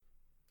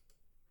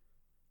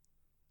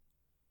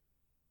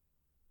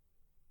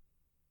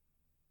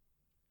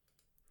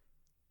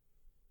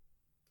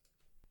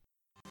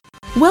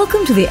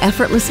Welcome to the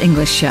Effortless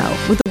English Show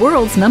with the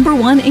world's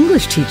 #1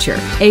 English teacher,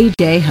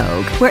 AJ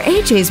Hogue, where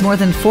AJ's more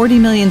than 40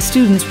 million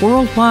students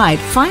worldwide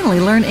finally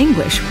learn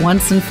English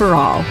once and for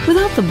all,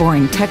 without the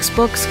boring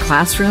textbooks,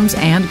 classrooms,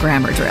 and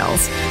grammar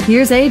drills.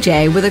 Here's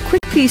AJ with a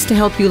quick piece to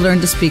help you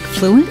learn to speak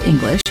fluent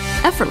English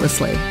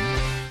effortlessly.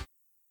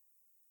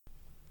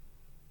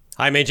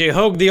 I'm AJ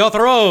Hogue, the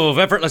author of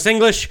Effortless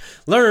English.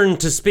 Learn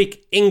to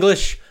speak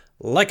English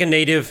like a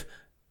native.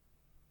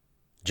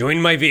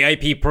 Join my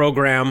VIP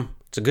program.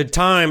 It's a good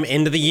time,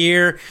 end of the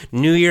year,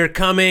 new year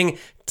coming,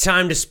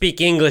 time to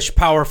speak English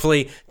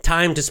powerfully,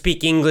 time to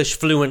speak English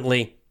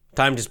fluently,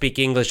 time to speak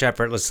English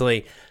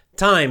effortlessly,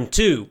 time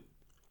to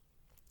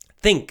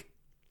think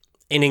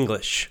in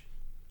English.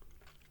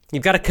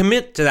 You've got to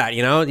commit to that,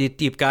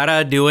 you've got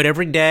to do it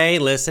every day,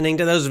 listening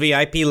to those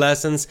VIP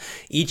lessons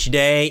each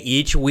day,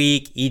 each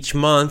week, each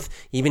month,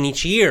 even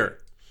each year.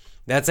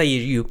 That's how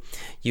you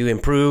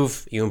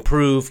improve, you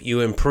improve,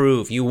 you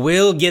improve. You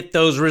will get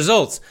those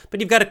results,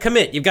 but you've got to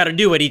commit. You've got to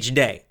do it each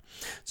day.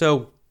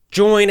 So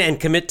join and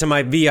commit to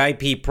my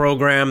VIP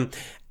program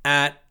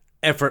at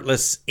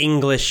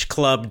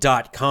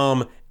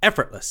effortlessenglishclub.com,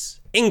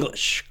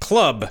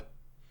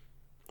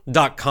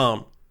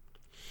 effortlessenglishclub.com.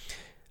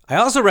 I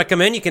also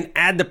recommend you can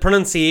add the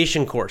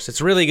pronunciation course.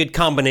 It's a really good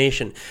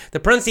combination. The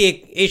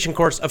pronunciation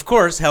course, of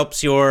course,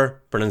 helps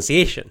your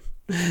pronunciation,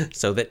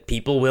 so that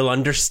people will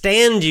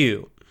understand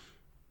you.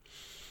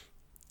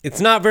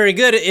 It's not very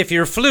good if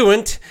you're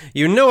fluent,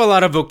 you know a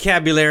lot of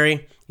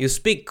vocabulary, you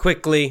speak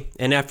quickly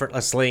and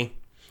effortlessly,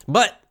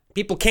 but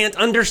people can't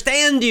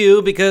understand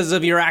you because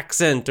of your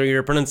accent or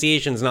your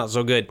pronunciation's not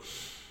so good.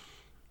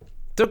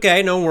 It's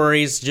okay, no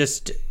worries,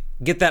 just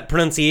get that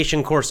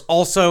pronunciation course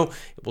also.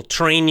 It will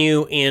train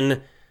you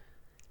in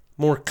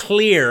more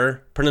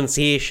clear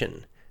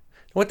pronunciation.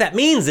 What that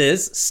means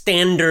is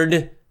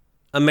standard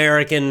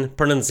American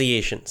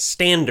pronunciation.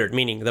 Standard,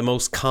 meaning the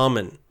most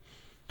common.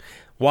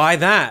 Why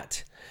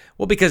that?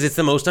 Well, because it's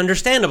the most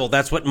understandable.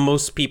 That's what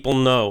most people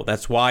know.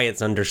 That's why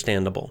it's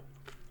understandable.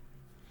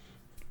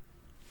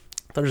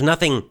 There's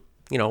nothing,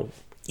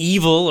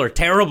 evil or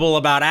terrible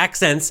about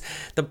accents.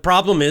 The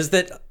problem is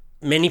that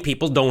many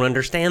people don't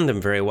understand them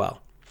very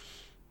well.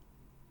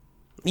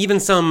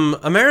 Even some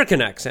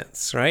American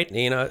accents, right?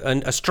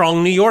 A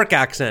strong New York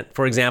accent,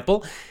 for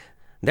example.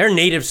 They're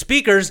native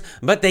speakers,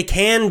 but they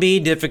can be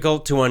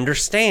difficult to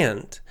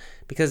understand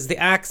because the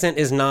accent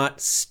is not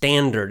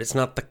standard. It's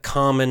not the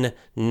common,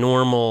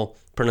 normal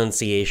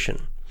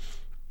pronunciation.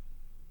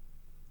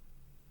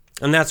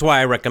 And that's why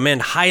I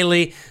recommend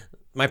highly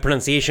my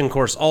pronunciation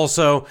course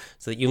also,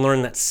 so that you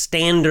learn that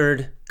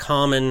standard,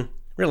 common,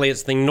 really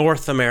it's the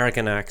North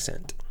American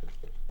accent.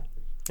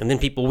 And then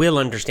people will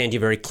understand you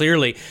very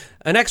clearly.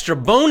 An extra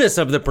bonus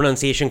of the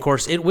pronunciation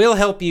course, it will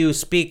help you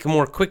speak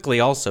more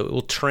quickly also. It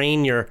will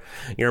train your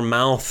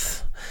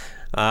mouth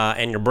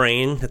and your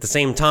brain at the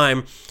same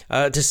time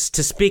to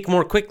speak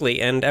more quickly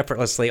and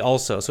effortlessly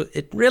also. So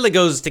it really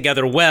goes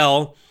together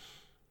well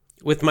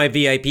with my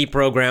VIP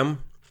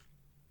program.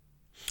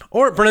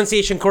 Or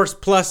pronunciation course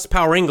plus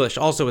Power English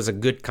also is a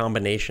good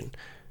combination.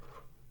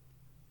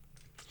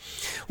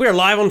 We are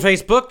live on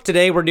Facebook.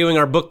 Today we're doing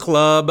our book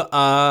club,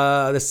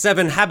 The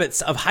 7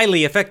 Habits of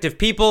Highly Effective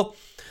People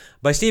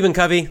by Stephen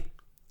Covey.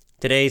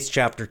 Today's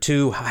chapter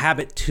 2,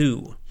 Habit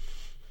 2.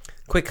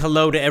 Quick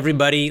hello to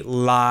everybody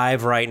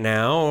live right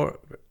now.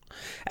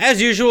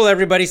 As usual,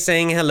 everybody's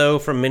saying hello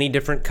from many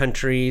different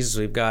countries.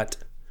 We've got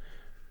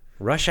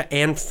Russia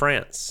and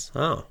France.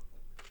 Oh,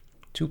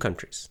 2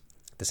 countries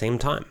at the same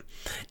time.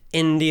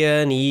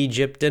 India and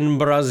Egypt and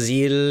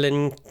Brazil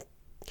and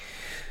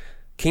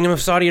Kingdom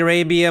of Saudi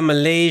Arabia,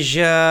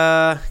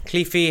 Malaysia,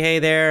 Cliffy, hey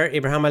there,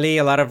 Ibrahim Ali,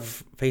 a lot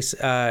of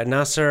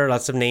Nasser,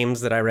 lots of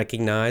names that I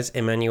recognize.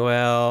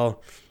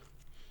 Emmanuel,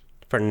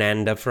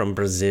 Fernanda from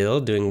Brazil,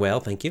 doing well,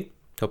 thank you.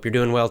 Hope you're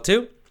doing well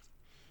too.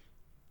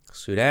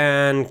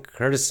 Sudan,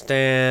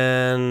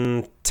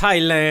 Kurdistan,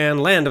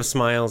 Thailand, land of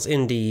smiles,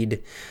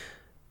 indeed.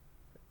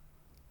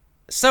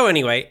 So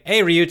anyway,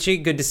 hey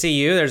Ryuchi, good to see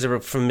you. There's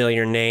a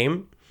familiar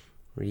name.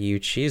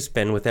 Ryuchi has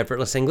been with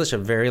Effortless English a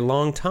very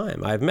long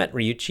time. I've met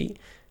Ryuchi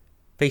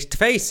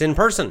face-to-face, in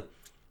person.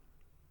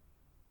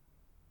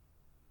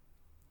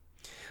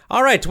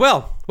 All right,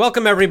 well,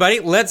 welcome everybody.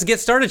 Let's get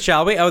started,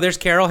 shall we? Oh, there's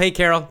Carol. Hey,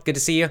 Carol. Good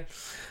to see you.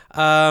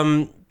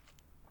 Ramesh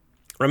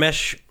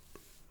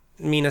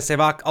Meena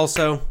Sevak,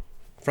 also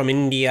from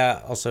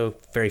India. Also,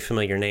 very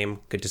familiar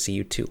name. Good to see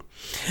you, too.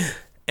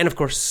 And, of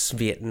course,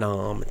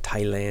 Vietnam,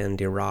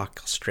 Thailand,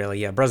 Iraq,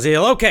 Australia,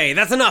 Brazil. Okay,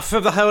 that's enough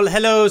of the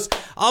hellos.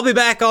 I'll be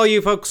back, all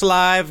you folks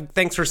live.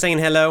 Thanks for saying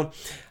hello.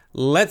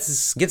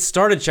 Let's get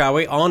started, shall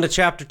we? On to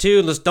chapter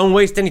 2. Let's don't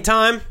waste any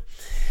time.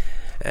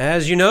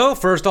 As you know,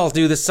 first I'll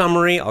do the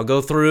summary. I'll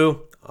go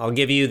through. I'll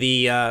give you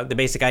the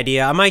basic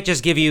idea. I might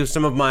just give you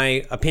some of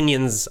my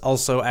opinions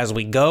also as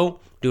we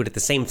go. Do it at the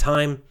same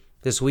time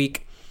this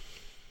week.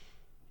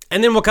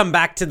 And then we'll come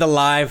back to the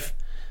live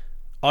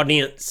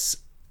audience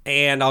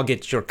and I'll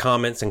get your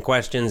comments and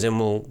questions and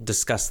we'll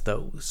discuss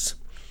those.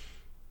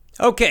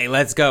 Okay,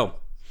 let's go.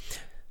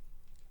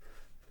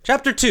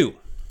 Chapter 2.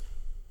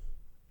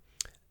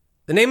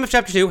 The name of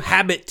chapter 2,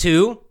 habit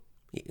 2,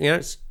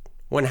 it's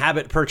one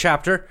habit per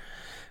chapter.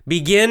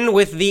 Begin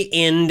with the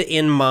end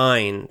in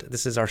mind.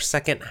 This is our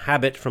second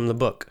habit from the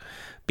book.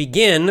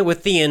 Begin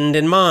with the end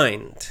in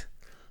mind.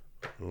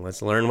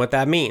 Let's learn what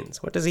that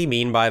means. What does he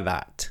mean by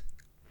that?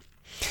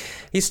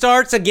 He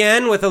starts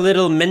again with a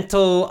little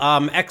mental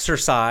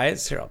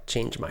exercise. Here, I'll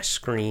change my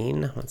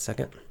screen. 1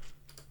 second.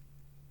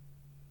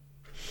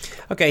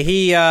 Okay,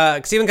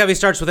 Stephen Covey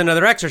starts with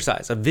another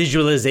exercise, a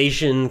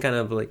visualization, kind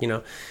of like,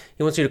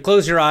 he wants you to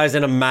close your eyes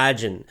and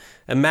imagine.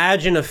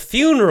 Imagine a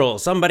funeral.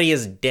 Somebody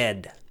is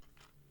dead.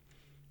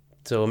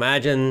 So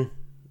imagine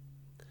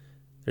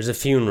there's a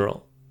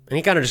funeral. And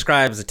he kind of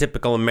describes a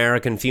typical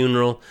American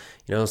funeral,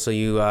 so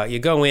you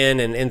go in,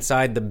 and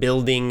inside the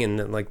building,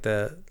 and like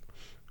the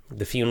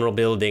funeral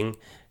building,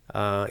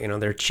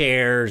 there are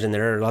chairs and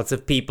there are lots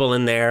of people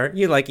in there.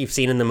 You've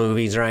seen in the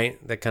movies, right?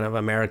 That kind of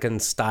American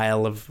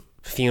style of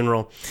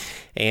funeral.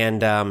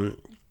 And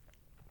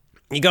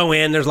you go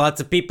in, there's lots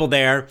of people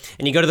there,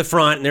 and you go to the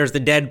front, and there's the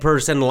dead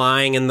person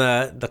lying in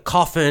the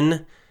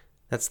coffin.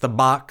 That's the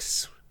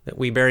box that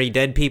we bury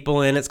dead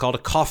people in. It's called a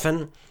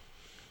coffin.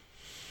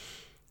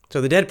 So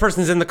the dead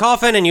person's in the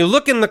coffin, and you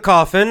look in the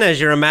coffin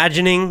as you're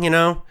imagining,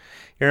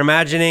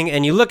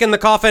 and you look in the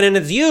coffin, and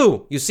it's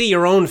you. You see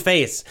your own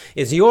face.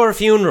 It's your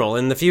funeral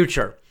in the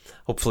future,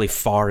 hopefully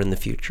far in the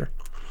future.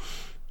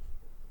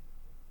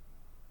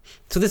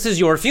 So this is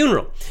your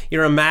funeral.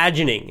 You're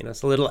imagining,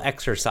 it's a little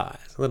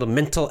exercise, a little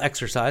mental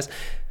exercise,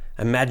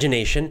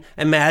 imagination.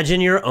 Imagine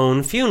your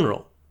own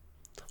funeral.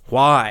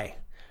 Why?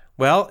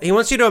 Well, he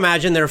wants you to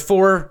imagine there are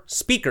 4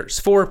 speakers,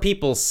 4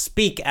 people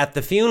speak at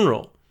the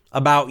funeral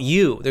about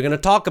you. They're going to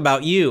talk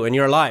about you and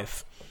your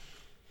life.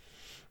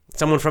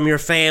 Someone from your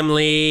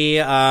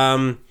family,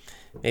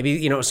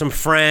 maybe, some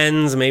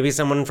friends, maybe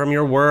someone from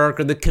your work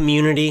or the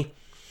community.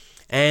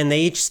 And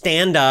they each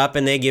stand up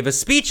and they give a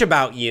speech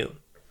about you.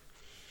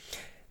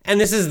 And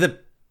this is the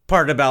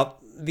part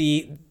about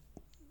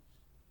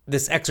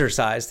this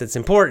exercise that's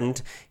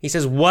important. He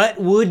says, what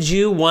would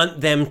you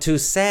want them to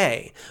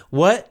say?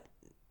 What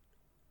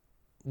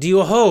do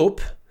you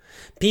hope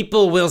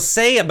people will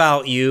say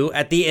about you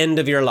at the end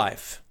of your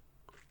life?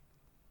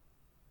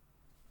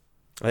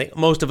 I think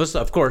most of us,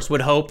 of course,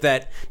 would hope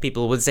that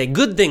people would say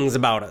good things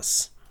about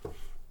us.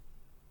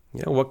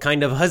 What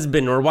kind of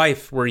husband or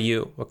wife were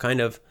you? What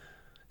kind of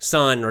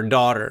son or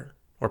daughter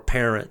or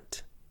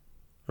parent,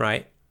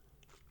 right?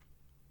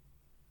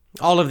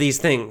 All of these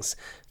things.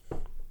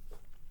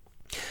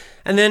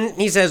 And then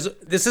he says,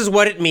 this is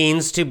what it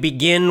means to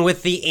begin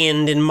with the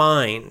end in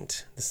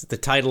mind. This is the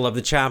title of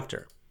the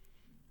chapter.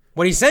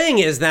 What he's saying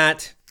is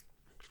that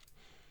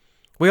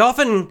we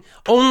often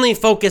only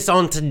focus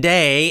on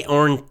today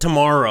or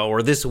tomorrow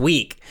or this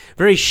week.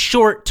 Very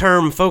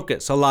short-term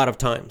focus a lot of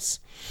times.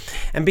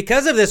 And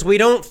because of this, we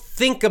don't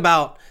think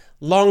about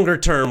longer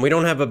term. We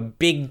don't have a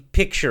big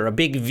picture, a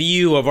big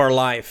view of our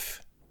life.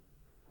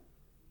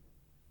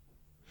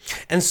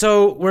 And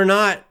so we're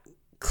not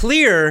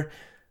clear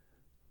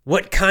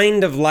what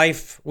kind of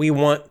life we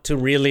want to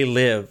really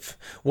live,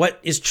 what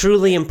is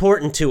truly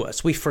important to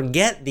us. We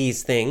forget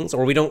these things,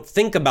 or we don't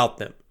think about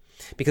them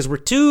because we're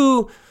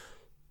too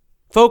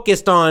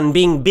focused on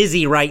being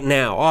busy right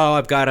now. Oh,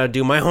 I've got to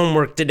do my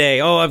homework today.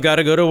 Oh, I've got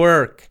to go to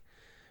work,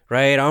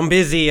 right? I'm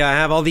busy. I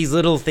have all these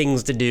little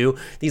things to do,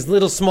 these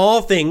little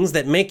small things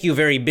that make you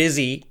very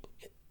busy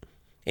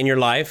in your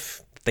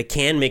life. They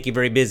can make you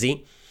very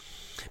busy,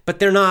 but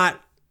they're not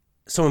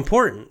so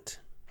important.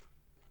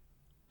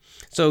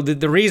 So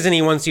the reason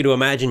he wants you to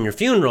imagine your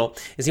funeral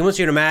is he wants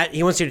you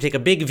to take a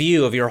big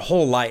view of your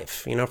whole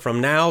life,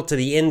 from now to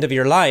the end of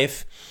your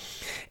life,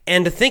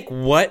 and to think,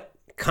 what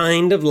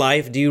kind of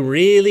life do you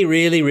really,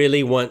 really,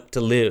 really want to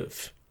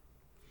live?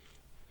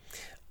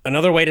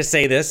 Another way to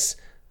say this,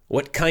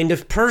 what kind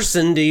of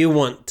person do you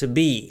want to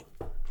be?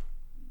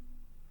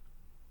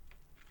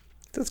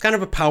 So it's kind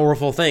of a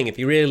powerful thing. If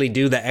you really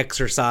do the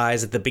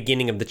exercise at the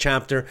beginning of the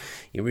chapter,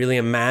 you really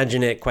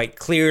imagine it quite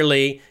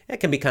clearly, it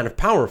can be kind of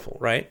powerful,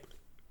 right?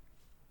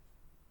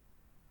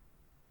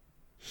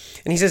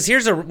 And he says,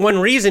 here's one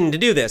reason to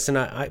do this, and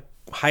I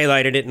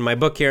highlighted it in my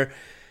book here.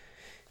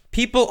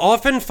 People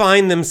often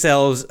find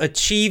themselves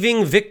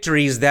achieving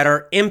victories that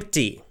are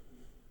empty.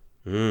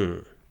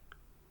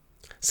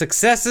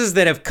 Successes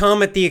that have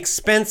come at the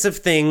expense of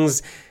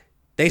things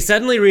they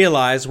suddenly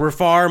realize were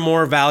far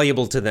more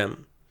valuable to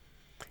them.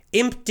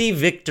 Empty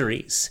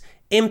victories,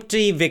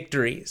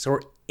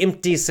 or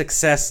empty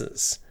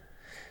successes.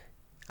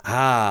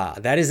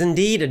 That is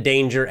indeed a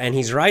danger, and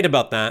he's right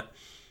about that.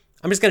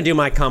 I'm just going to do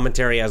my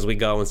commentary as we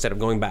go instead of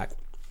going back.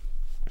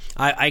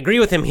 I agree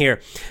with him here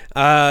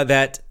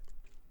that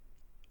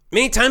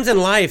many times in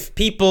life,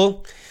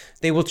 people,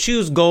 they will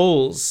choose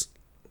goals,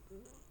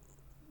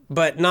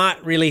 but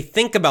not really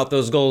think about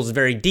those goals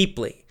very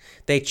deeply.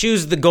 They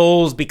choose the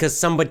goals because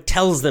somebody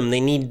tells them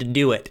they need to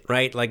do it,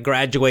 right? Like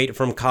graduate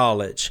from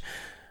college,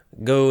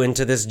 go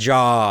into this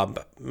job,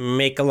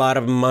 make a lot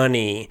of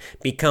money,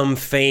 become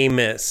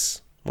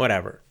famous,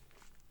 whatever.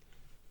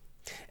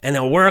 And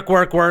they'll work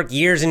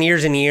years and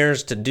years and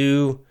years to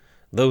do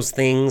those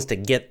things to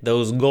get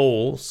those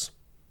goals.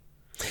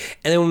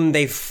 And then when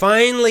they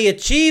finally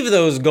achieve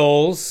those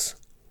goals,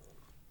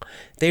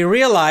 they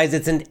realize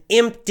it's an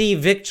empty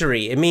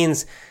victory. It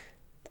means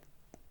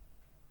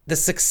the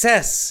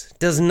success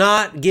does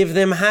not give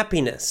them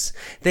happiness.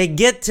 They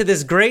get to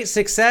this great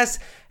success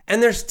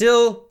and they're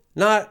still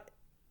not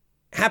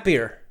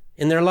happier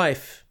in their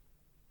life.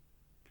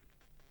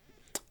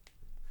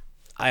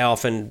 I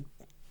often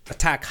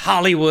attack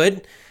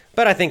Hollywood,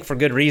 but I think for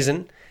good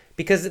reason,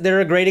 because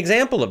they're a great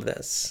example of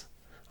this.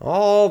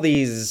 All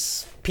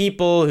these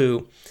people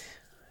who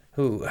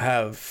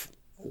have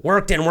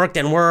worked and worked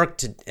and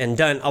worked and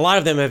done, a lot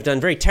of them have done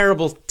very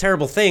terrible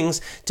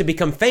things to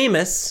become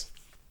famous.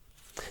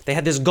 They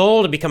had this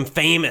goal to become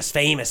famous.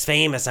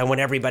 I want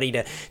everybody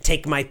to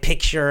take my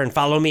picture and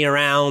follow me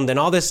around and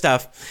all this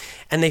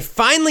stuff. And they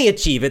finally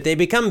achieve it. They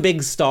become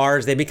big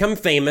stars. They become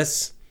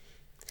famous.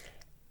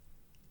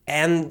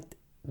 And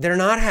they're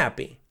not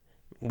happy.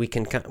 We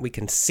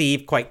can see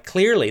quite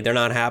clearly they're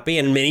not happy.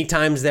 And many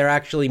times they're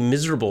actually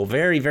miserable.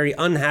 Very, very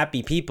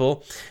unhappy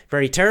people.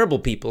 Very terrible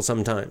people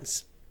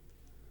sometimes.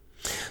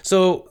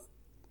 So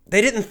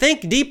they didn't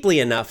think deeply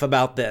enough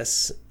about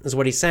this, is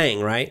what he's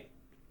saying, right?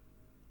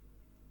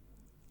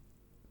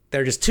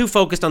 They're just too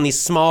focused on these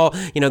small,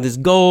 these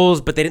goals,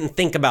 but they didn't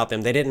think about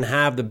them. They didn't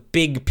have the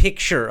big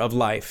picture of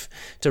life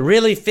to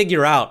really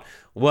figure out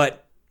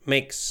what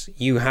makes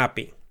you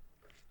happy,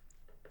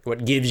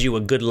 what gives you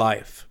a good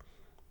life.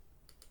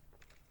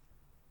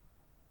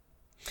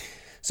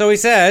 So he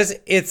says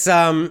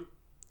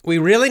we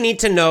really need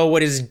to know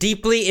what is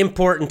deeply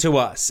important to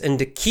us and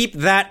to keep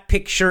that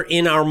picture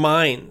in our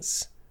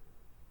minds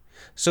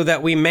so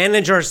that we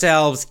manage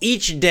ourselves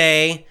each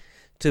day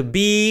to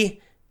be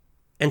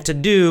and to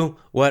do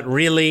what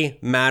really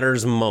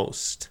matters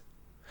most.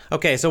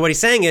 Okay, so what he's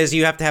saying is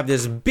you have to have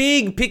this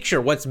big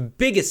picture, what's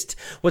biggest,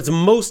 what's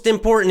most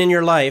important in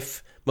your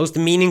life, most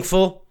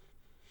meaningful.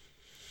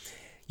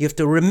 You have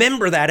to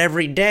remember that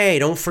every day.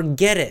 Don't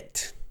forget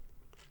it.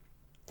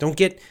 Don't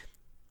get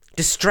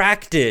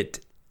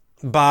distracted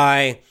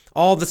by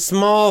all the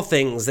small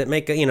things that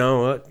make,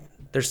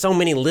 there's so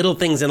many little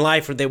things in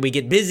life that we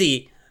get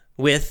busy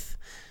with.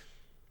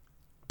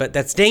 But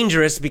that's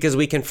dangerous because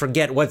we can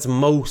forget what's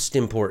most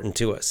important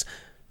to us.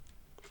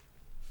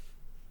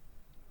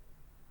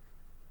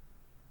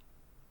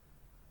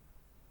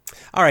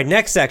 All right,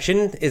 next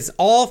section is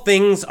all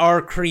things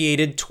are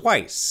created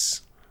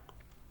twice.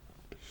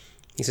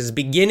 He says,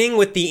 beginning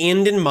with the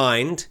end in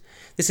mind,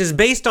 this is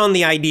based on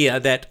the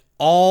idea that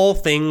all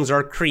things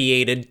are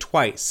created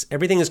twice.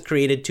 Everything is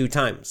created 2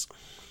 times.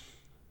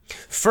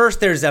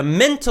 First, there's a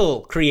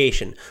mental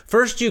creation.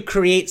 First, you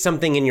create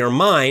something in your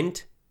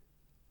mind.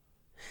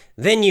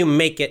 Then you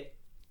make it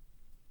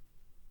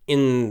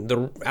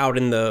out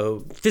in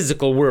the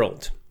physical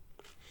world.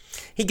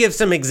 He gives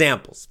some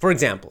examples. For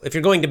example, if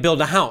you're going to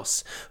build a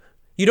house,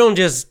 you don't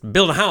just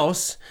build a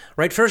house,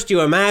 right? First,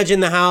 you imagine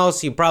the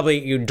house.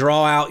 You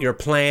draw out your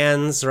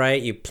plans,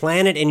 right? You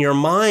plan it in your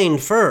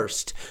mind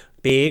first,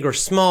 big or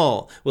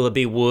small. Will it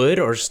be wood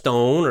or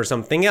stone or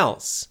something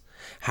else?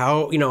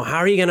 How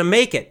are you going to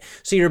make it?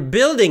 So you're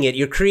building it.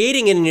 You're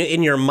creating it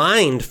in your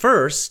mind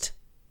first.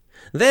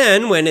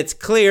 Then, when it's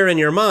clear in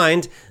your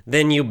mind,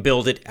 then you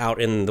build it out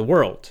in the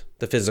world,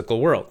 the physical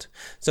world.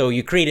 So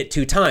you create it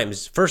 2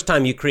 times. First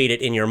time you create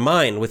it in your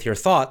mind with your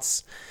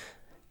thoughts,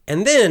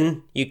 and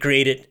then you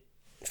create it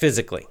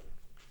physically.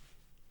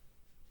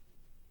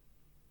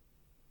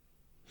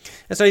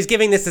 And so he's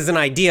giving this as an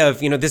idea of,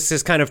 this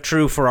is kind of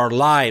true for our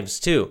lives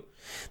too.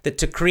 That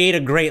to create a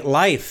great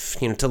life,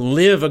 to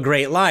live a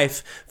great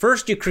life,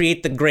 first you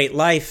create the great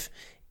life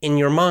in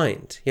your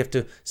mind. You have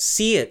to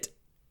see it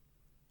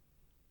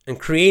and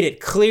create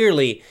it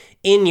clearly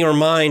in your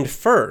mind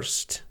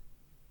first,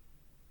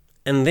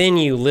 and then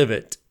you live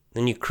it.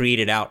 Then you create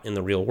it out in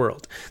the real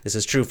world. This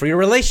is true for your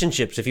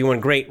relationships. If you want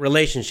great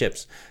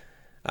relationships,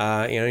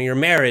 your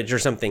marriage or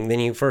something, then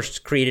you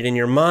first create it in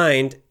your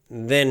mind,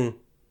 then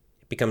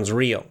it becomes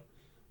real.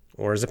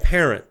 Or as a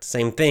parent,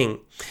 same thing.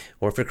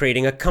 Or if you're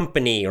creating a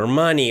company or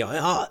money,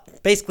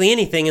 basically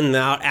anything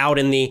out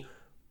in the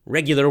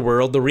regular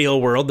world, the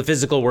real world, the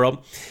physical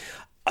world,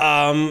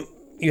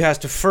 you have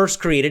to first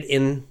create it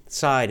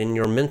inside in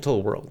your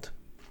mental world,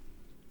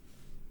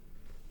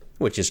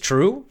 which is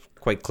true,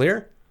 quite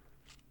clear.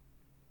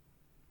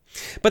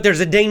 But there's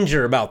a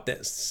danger about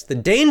this. The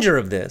danger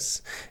of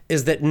this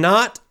is that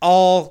not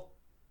all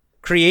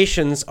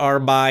creations are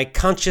by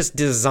conscious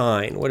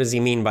design. What does he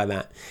mean by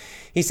that?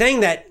 He's saying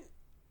that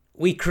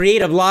we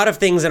create a lot of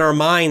things in our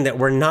mind that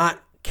we're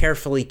not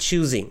carefully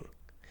choosing.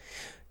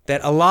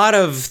 That a lot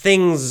of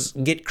things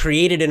get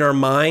created in our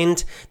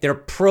mind. They're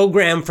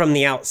programmed from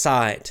the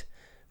outside,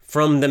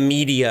 from the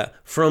media,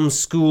 from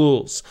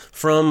schools,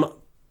 from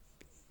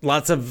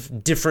lots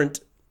of different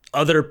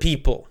other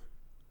people.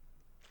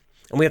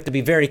 And we have to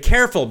be very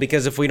careful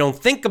because if we don't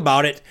think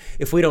about it,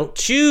 if we don't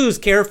choose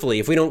carefully,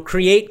 if we don't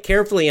create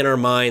carefully in our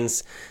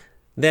minds,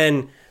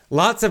 then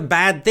lots of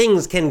bad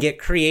things can get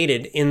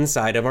created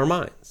inside of our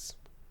minds.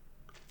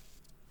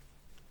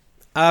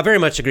 Very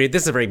much agree.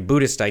 This is a very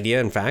Buddhist idea,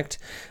 in fact.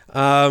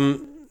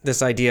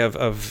 This idea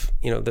of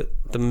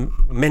the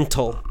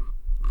mental,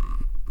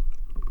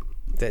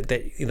 that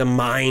the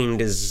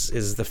mind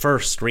is the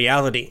first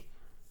reality.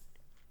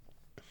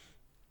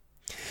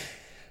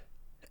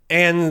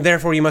 And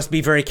therefore, you must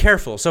be very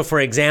careful. So, for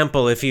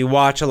example, if you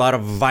watch a lot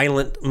of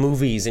violent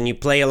movies and you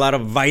play a lot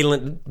of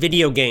violent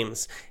video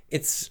games,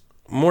 it's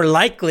more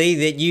likely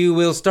that you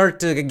will start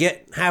to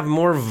have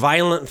more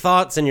violent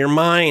thoughts in your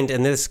mind,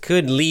 and this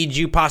could lead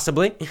you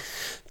possibly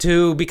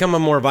to become a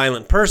more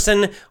violent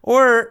person,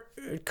 or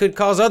it could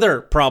cause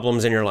other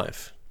problems in your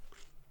life.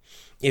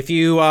 If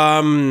you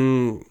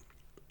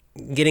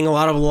getting a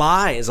lot of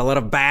lies, a lot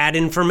of bad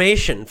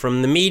information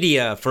from the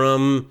media,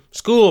 from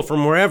school,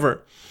 from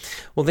wherever,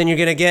 well, then you're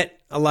going to get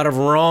a lot of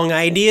wrong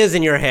ideas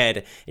in your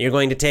head. You're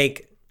going to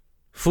take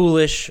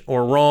foolish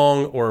or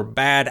wrong or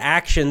bad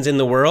actions in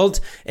the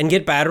world and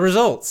get bad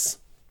results.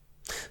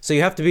 So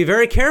you have to be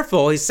very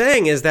careful. He's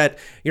saying is that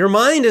your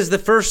mind is the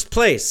first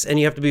place, and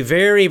you have to be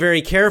very,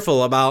 very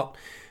careful about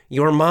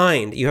your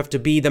mind. You have to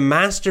be the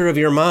master of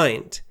your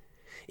mind.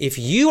 If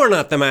you are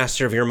not the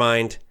master of your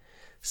mind,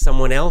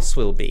 someone else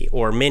will be,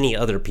 or many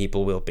other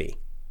people will be.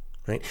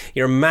 Right?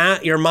 Your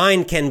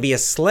mind can be a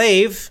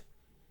slave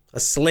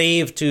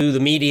to the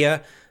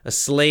media, a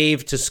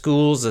slave to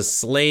schools, a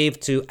slave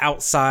to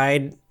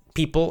outside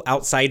people,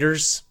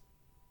 outsiders.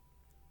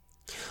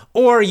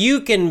 Or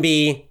you can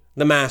be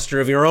the master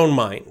of your own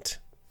mind.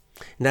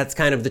 And that's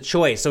kind of the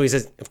choice. So he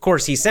says, of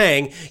course, he's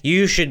saying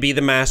you should be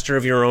the master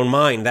of your own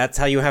mind. That's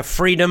how you have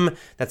freedom.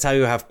 That's how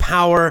you have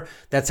power.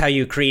 That's how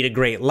you create a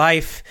great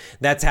life.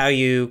 That's how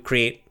you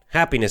create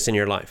happiness in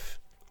your life.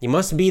 You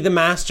must be the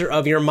master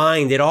of your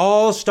mind. It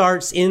all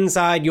starts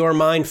inside your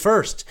mind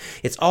first.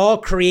 It's all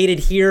created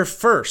here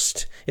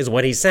first, is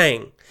what he's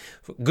saying.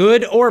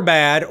 Good or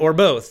bad or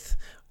both,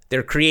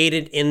 they're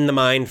created in the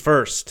mind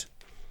first.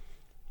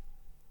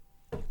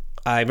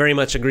 I very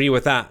much agree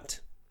with that.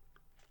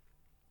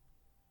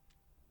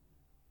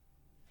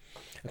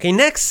 Okay,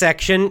 next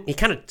section, he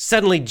kind of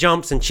suddenly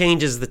jumps and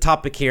changes the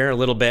topic here a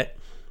little bit.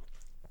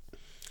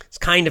 It's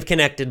kind of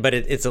connected, but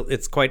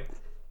it's quite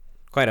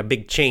a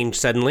big change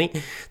suddenly.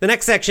 The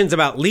next section's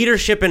about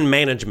leadership and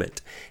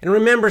management. And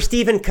remember,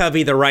 Stephen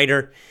Covey, the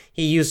writer,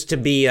 he used to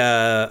be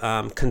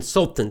a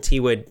consultant. He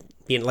would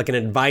be like an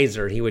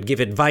advisor. He would give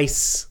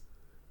advice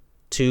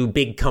to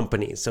big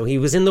companies. So he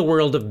was in the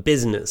world of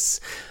business.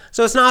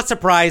 So it's not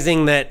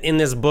surprising that in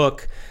this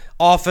book,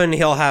 often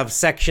he'll have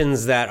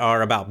sections that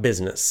are about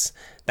business.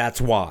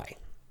 That's why.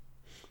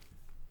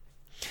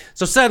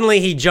 So suddenly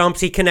he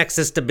connects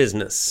this to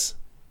business.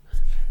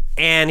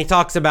 And he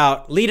talks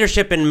about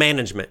leadership and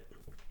management.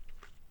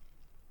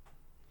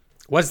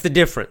 What's the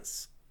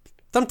difference?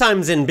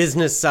 Sometimes in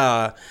business,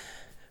 when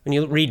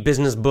you read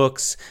business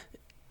books,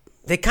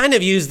 they kind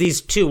of use these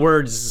two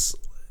words,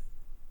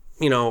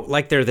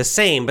 like they're the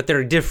same, but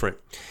they're different.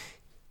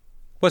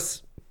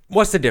 What's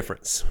the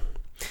difference?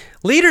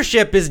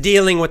 Leadership is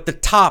dealing with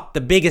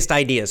the biggest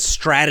ideas.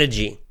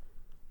 Strategy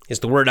is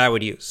the word I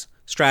would use.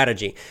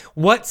 Strategy.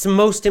 What's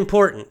most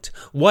important?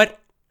 What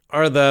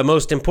are the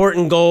most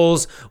important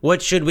goals?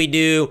 What should we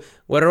do?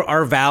 What are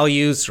our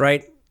values,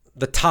 right?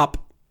 The top,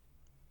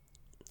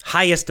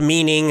 highest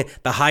meaning,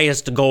 the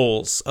highest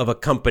goals of a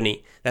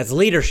company. That's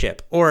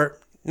leadership, or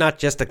not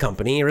just a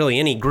company, really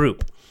any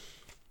group.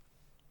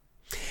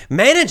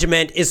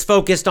 Management is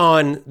focused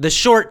on the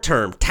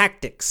short-term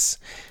tactics.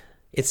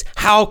 It's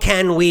how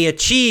can we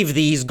achieve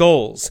these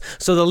goals?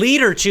 So the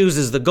leader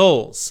chooses the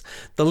goals.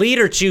 The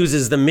leader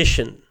chooses the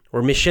mission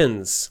or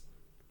missions.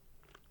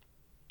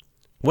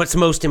 What's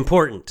most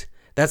important?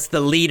 That's the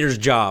leader's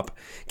job.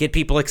 Get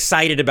people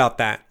excited about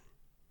that.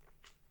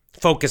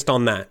 Focused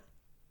on that.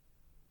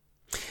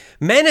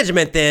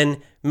 Management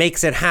then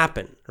makes it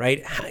happen,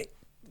 right?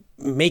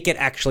 Make it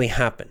actually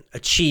happen.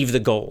 Achieve the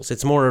goals.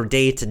 It's more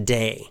day to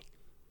day.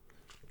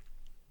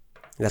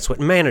 That's what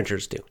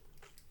managers do.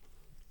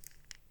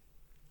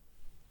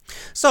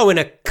 So in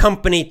a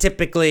company,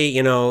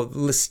 typically,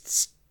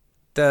 lists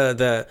at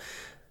the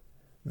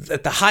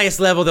highest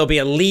level, there'll be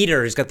a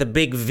leader who's got the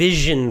big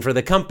vision for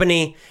the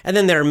company. And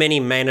then there are many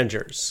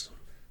managers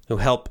who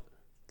help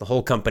the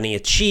whole company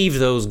achieve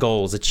those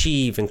goals,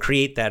 achieve and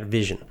create that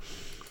vision.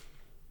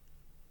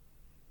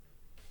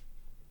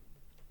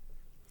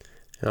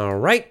 All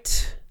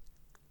right.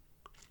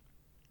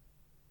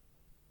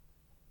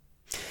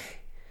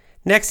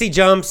 Next, he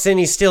jumps in.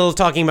 He's still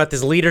talking about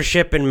this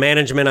leadership and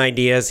management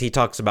ideas. He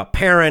talks about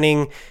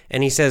parenting,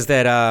 and he says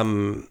that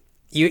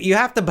you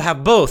have to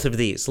have both of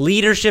these,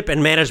 leadership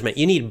and management.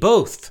 You need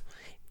both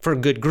for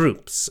good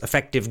groups,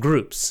 effective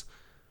groups.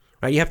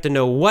 Right? You have to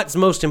know what's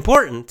most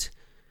important.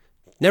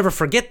 Never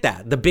forget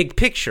that, the big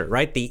picture,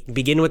 right?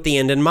 Begin with the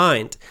end in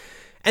mind.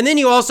 And then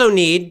you also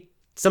need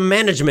some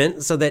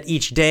management so that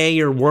each day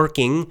you're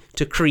working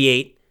to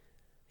create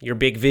your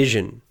big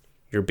vision,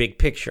 your big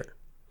picture.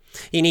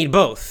 You need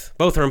both.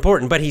 Both are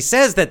important. But he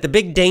says that the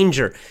big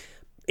danger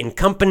in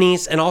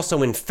companies and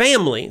also in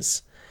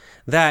families,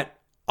 that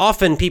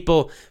often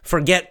people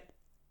forget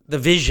the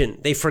vision.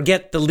 They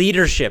forget the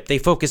leadership. They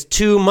focus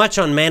too much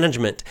on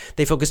management.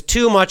 They focus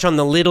too much on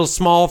the little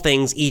small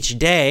things each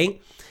day,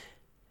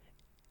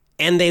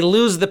 and they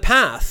lose the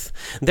path.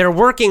 They're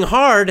working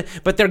hard,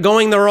 but they're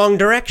going the wrong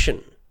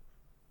direction.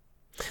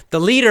 The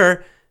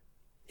leader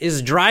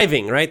is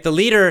driving, right? The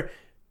leader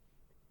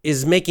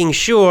is making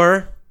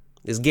sure,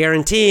 is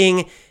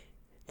guaranteeing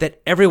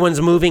that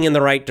everyone's moving in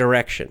the right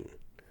direction.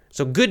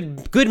 So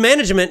good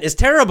management is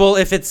terrible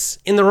if it's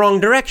in the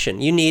wrong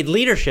direction. You need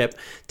leadership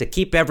to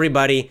keep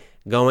everybody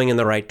going in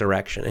the right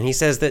direction. And he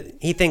says that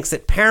he thinks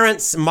that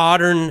parents,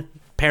 modern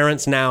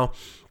parents now,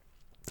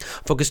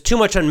 focus too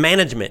much on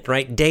management,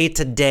 right? Day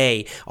to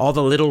day, all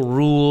the little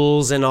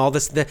rules and all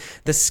this,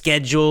 the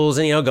schedules,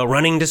 and, go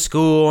running to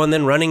school and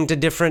then running to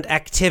different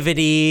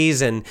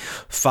activities and,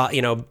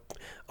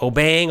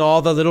 obeying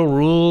all the little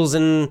rules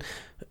in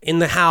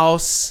the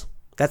house.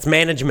 That's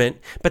management.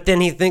 But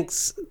then he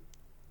thinks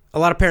a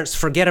lot of parents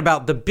forget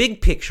about the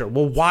big picture.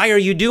 Well, why are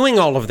you doing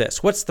all of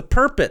this? What's the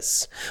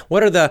purpose?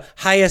 What are the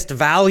highest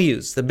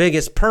values, the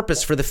biggest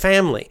purpose for the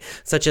family,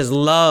 such as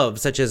love,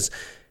 such as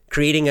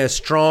creating a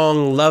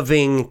strong,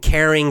 loving,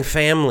 caring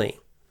family,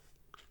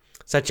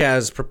 such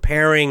as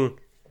preparing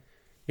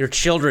your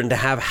children to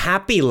have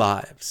happy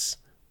lives,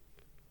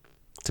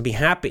 to be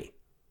happy.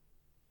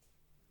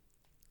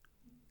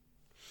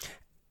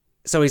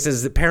 So he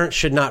says that parents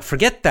should not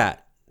forget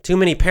that. Too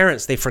many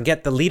parents, they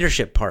forget the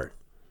leadership part.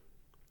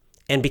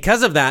 And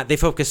because of that, they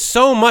focus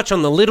so much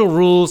on the little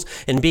rules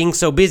and being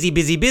so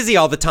busy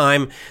all the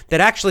time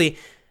that actually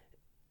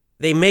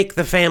they make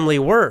the family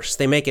worse.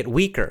 They make it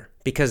weaker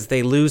because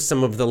they lose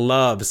some of the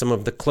love, some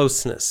of the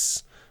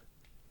closeness,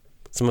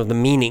 some of the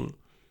meaning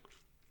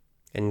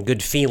and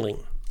good feeling.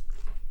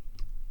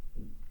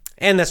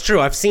 And that's true.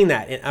 I've seen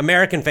that in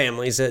American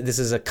families. This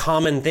is a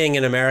common thing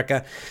in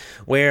America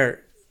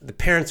where the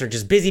parents are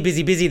just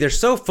busy. They're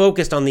so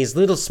focused on these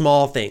little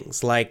small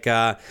things like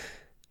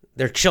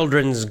their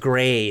children's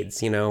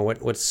grades,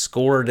 what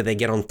score do they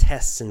get on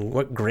tests and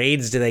what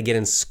grades do they get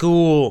in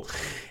school,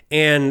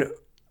 and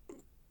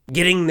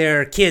getting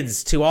their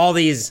kids to all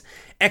these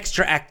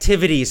extra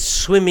activities,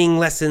 swimming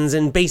lessons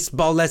and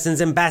baseball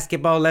lessons and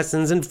basketball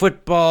lessons and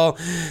football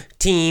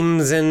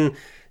teams and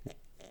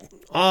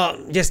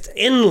just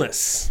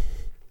endless.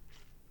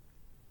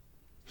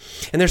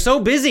 And they're so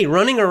busy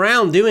running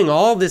around doing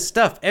all this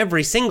stuff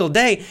every single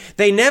day,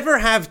 they never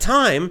have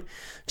time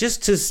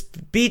just to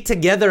be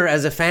together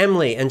as a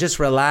family and just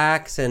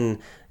relax and,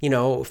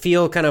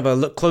 feel kind of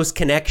a close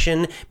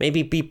connection,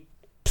 maybe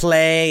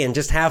play and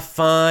just have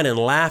fun and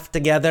laugh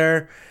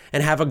together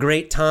and have a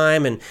great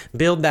time and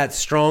build that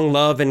strong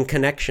love and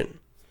connection.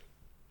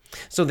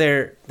 So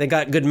they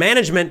got good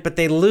management, but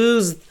they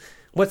lose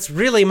what's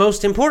really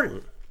most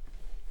important.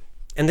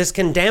 And this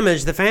can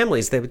damage the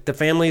families. The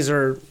families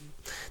are,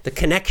 the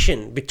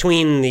connection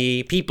between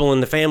the people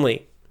in the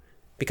family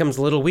becomes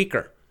a little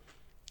weaker.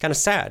 Kind of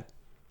sad.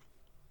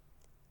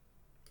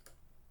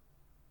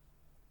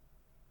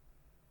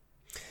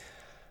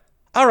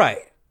 All right,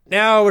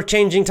 now we're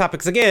changing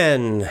topics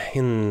again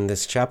in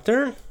this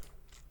chapter.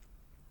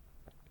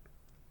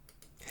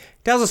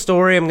 Tells a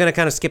story. I'm going to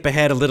kind of skip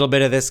ahead a little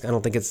bit of this. I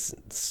don't think it's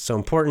so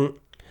important.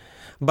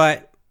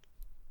 But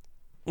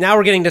now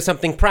we're getting to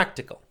something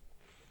practical.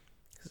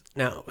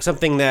 Now,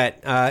 something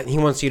that he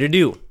wants you to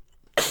do.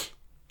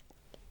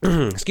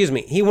 Excuse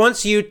me. He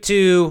wants you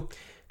to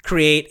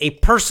create a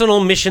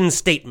personal mission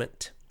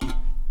statement.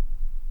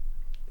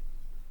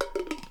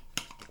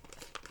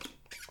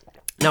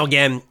 Now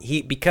again,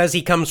 because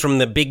he comes from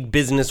the big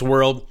business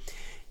world,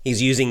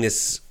 he's using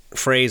this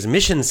phrase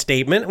mission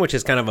statement, which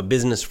is kind of a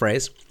business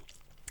phrase.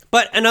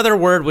 But another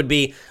word would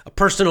be a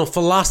personal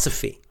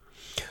philosophy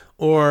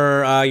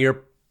or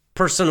your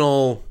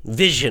personal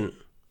vision,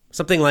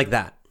 something like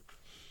that.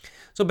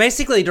 So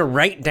basically to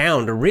write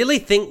down, to really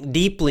think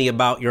deeply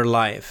about your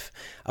life,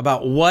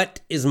 about what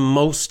is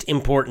most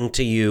important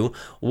to you,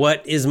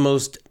 what is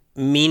most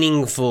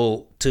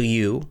meaningful to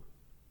you,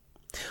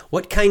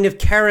 what kind of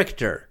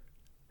character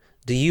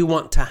do you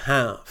want to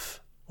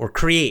have or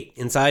create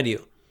inside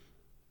you?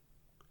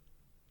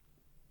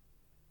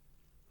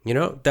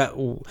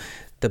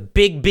 The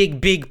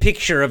big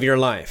picture of your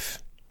life.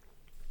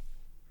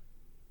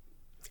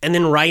 And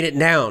then write it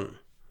down.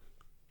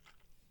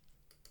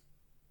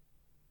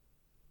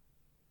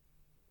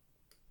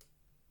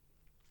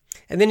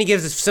 And then he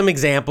gives us some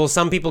examples.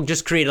 Some people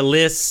just create a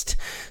list.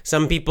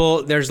 Some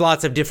people, there's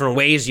lots of different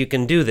ways you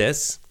can do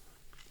this.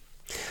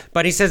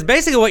 But he says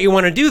basically what you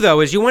want to do,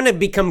 though, is you want to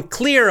become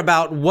clear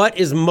about what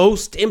is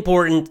most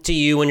important to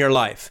you in your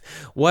life.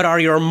 What are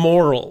your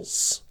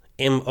morals?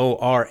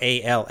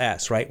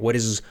 M-O-R-A-L-S, right? What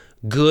is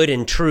good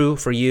and true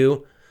for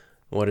you?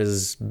 What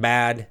is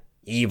bad,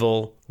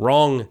 evil,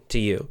 wrong to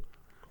you?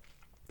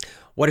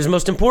 What is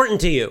most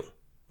important to you?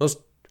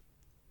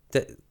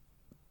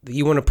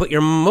 You want to put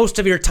most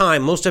of your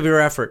time, most of your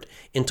effort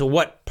into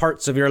what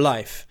parts of your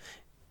life?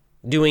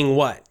 Doing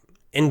what?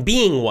 And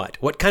being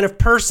what? What kind of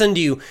person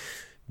do you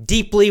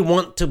deeply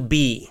want to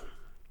be?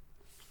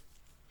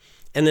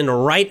 and then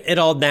write it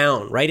all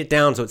down. Write it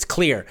down so it's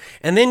clear.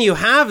 And then you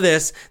have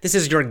this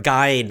is your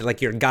guide,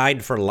 like your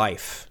guide for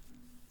life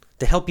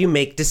to help you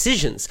make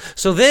decisions.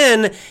 So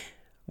then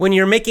when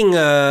you're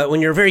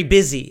when you're very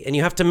busy and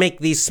you have to make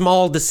these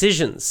small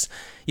decisions,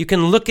 you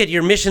can look at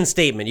your mission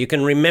statement. You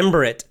can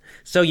remember it.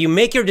 So you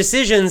make your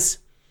decisions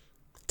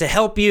to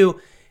help you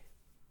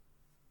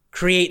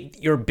create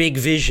your big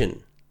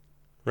vision,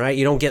 right?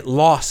 You don't get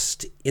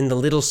lost in the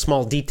little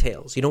small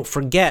details. You don't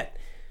forget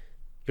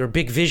your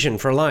big vision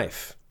for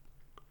life.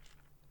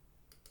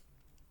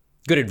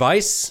 Good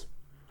advice.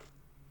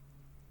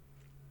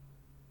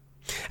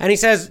 And he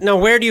says, now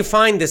where do you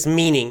find this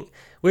meaning?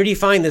 Where do you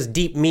find this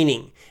deep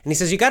meaning? And he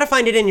says, you got to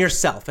find it in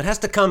yourself. It has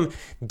to come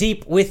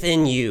deep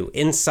within you,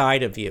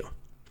 inside of you.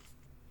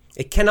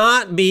 It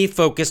cannot be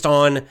focused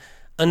on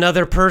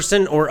another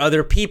person or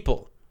other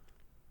people,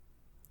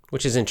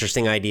 which is an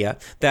interesting idea,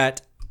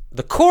 that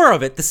the core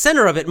of it, the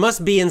center of it,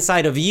 must be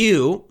inside of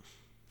you.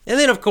 And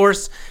then, of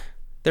course,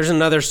 there's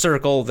another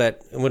circle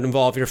that would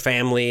involve your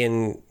family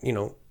and,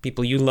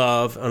 people you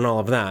love and all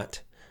of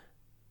that.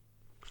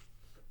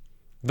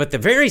 But the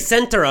very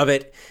center of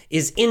it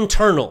is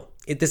internal.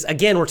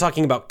 Again, we're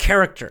talking about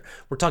character.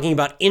 We're talking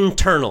about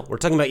internal. We're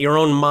talking about your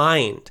own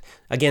mind.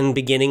 Again,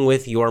 beginning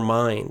with your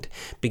mind.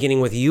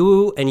 Beginning with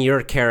you and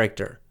your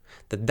character.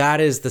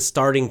 That is the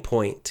starting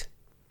point.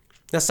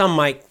 Now, some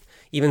might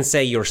even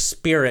say your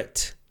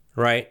spirit,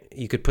 right?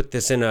 You could put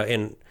this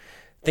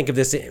think of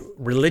this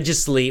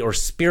religiously or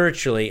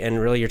spiritually,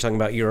 and really you're talking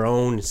about your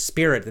own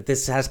spirit, that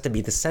this has to be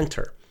the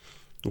center.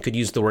 You could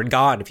use the word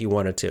God if you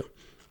wanted to.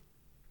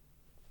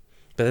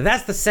 But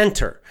that's the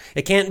center.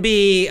 It can't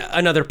be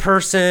another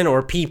person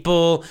or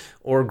people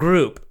or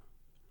group.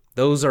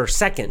 Those are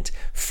second.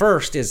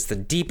 First is the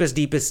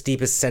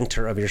deepest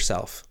center of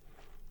yourself.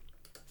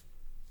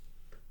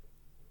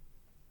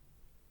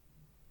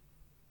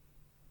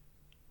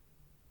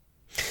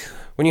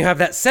 When you have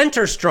that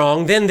center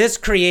strong, then this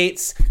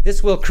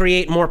will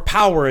create more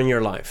power in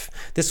your life.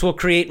 This will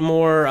create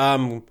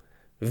more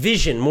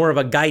vision, more of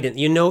a guidance.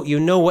 You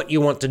know what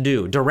you want to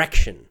do,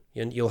 direction.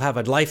 You'll have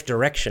a life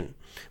direction.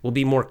 Will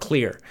be more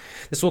clear.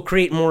 This will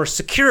create more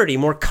security,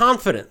 more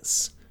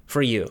confidence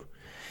for you.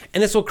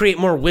 And this will create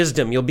more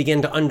wisdom. You'll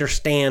begin to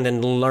understand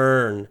and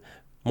learn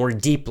more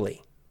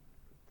deeply.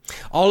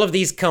 All of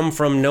these come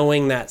from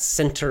knowing that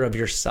center of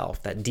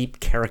yourself, that deep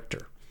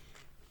character.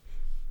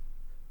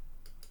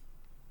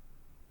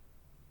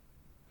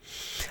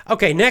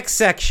 Okay, next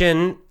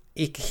section,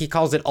 he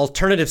calls it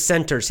alternative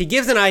centers. He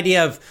gives an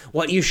idea of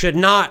what you should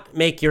not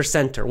make your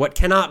center, what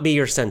cannot be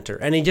your center.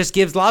 And he just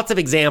gives lots of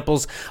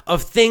examples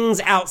of things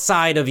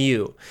outside of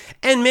you.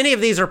 And many of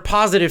these are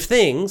positive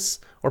things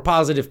or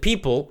positive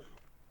people,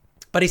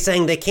 but he's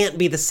saying they can't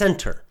be the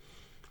center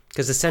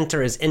because the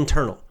center is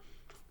internal.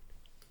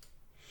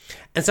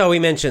 And so he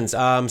mentions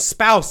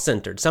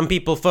spouse-centered. Some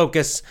people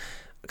focus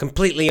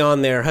completely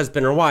on their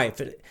husband or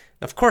wife.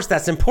 Of course,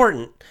 that's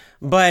important,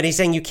 but he's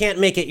saying you can't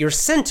make it your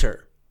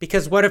center.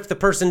 Because what if the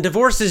person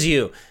divorces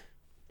you,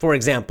 for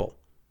example?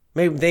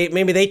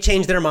 Maybe they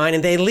change their mind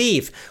and they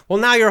leave. Well,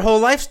 now your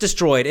whole life's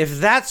destroyed. If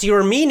that's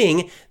your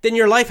meaning, then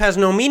your life has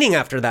no meaning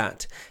after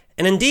that.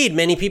 And indeed,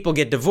 many people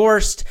get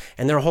divorced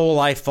and their whole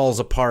life falls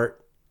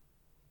apart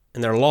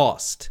and they're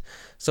lost.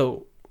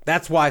 So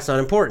that's why it's not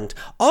important.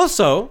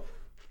 Also,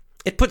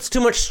 it puts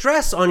too much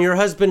stress on your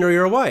husband or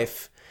your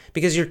wife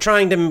because you're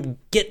trying to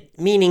get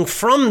meaning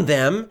from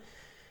them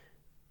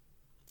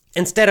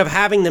instead of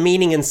having the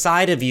meaning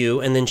inside of you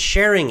and then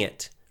sharing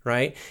it,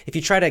 right? If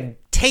you try to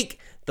take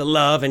the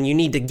love and you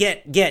need to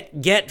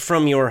get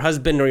from your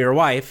husband or your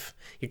wife,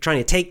 you're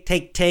trying to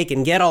take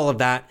and get all of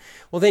that,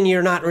 well, then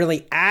you're not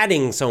really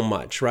adding so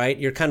much, right?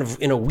 You're kind of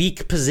in a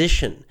weak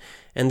position,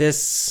 and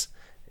this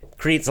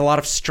creates a lot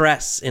of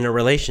stress in a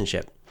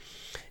relationship.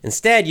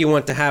 Instead, you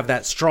want to have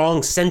that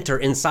strong center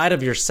inside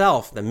of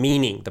yourself, the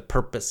meaning, the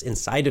purpose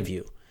inside of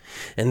you.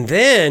 And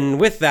then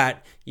with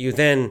that, you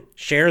then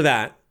share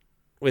that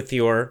with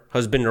your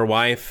husband or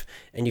wife,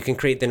 and you can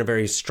create then a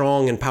very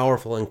strong and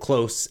powerful and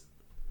close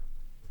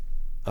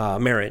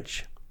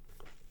marriage.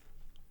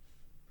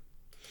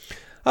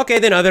 Okay,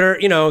 then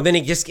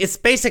it's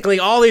basically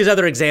all these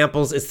other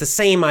examples. It's the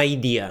same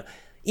idea.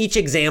 Each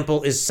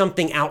example is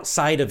something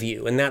outside of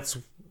you, and that's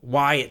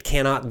why it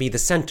cannot be the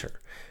center,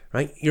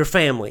 right? Your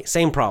family,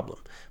 same problem.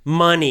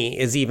 Money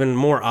is even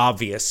more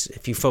obvious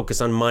if you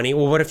focus on money.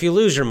 Well, what if you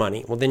lose your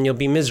money? Well, then you'll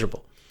be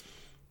miserable,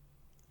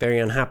 very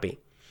unhappy.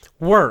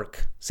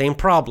 Work, same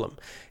problem.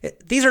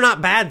 These are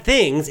not bad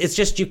things. It's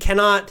just it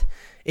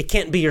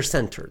can't be your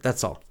center.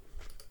 That's all.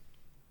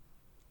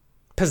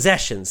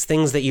 Possessions,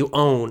 things that you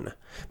own.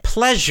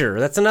 Pleasure,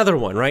 that's another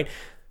one, right?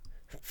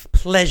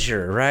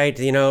 Pleasure, right?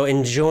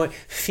 Enjoy,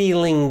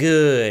 feeling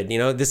good.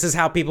 This is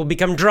how people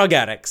become drug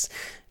addicts.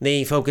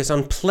 They focus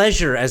on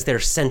pleasure as their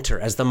center,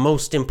 as the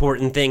most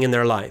important thing in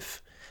their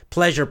life.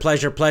 Pleasure,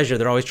 pleasure, pleasure.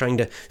 They're always trying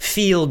to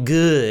feel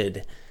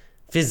good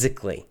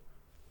physically.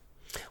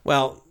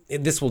 Well,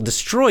 this will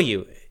destroy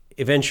you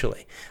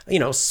eventually.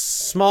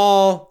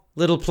 Small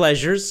little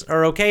pleasures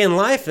are okay in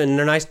life and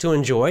they're nice to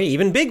enjoy,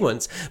 even big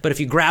ones. But if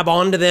you grab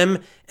onto them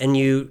and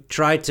you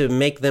try to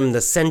make them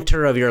the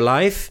center of your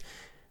life,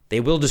 they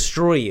will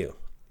destroy you.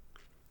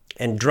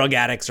 And drug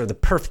addicts are the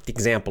perfect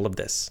example of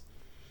this.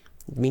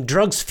 I mean,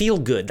 drugs feel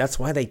good. That's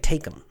why they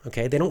take them,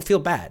 okay? They don't feel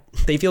bad.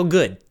 They feel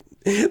good.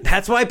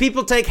 That's why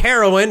people take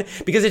heroin,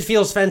 because it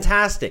feels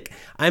fantastic.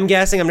 I'm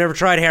guessing, I've never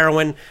tried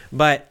heroin,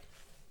 but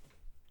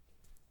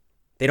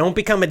they don't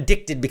become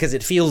addicted because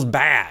it feels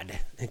bad,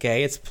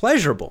 okay? It's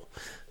pleasurable.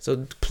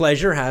 So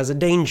pleasure has a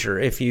danger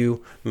if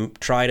you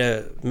try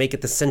to make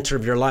it the center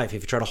of your life,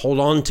 if you try to hold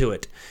on to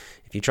it,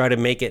 if you try to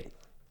make it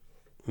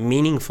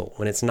meaningful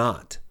when it's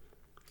not.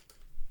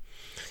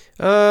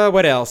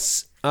 What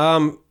else?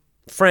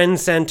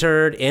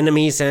 Friend-centered,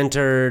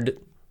 enemy-centered,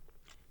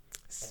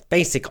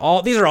 these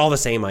are all the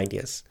same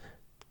ideas.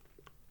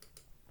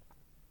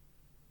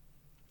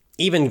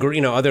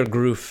 Even, other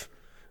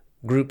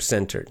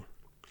group-centered.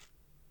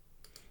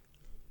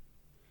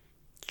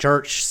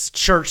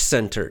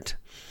 Church-centered.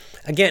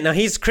 Again, now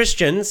he's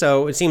Christian,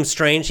 so it seems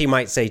strange he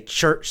might say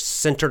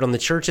church-centered on the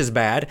church is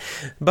bad,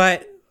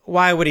 but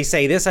why would he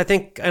say this? I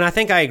think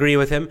I agree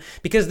with him,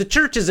 because the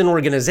church is an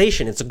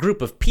organization. It's a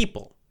group of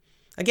people.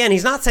 Again,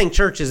 he's not saying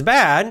church is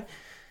bad.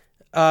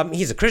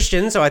 He's a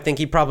Christian, so I think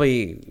he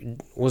probably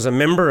was a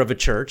member of a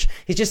church.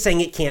 He's just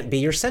saying it can't be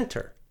your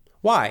center.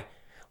 Why?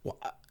 Well,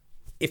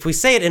 if we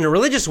say it in a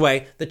religious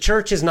way, the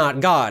church is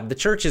not God. The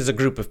church is a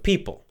group of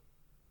people.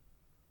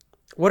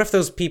 What if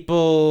those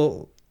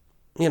people,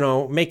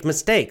 make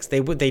mistakes? They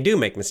do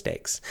make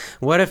mistakes.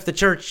 What if the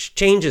church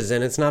changes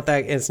and it's not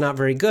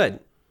very good?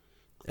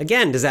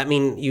 Again, does that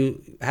mean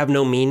you have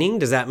no meaning?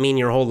 Does that mean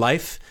your whole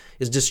life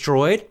is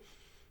destroyed?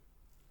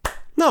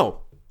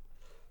 No.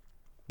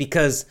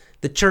 Because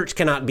the church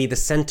cannot be the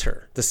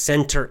center. The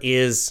center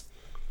is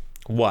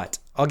what?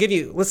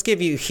 Let's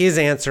give you his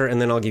answer,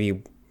 and then I'll give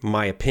you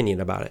my opinion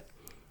about it.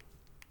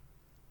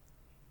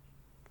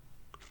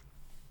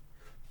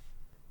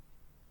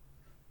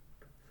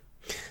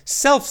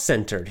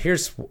 Self-centered.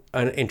 Here's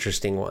an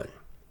interesting one.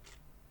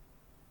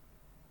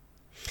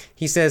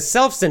 He says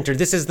self-centered.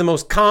 This is the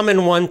most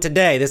common one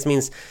today. This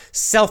means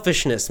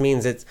selfishness,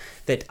 means it's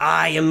that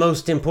I am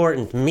most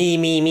important. Me,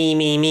 me, me,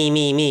 me, me,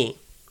 me, me.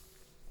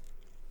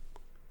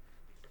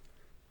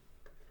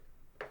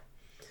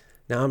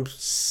 Now,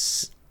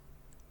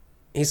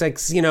 he's like,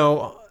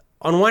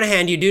 on one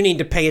hand, you do need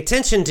to pay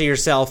attention to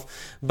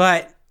yourself,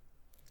 but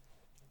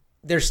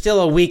there's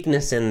still a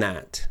weakness in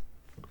that,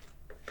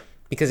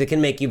 because it can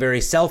make you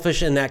very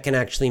selfish, and that can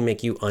actually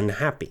make you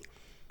unhappy.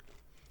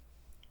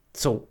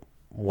 So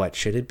what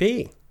should it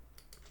be?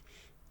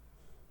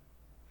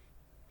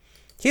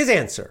 His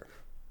answer,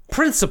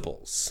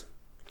 principles.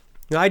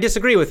 Now, I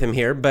disagree with him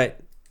here, but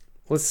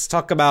let's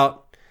talk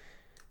about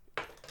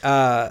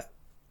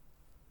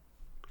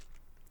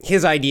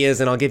his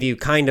ideas, and I'll give you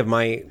kind of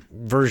my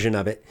version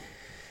of it.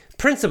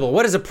 Principle.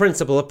 What is a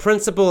principle? A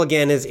principle,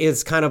 again,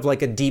 is kind of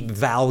like a deep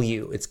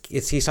value.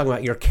 He's talking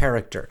about your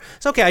character.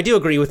 So, okay, I do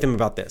agree with him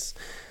about this.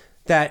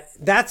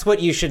 That's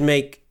what you should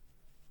make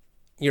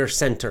your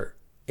center.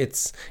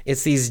 It's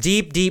these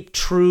deep, deep,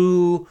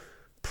 true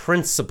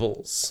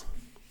principles.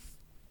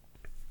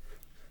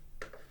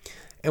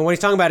 And what he's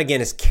talking about,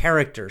 again, is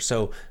character.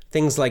 So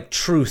things like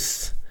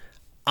truth,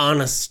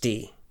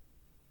 honesty,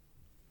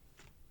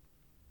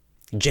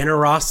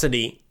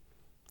 generosity,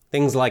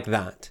 things like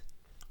that.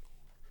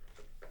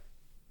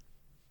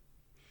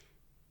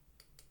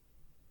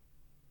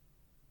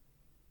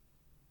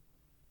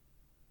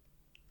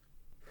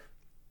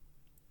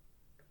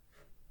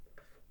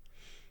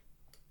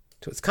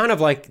 So it's kind of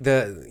like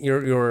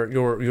your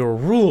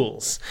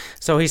rules.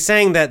 So he's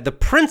saying that the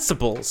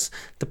principles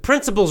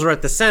are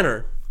at the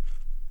center,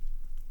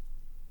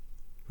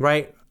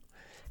 right?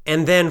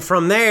 And then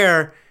from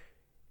there,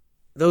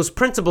 those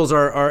principles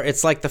are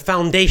it's like the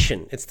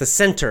foundation. It's the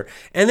center.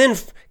 And then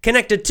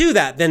connected to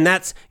that, then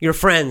that's your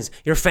friends,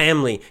 your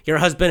family, your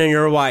husband and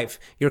your wife,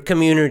 your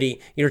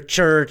community, your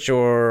church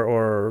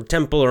or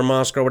temple or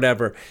mosque or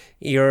whatever,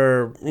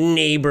 your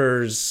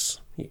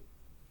neighbors,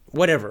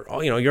 whatever,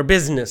 your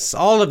business.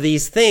 All of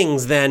these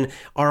things then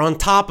are on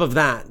top of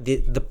that,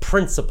 the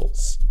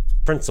principles.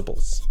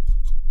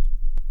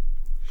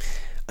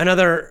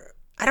 Another,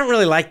 I don't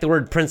really like the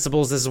word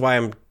principles. This is why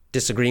I'm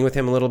disagreeing with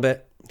him a little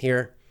bit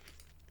here.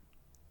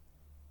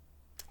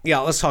 Yeah,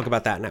 let's talk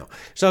about that now.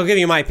 So I'll give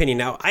you my opinion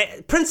now.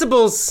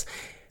 Principles,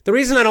 the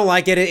reason I don't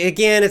like it,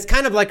 again, it's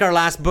kind of like our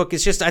last book.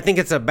 It's just, I think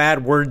it's a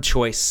bad word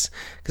choice.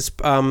 Because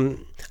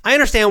I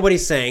understand what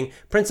he's saying.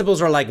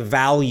 Principles are like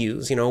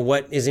values,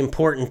 what is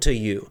important to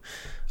you.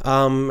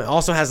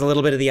 Also has a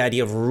little bit of the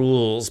idea of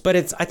rules, but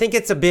I think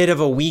it's a bit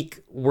of a weak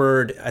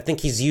word. I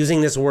think he's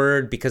using this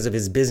word because of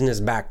his business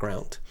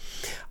background.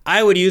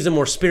 I would use a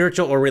more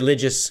spiritual or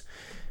religious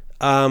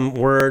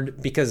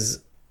word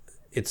because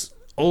it's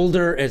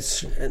older,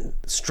 it's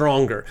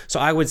stronger. So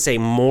I would say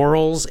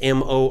morals,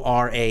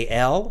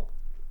 M-O-R-A-L,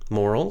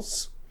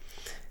 morals.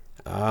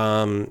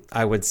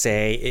 I would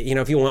say,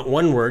 if you want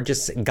one word,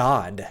 just say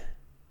God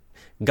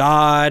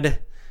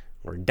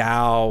or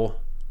Tao,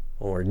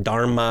 or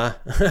dharma.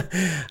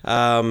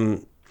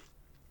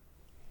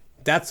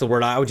 That's the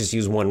word. I would just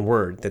use one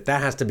word, that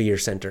has to be your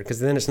center, because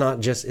then it's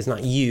not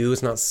you,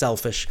 it's not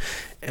selfish.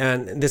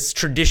 And this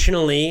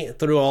traditionally,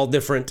 through all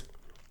different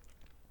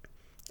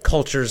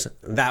cultures,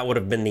 that would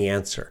have been the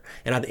answer.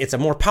 And it's a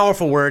more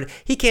powerful word.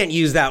 He can't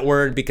use that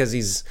word because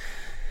he's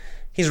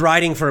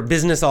writing for a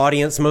business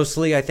audience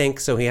mostly, I think,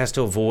 so he has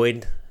to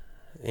avoid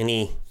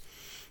any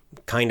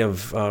kind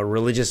of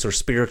religious or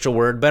spiritual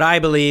word. But I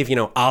believe,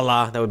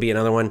 Allah, that would be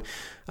another one.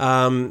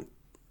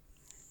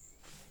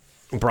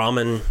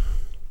 Brahman,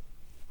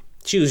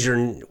 choose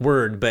your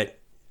word, but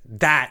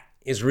that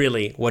is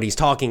really what he's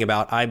talking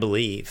about, I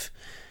believe.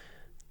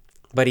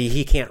 But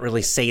he can't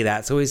really say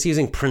that, so he's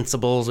using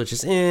principles, which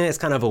is, it's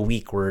kind of a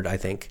weak word, I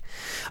think.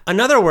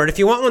 Another word, if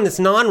you want one that's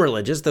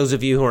non-religious, those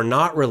of you who are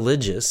not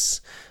religious,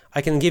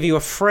 I can give you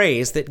a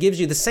phrase that gives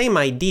you the same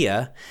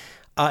idea,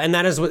 and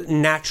that is what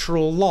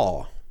natural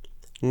law.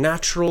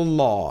 Natural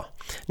law.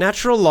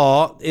 Natural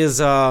law is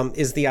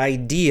the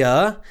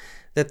idea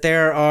that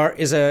there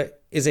is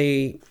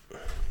a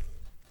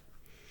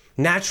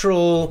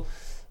natural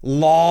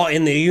law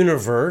in the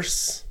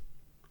universe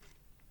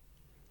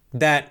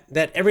that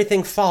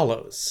everything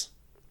follows.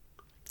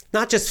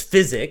 Not just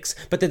physics,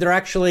 but that they're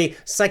actually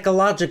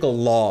psychological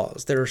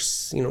laws.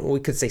 There's, we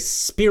could say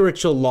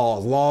spiritual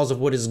laws of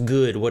what is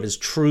good, what is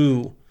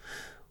true,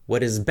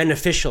 what is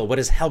beneficial, what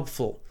is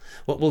helpful,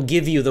 what will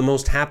give you the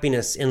most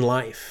happiness in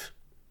life.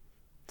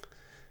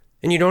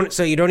 And you don't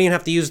even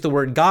have to use the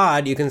word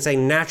God. You can say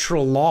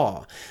natural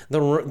law.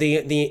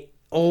 The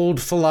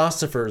old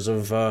philosophers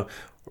of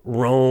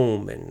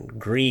Rome and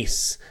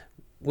Greece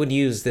would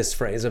use this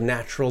phrase of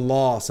natural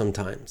law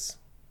sometimes.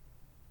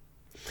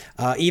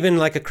 Even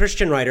like a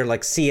Christian writer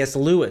like C.S.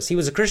 Lewis. He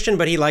was a Christian,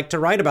 but he liked to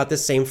write about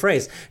this same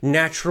phrase,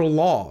 natural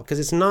law, because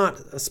it's not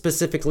a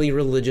specifically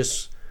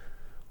religious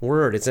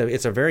word. It's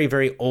a very,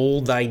 very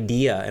old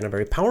idea and a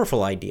very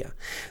powerful idea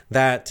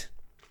that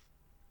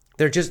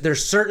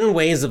there's certain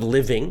ways of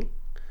living,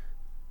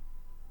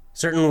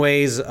 certain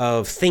ways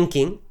of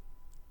thinking,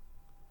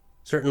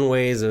 certain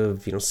ways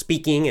of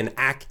speaking and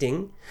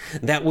acting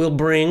that will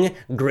bring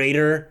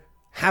greater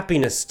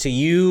happiness to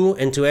you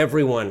and to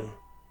everyone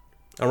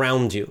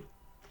around you.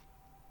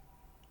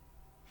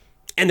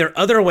 And there are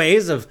other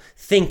ways of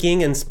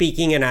thinking and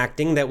speaking and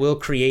acting that will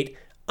create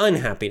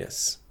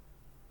unhappiness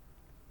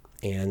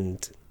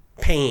and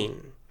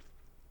pain,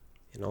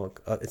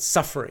 it's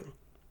suffering.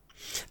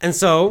 And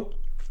so,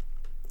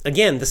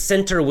 again, the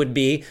center would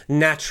be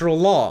natural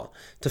law.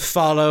 To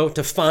follow,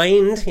 to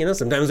find,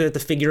 sometimes we have to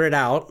figure it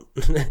out.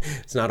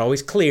 It's not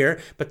always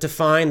clear, but to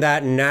find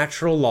that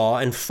natural law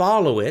and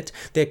follow it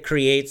that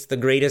creates the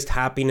greatest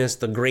happiness,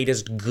 the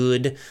greatest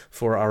good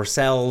for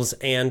ourselves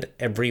and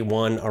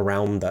everyone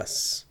around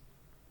us.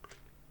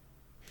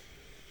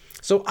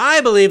 So I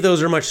believe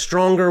those are much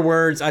stronger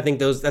words. I think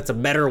that's a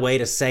better way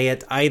to say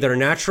it. Either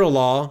natural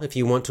law, if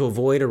you want to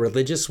avoid a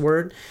religious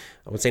word,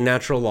 I would say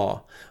natural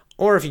law.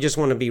 Or if you just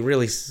want to be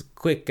really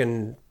quick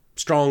and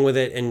strong with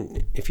it,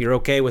 and if you're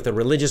okay with a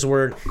religious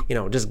word,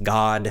 just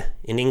God.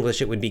 In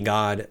English, it would be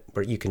God,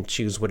 but you can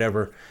choose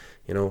whatever.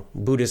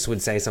 Buddhists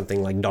would say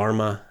something like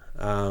Dharma,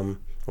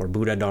 or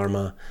Buddha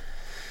Dharma,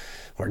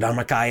 or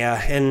Dharmakaya,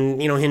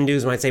 and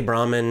Hindus might say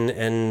Brahman,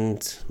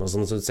 and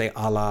Muslims would say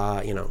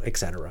Allah,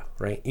 etc.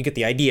 Right? You get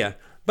the idea.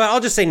 But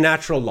I'll just say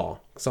natural law,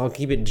 so I'll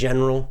keep it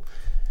general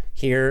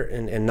here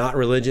and not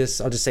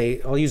religious.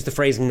 I'll use the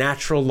phrase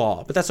natural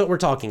law, but that's what we're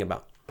talking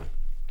about.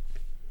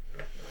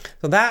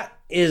 So that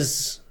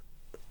is,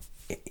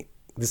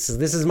 this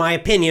is my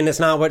opinion. It's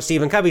not what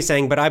Stephen Covey's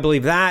saying, but I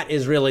believe that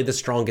is really the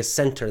strongest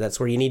center.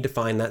 That's where you need to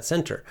find that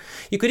center.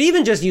 You could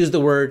even just use the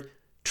word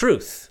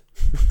truth,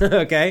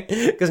 okay?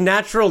 Because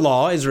natural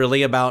law is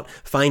really about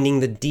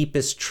finding the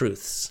deepest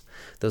truths,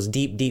 those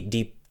deep, deep,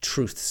 deep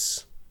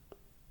truths.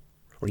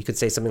 Or you could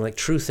say something like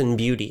truth and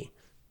beauty.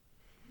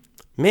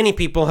 Many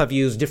people have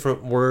used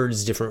different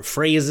words, different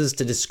phrases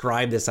to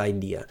describe this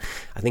idea.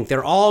 I think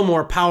they're all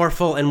more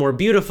powerful and more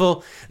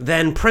beautiful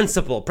than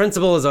principle.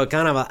 Principle is a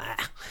kind of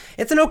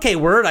it's an okay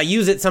word. I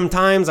use it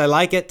sometimes. I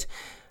like it.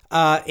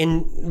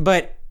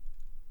 But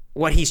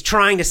what he's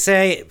trying to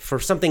say, for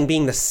something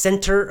being the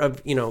center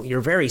of,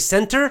 your very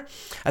center,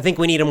 I think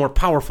we need a more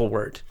powerful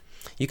word.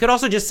 You could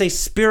also just say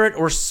spirit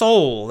or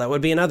soul. That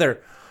would be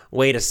another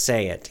way to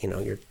say it.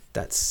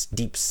 That's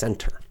deep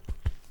center.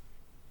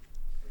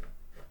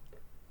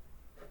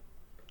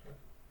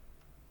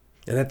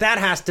 And that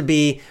has to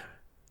be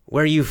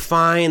where you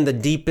find the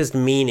deepest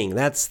meaning.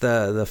 That's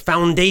the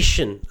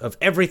foundation of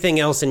everything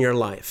else in your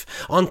life.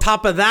 On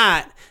top of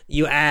that,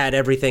 you add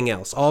everything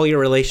else. All your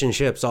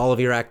relationships, all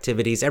of your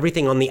activities,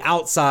 everything on the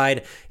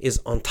outside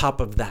is on top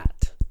of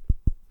that.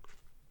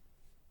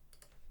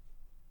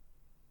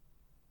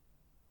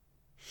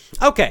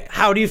 Okay,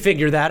 how do you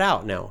figure that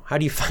out now? How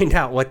do you find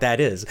out what that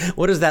is?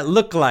 What does that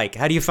look like?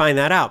 How do you find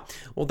that out?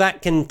 Well,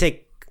 that can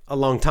take a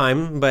long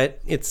time,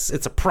 but it's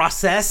a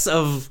process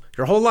of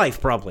your whole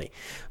life probably.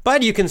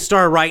 But you can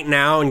start right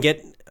now and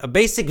get a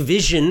basic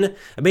vision,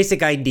 a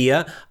basic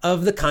idea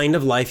of the kind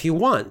of life you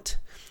want.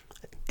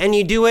 And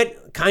you do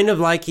it kind of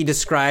like he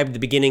described at the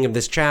beginning of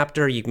this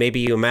chapter. Maybe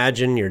you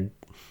imagine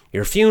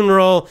your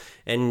funeral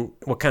and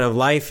what kind of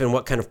life and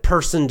what kind of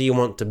person do you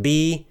want to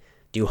be?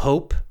 Do you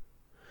hope?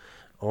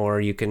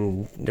 Or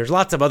there's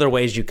lots of other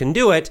ways you can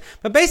do it,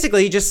 but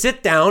basically you just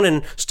sit down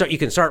and you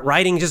can start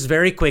writing just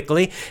very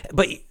quickly.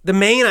 But the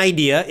main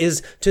idea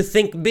is to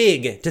think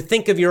big, to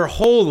think of your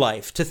whole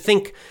life, to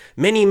think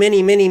many,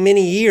 many, many,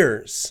 many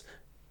years,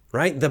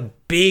 right? The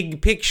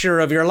big picture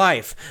of your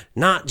life,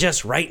 not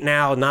just right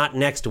now, not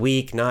next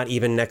week, not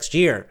even next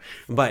year,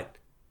 but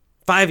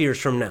 5 years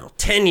from now,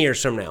 10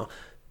 years from now,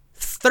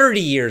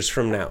 30 years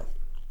from now.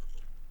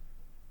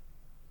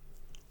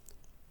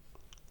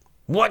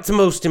 What's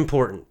most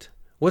important?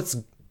 What's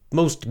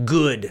most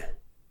good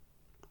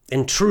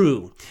and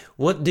true?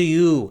 Who do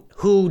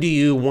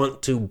you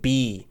want to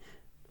be?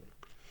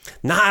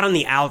 Not on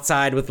the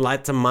outside with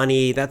lots of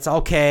money, that's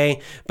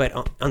okay, but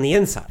on the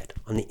inside,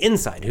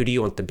 who do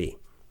you want to be?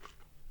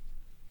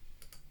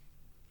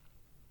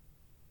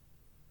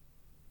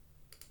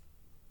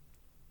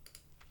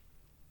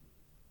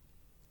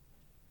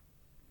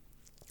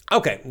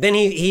 Okay, then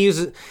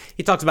he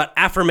talks about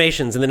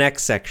affirmations in the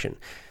next section,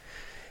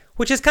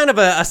 which is kind of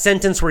a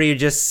sentence where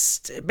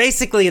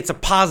basically it's a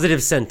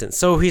positive sentence.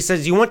 So he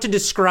says you want to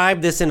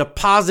describe this in a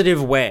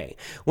positive way.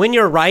 When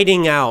you're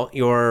writing out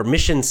your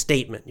mission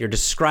statement, you're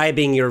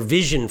describing your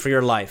vision for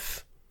your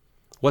life,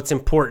 what's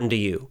important to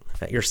you,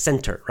 at your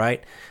center,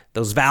 right?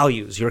 Those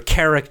values, your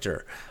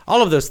character,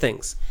 all of those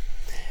things.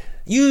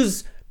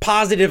 Use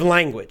positive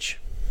language.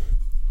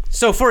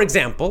 So for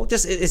example,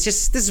 this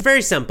is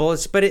very simple,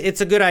 but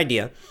it's a good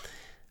idea.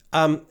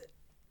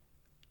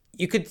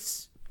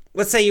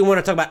 Let's say you want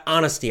to talk about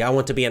honesty. I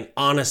want to be an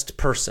honest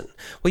person.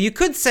 Well, you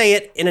could say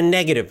it in a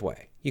negative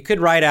way. You could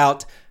write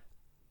out,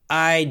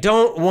 I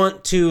don't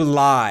want to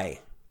lie.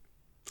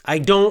 I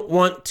don't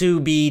want to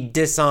be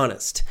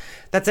dishonest.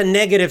 That's a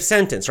negative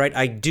sentence, right?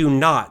 I do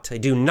not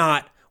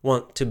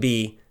want to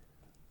be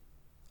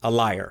a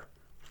liar.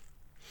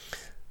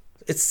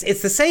 It's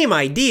the same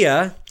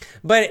idea,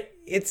 but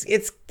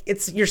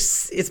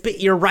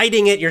you're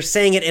writing it, you're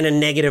saying it in a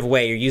negative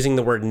way. You're using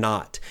the word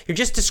not. You're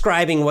just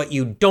describing what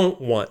you don't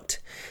want.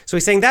 So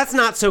he's saying that's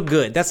not so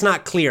good. That's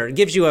not clear. It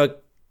gives you a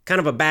kind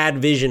of a bad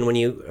vision when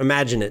you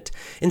imagine it.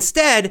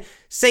 Instead,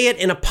 say it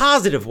in a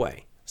positive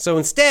way. So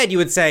instead, you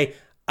would say,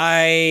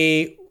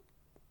 I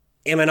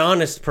am an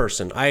honest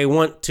person. I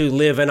want to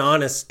live an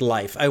honest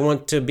life. I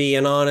want to be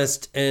I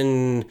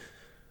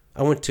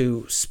want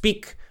to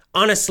speak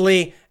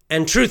honestly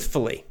and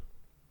truthfully.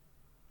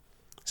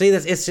 See,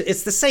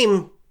 it's the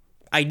same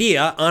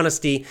idea,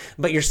 honesty,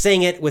 but you're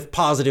saying it with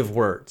positive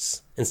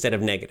words instead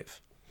of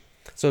negative.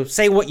 So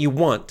say what you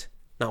want,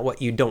 not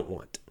what you don't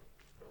want.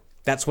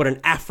 That's what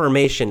an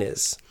affirmation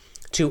is.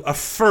 To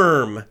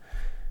affirm,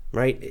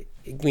 right?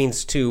 It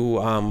means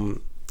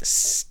to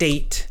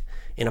state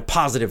in a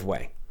positive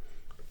way.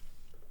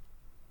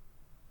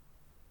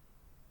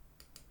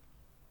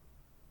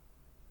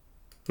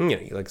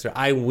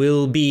 I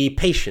will be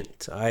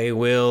patient. I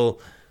will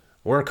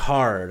work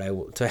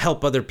hard to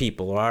help other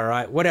people,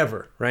 or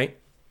whatever, right?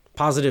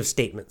 Positive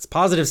statements.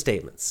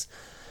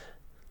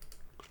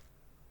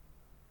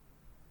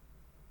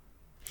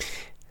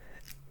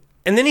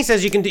 And then he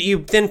says you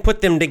then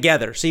put them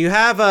together. So you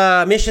have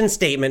a mission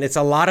statement. It's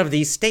a lot of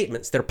these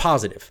statements. They're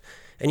positive.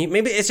 And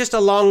maybe it's just a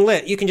long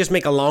list. You can just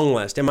make a long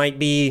list. It might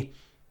be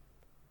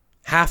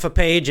half a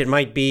page. It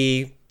might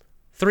be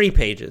 3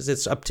 pages.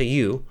 It's up to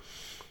you.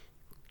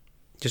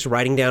 Just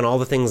writing down all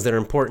the things that are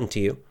important to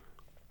you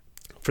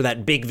for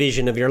that big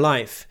vision of your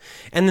life.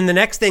 And then the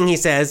next thing he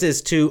says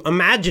is to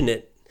imagine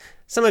it.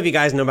 Some of you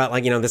guys know about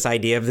this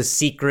idea of The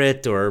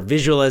Secret or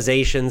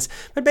visualizations,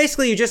 but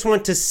basically you just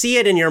want to see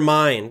it in your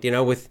mind,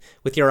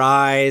 with your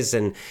eyes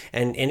and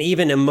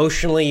even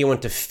emotionally you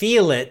want to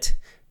feel it,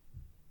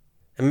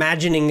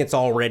 imagining it's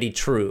already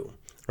true,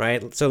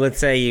 right? So let's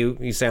say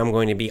you say, I'm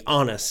going to be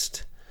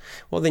honest.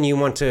 Well, then you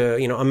want to,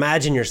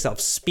 imagine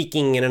yourself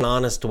speaking in an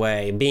honest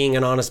way, being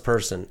an honest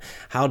person.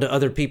 How do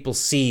other people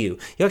see you?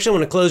 You actually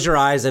want to close your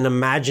eyes and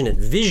imagine it,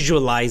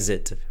 visualize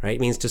it, right?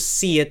 It means to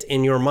see it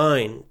in your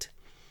mind.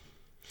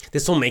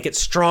 This will make it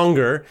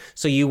stronger,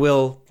 so you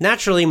will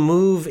naturally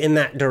move in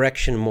that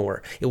direction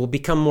more. It will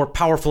become more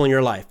powerful in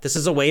your life. This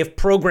is a way of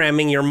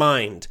programming your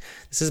mind.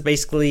 This is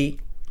basically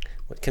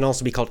what can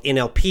also be called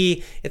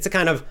NLP. It's a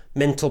kind of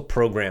mental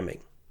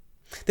programming.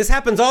 This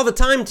happens all the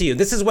time to you.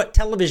 This is what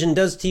television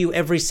does to you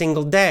every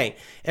single day.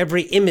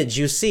 Every image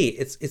you see,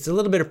 it's a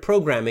little bit of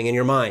programming in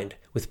your mind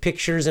with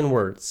pictures and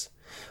words.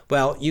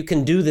 Well, you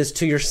can do this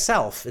to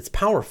yourself. It's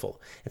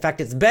powerful. In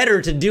fact, it's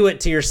better to do it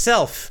to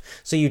yourself,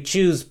 so you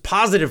choose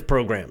positive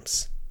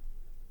programs.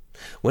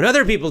 When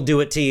other people do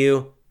it to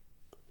you,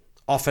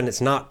 often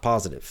it's not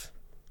positive.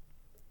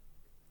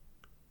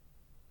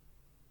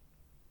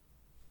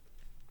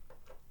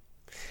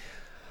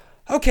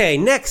 Okay,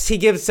 next he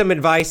gives some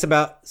advice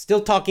about,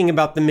 still talking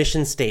about the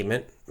mission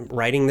statement,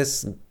 writing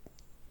this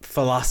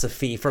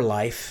philosophy for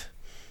life.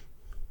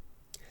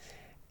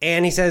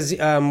 And he says,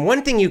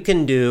 one thing you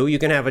can do, you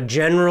can have a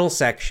general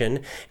section,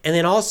 and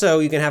then also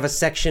you can have a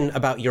section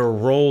about your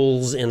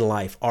roles in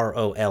life,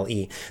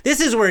 ROLE.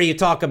 This is where you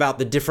talk about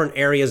the different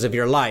areas of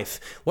your life.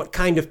 What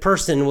kind of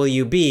person will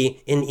you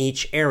be in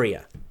each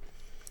area?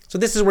 So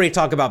this is where you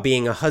talk about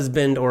being a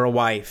husband or a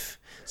wife.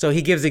 So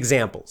he gives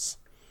examples.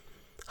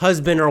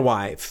 Husband or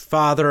wife,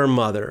 father or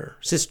mother,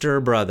 sister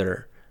or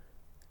brother.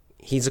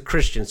 He's a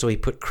Christian, so he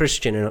put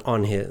Christian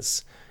on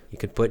his. You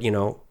could put,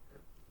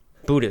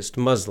 Buddhist,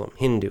 Muslim,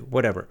 Hindu,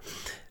 whatever.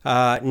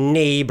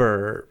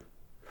 Neighbor.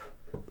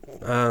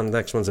 The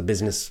next one's a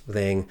business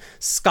thing.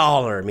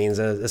 Scholar means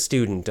a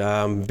student.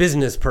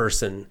 Business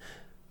person.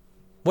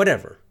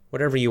 Whatever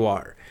you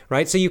are,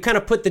 right? So you kind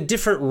of put the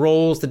different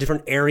roles, the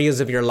different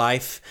areas of your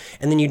life,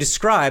 and then you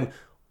describe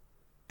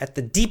at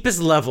the deepest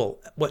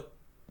level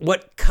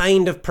what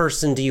kind of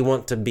person do you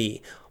want to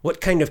be?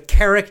 What kind of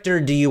character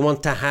do you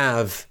want to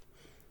have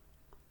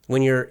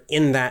when you're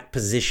in that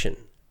position?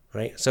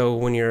 Right. So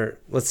when you're,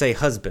 let's say,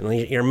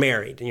 husband, you're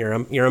married, and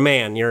you're a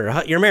man,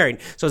 you're married.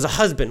 So as a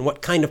husband,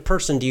 what kind of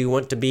person do you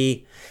want to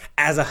be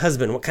as a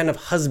husband? What kind of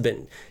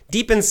husband?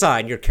 Deep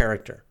inside your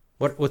character,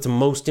 what's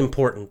most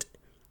important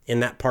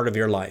in that part of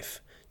your life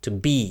to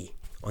be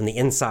on the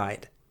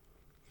inside?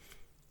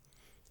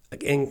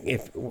 And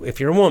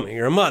if you're a woman,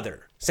 you're a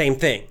mother, same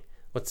thing.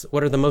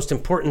 What are the most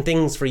important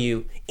things for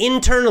you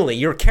internally,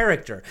 your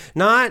character,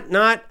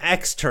 not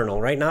external,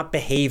 right? Not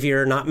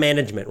behavior, not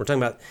management. We're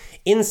talking about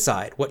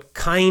inside. What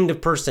kind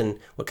of person,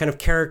 what kind of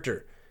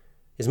character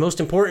is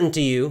most important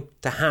to you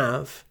to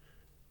have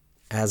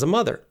as a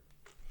mother?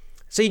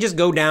 So you just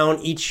go down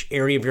each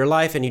area of your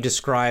life and you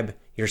describe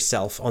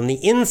yourself on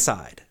the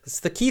inside. It's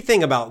the key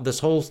thing about this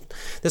whole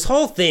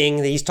thing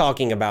that he's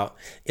talking about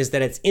is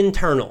that it's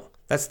internal.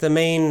 That's the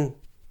main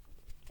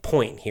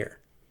point here.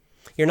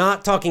 You're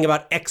not talking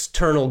about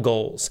external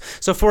goals.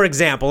 So for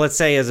example, let's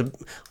say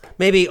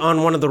maybe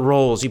on one of the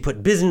roles you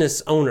put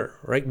business owner,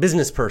 right?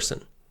 Business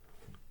person.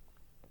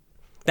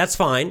 That's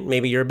fine.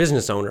 Maybe you're a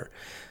business owner.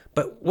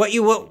 But what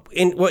you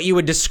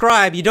would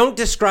describe, you don't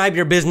describe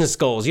your business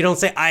goals. You don't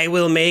say, I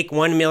will make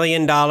 $1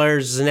 million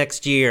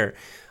next year.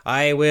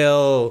 I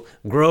will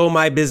grow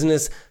my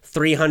business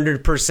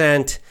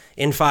 300%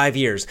 in 5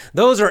 years.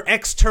 Those are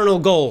external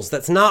goals.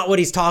 That's not what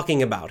he's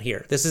talking about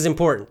here. This is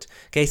important.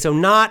 Okay, so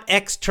not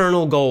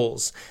external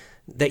goals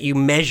that you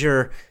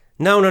measure.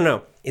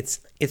 No.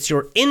 It's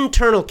your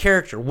internal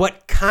character.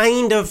 What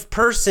kind of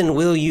person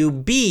will you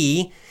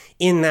be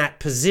in that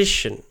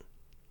position?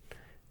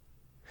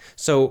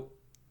 So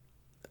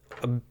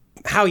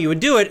how you would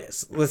do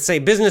it, let's say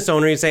business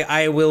owner, you say,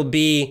 I will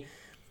be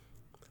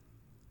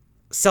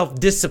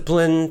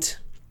self-disciplined,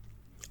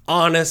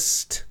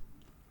 honest,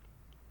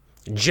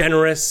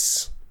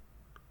 generous,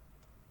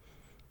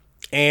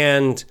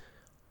 and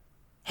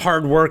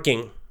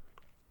hardworking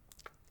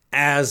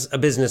as a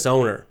business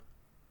owner.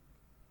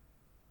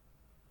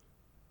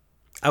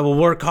 I will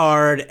work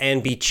hard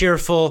and be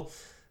cheerful.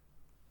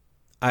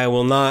 I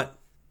will not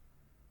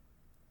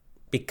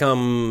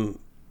become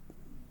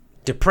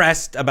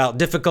depressed about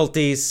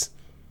difficulties.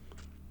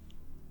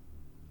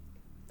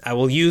 I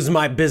will use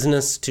my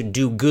business to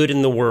do good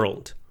in the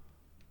world.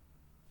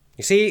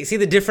 You see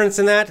the difference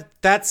in that?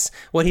 That's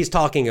what he's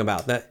talking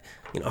about. That,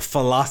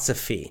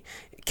 philosophy,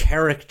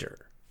 character.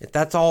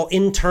 That's all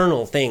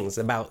internal things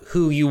about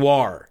who you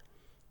are,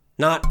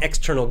 not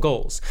external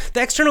goals.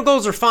 The external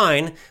goals are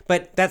fine,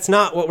 but that's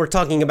not what we're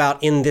talking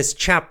about in this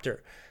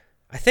chapter.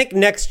 I think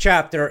next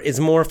chapter is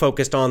more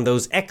focused on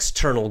those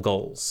external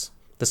goals,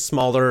 the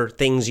smaller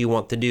things you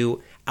want to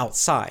do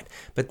outside,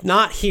 but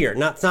not here.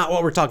 That's not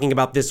what we're talking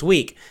about this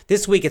week.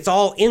 This week, it's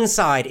all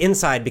inside,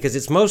 because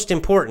it's most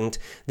important.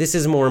 This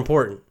is more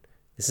important.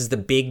 This is the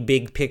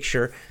big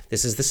picture.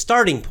 This is the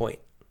starting point.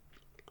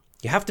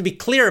 You have to be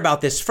clear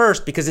about this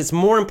first because it's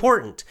more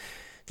important.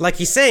 Like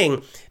he's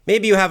saying,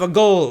 maybe you have a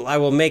goal, I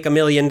will make $1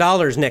 million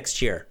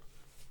next year.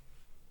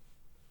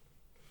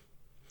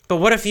 But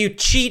what if you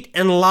cheat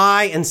and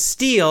lie and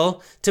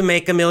steal to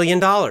make $1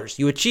 million?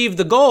 You achieve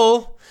the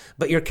goal,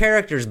 but your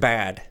character's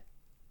bad.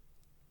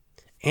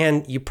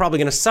 And you're probably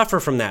going to suffer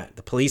from that.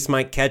 The police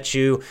might catch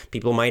you.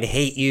 People might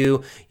hate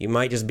you. You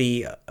might just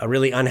be a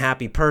really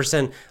unhappy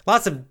person.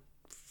 Lots of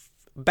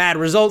bad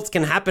results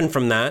can happen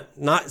from that.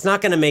 It's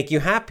not going to make you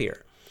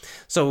happier.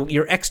 So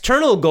your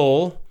external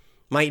goal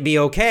might be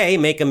okay,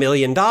 make $1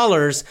 million,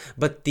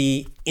 but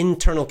the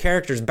internal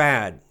character is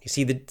bad. You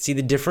see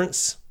the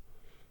difference?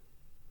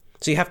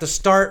 So you have to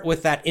start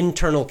with that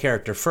internal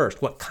character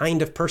first. What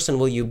kind of person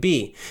will you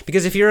be?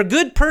 Because if you're a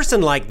good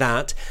person like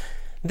that,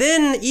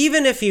 then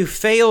even if you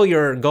fail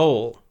your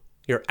goal,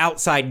 your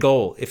outside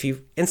goal,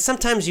 and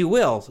sometimes you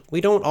will, we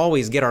don't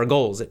always get our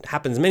goals. It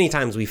happens many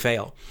times we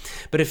fail.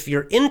 But if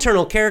your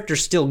internal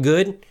character's still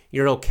good,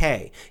 you're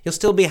okay. You'll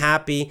still be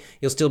happy,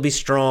 you'll still be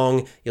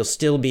strong, you'll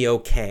still be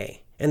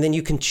okay. And then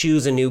you can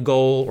choose a new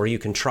goal or you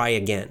can try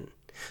again.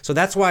 So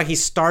that's why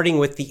he's starting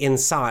with the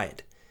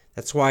inside.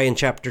 That's why in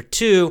chapter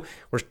 2,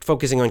 we're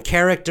focusing on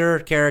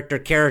character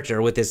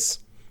with this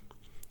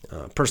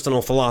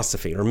personal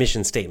philosophy or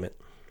mission statement.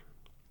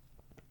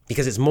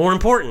 because it's more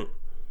important.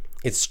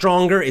 It's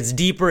stronger, it's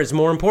deeper, it's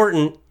more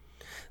important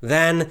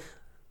than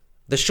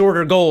the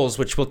shorter goals,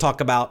 which we'll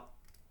talk about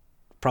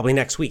probably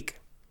next week.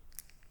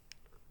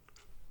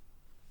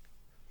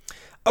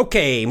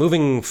 Okay,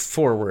 moving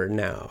forward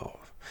now.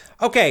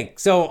 Okay,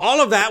 so all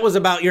of that was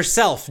about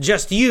yourself,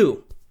 just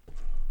you.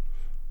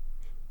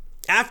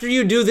 After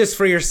you do this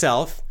for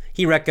yourself,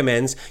 he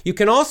recommends, you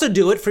can also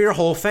do it for your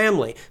whole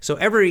family. So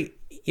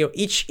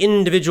each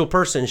individual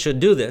person should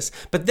do this.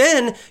 But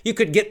then you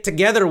could get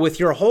together with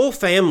your whole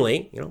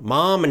family,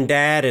 mom and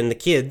dad and the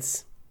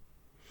kids,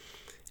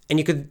 and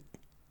you could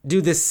do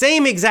the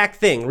same exact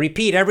thing.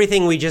 Repeat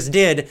everything we just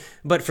did,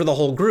 but for the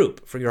whole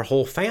group, for your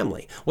whole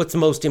family. What's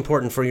most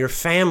important for your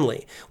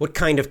family? What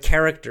kind of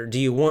character do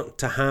you want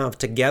to have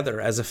together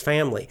as a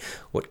family?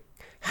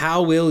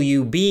 How will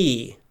you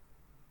be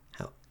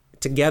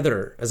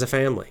together as a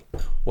family?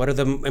 What are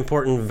the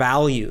important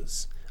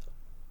values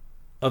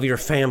of your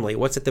family?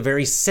 What's at the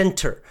very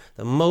center,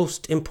 the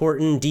most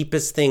important,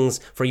 deepest things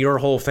for your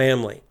whole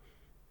family?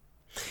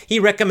 He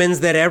recommends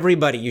that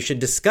you should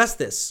discuss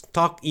this.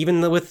 Talk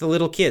even with the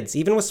little kids,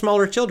 even with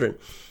smaller children.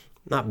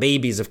 Not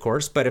babies, of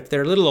course, but if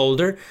they're a little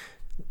older,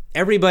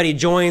 everybody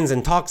joins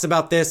and talks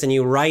about this, and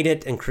you write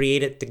it and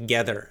create it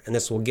together. And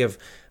this will give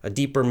a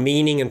deeper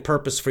meaning and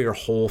purpose for your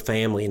whole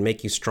family and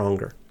make you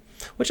stronger.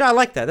 Which I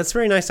like that. That's a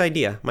very nice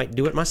idea. Might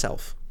do it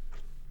myself.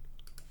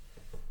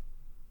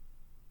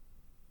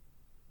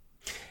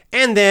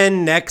 And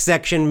then next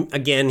section,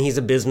 again, he's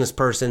a business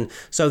person.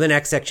 So the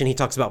next section, he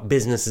talks about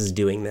businesses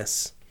doing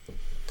this.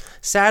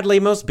 Sadly,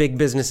 most big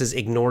businesses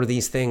ignore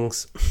these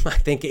things. I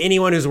think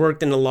anyone who's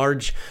worked in a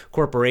large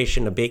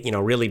corporation, a big,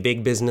 really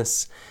big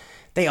business,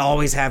 they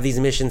always have these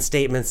mission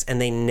statements and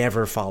they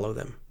never follow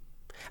them.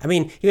 I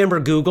mean, you remember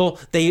Google?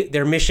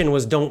 Their mission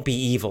was don't be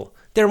evil.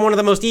 They're one of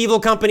the most evil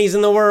companies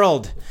in the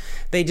world.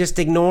 They just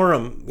ignore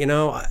them.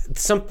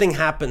 Something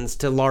happens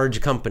to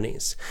large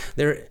companies.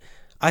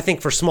 I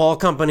think for small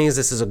companies,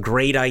 this is a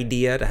great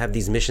idea to have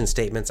these mission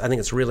statements. I think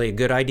it's really a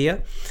good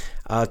idea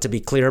to be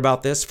clear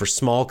about this for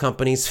small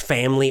companies,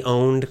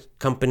 family-owned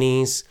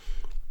companies,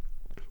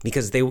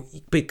 because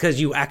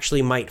you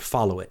actually might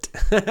follow it.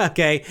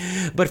 Okay,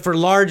 but for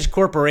large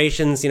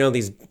corporations,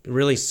 these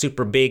really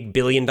super big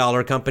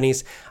billion-dollar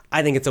companies,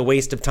 I think it's a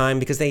waste of time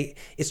because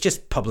it's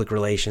just public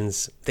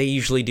relations. They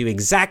usually do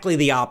exactly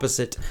the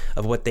opposite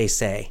of what they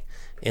say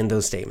in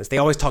those statements. They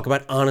always talk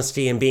about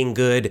honesty and being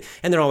good,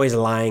 and they're always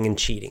lying and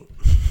cheating.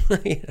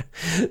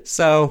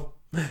 So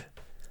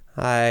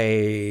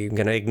I'm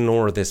going to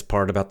ignore this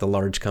part about the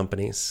large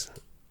companies.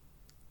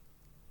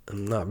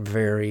 I'm not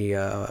very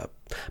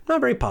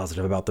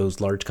positive about those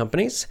large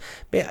companies.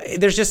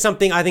 There's just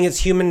something, I think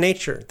it's human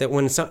nature, that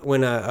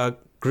when a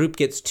group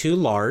gets too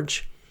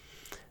large,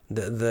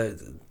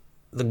 the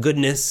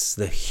goodness,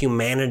 the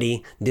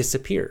humanity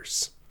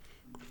disappears.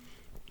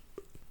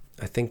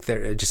 I think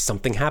there just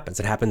something happens.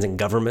 It happens in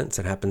governments.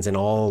 It happens in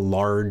all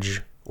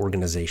large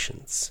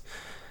organizations.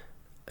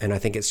 And I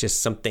think it's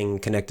just something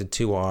connected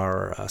to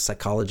our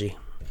psychology.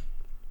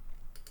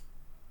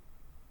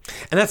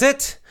 And that's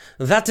it.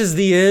 That is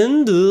the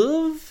end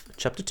of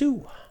chapter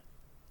 2.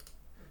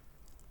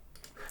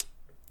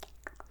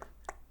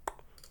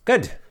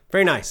 Good.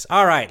 Very nice.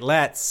 All right,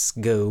 let's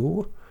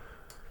go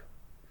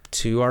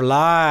to our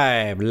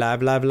live.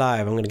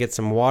 I'm going to get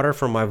some water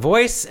for my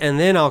voice, and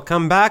then I'll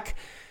come back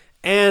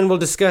and we'll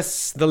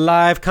discuss the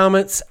live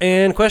comments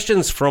and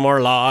questions from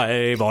our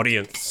live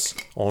audience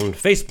on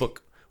Facebook.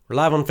 We're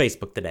live on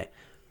Facebook today.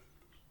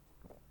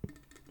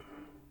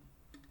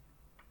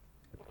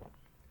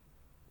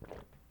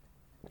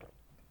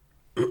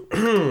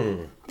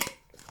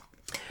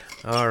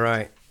 All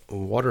right,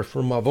 water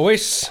for my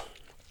voice.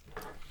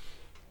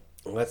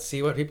 Let's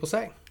see what people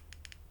say.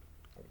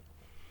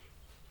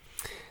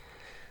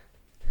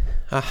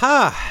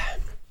 Aha!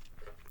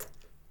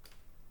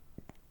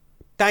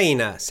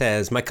 Taina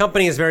says, my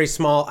company is very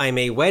small. I'm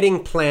a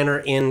wedding planner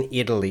in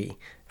Italy.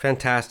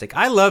 Fantastic.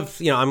 I love,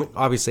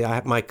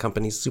 my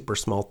company's super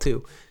small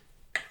too.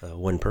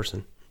 One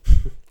person.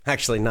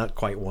 Actually, not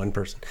quite one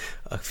person.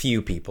 A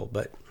few people,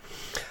 but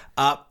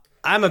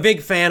I'm a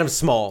big fan of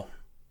small.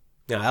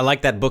 I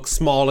like that book,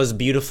 Small is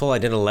Beautiful. I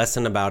did a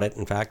lesson about it.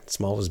 In fact,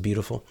 Small is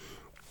Beautiful.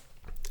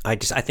 I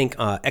think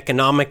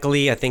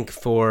economically, I think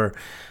for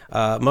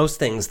most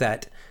things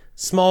that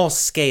smaller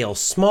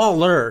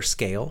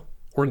scale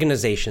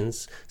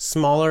organizations,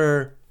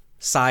 smaller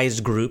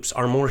sized groups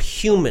are more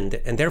human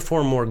and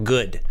therefore more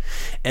good.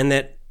 And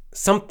that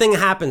something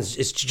happens,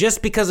 it's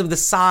just because of the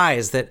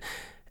size that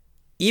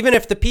even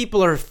if the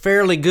people are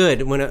fairly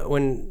good,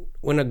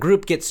 when a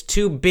group gets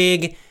too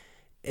big,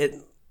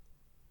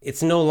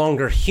 it's no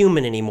longer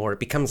human anymore. It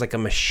becomes like a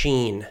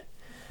machine.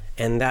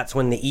 And that's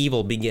when the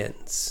evil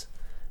begins.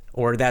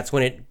 Or that's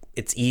when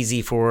it's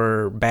easy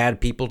for bad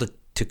people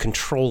to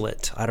control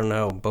it. I don't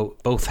know.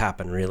 Both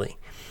happen, really.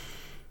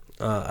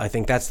 I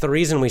think that's the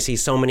reason we see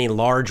so many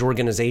large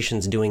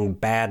organizations doing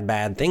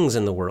bad things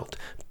in the world.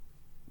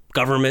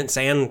 Governments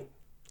and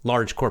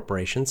large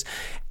corporations.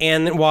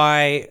 And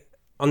why,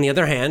 on the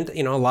other hand,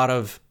 a lot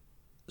of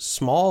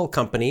small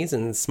companies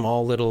and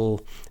small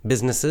little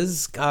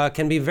businesses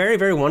can be very,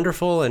 very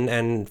wonderful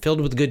and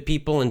filled with good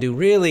people and do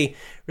really,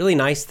 really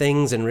nice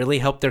things and really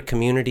help their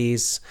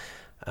communities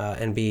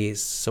and be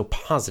so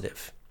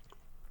positive.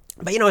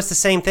 But, it's the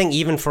same thing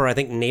even for, I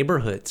think,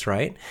 neighborhoods,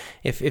 right?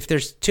 If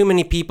there's too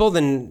many people,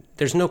 then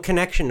there's no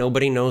connection.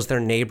 Nobody knows their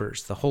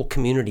neighbors. The whole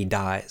community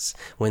dies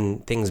when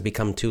things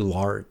become too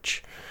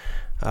large.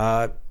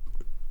 I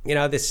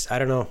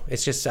don't know.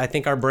 It's just, I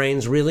think our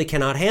brains really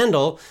cannot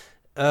handle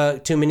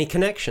too many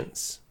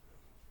connections.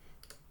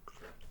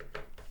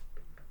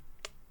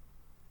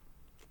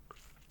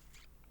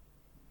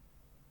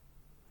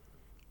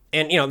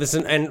 And,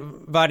 and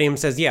Vadim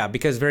says, yeah,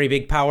 because very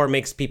big power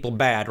makes people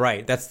bad.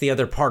 Right. That's the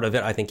other part of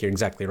it. I think you're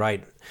exactly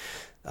right.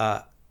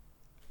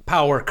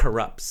 Power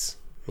corrupts,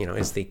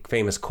 is the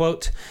famous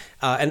quote.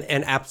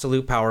 And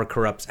absolute power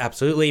corrupts.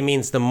 Absolutely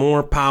means the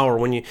more power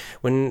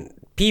when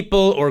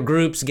people or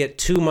groups get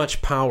too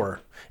much power,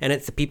 and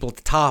it's the people at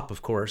the top,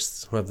 of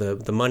course, who have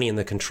the money and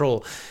the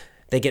control,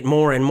 they get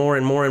more and more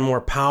and more and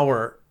more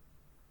power.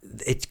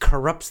 It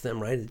corrupts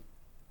them, right?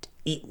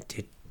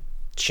 It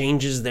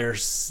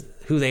changes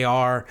who they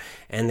are,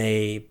 and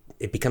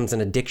it becomes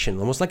an addiction,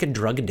 almost like a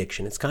drug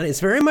addiction. It's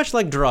very much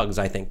like drugs.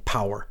 I think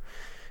power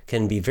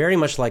can be very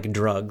much like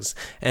drugs,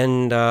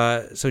 and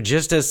so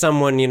just as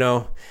someone,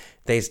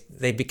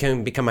 they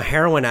become a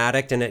heroin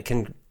addict, and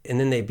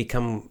then they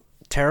become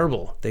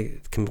terrible. They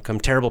can become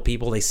terrible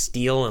people. They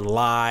steal and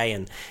lie,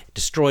 and it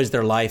destroys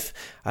their life.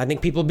 I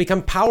think people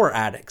become power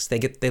addicts.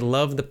 They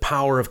love the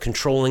power of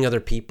controlling other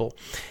people,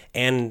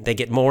 and they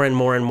get more and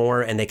more and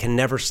more, and they can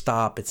never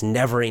stop. It's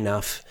never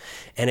enough,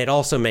 and it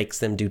also makes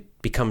them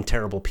become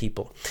terrible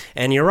people.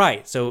 And you're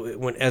right.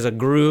 So as a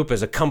group,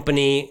 as a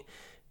company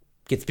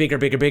gets bigger,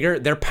 bigger, bigger,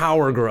 their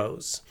power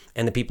grows,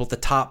 and the people at the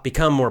top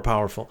become more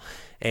powerful,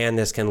 and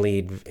this can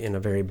lead to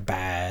very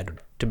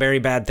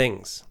bad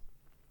things.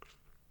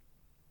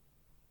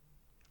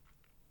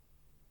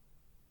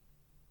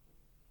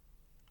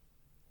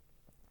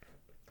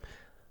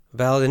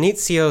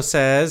 Valdenizio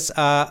says,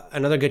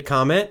 another good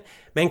comment,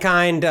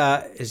 mankind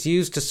is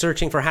used to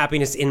searching for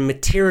happiness in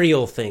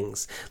material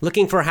things,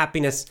 looking for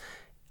happiness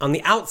on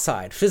the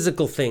outside,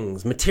 physical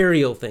things,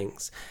 material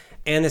things.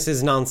 And this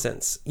is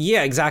nonsense.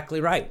 Yeah, exactly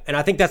right. And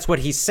I think that's what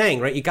he's saying,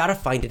 right? You got to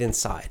find it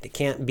inside. It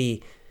can't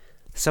be,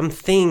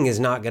 something is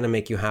not going to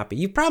make you happy.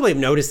 You probably have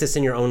noticed this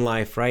in your own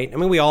life, right? I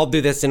mean, we all do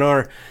this in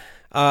our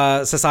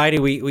society.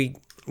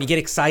 You get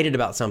excited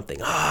about something.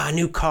 A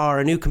new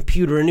car, a new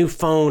computer, a new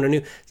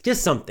phone,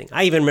 just something.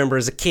 I even remember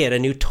as a kid, a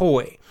new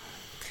toy.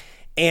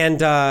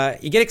 And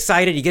you get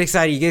excited,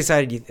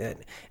 and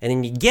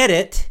then you get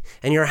it,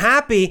 and you're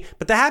happy,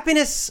 but the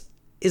happiness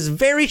is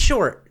very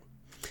short.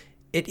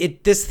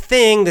 This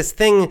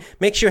thing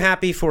makes you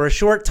happy for a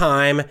short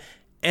time,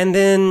 and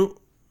then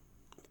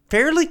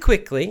fairly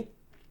quickly,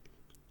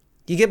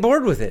 you get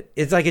bored with it.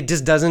 It's like it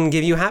just doesn't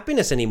give you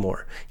happiness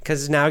anymore,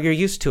 because now you're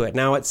used to it.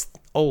 Now it's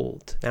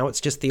old. Now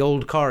it's just the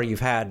old car you've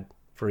had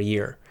for a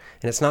year,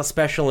 and it's not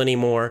special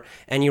anymore,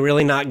 and you're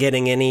really not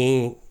getting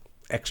any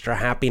extra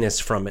happiness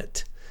from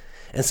it.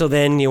 And so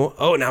then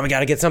now we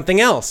got to get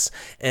something else.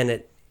 And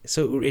it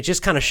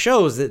just kind of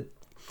shows that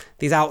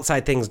these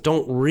outside things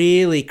don't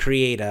really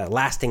create a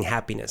lasting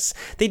happiness.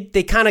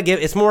 They kind of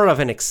it's more of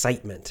an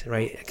excitement,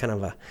 right? Kind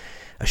of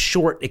a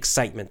short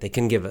excitement they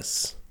can give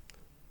us.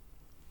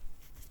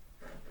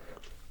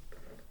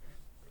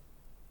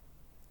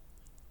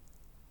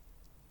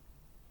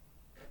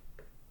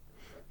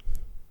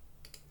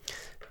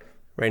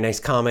 Very nice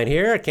comment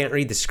here. I can't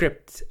read the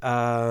script,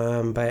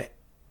 but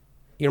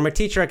you're my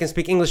teacher. I can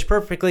speak English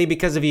perfectly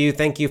because of you.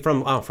 Thank you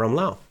from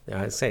Lao.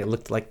 Yeah, I'd say it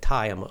looked like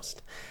Thai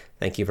almost.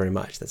 Thank you very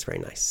much. That's very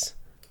nice.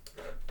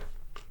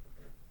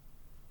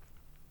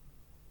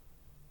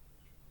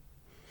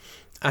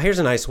 Here's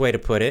a nice way to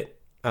put it.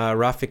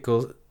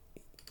 Rafiqul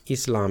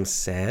Islam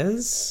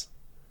says,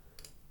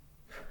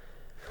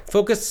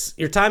 focus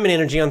your time and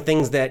energy on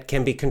things that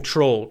can be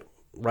controlled,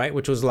 right?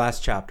 Which was the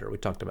last chapter we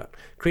talked about.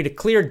 Create a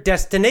clear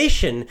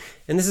destination,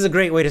 and this is a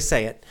great way to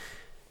say it.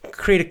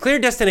 Create a clear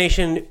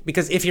destination,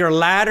 because if your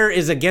ladder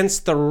is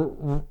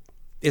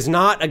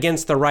not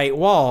against the right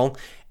wall,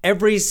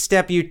 every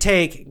step you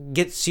take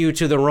gets you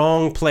to the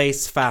wrong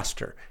place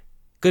faster.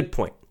 Good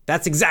point.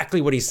 That's exactly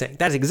what he's saying.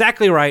 That's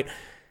exactly right.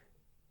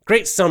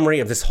 Great summary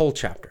of this whole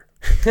chapter.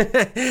 You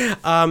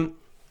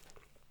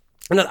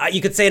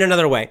could say it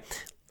another way.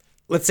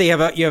 Let's say you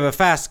have a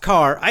fast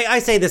car. I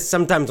say this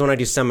sometimes when I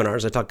do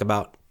seminars. I talk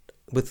about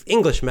with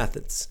English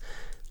methods,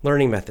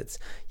 learning methods.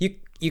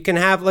 You can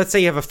have, let's say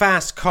you have a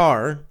fast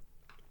car,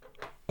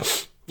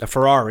 a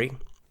Ferrari.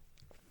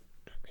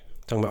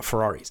 Talking about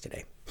Ferraris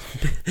today.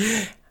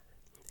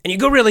 And you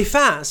go really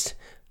fast.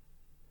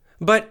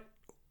 But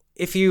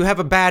if you have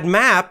a bad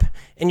map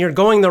and you're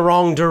going the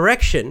wrong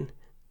direction,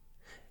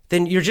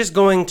 then you're just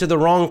going to the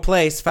wrong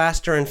place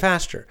faster and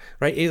faster,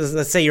 right?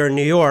 Let's say you're in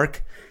New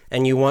York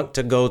and you want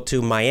to go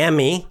to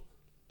Miami,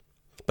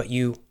 but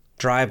you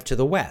drive to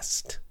the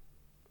west.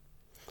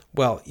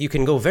 Well, you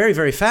can go very,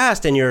 very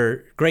fast in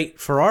your great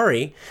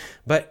Ferrari,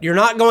 but you're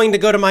not going to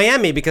go to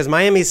Miami because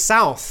Miami's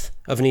south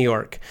of New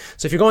York.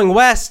 So if you're going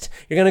west,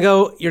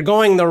 you're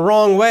going the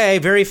wrong way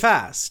very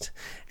fast.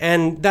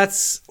 And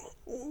that's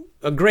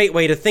a great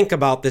way to think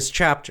about this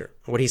chapter.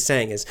 What he's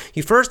saying is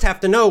you first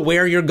have to know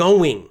where you're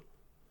going.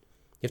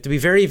 You have to be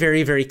very,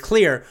 very, very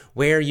clear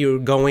where you're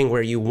going,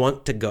 where you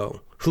want to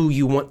go, who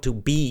you want to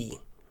be.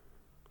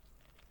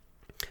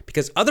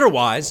 Because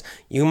otherwise,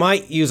 you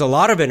might use a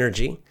lot of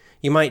energy.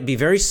 You might be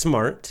very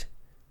smart.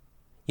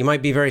 You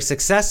might be very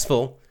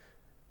successful,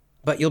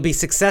 but you'll be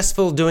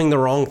successful doing the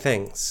wrong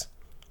things.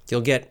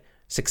 You'll get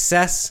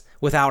success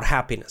without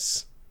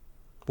happiness,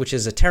 which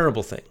is a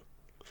terrible thing.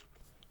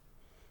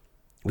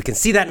 We can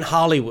see that in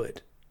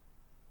Hollywood.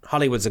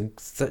 Hollywood's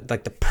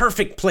like the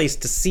perfect place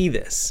to see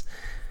this.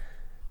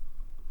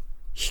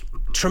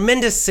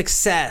 Tremendous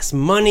success,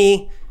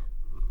 money,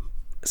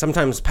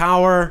 sometimes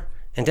power,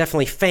 and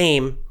definitely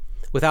fame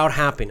without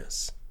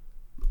happiness.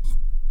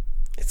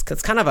 It's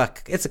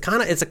a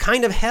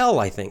kind of hell,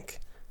 I think.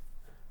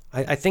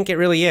 I think it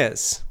really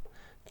is,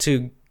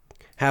 to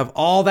have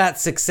all that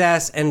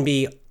success and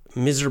be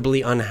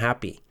miserably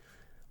unhappy.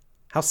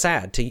 How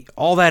sad, to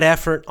all that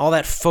effort, all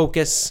that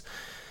focus,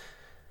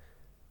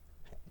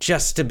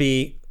 just to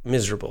be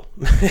miserable,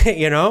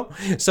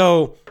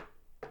 So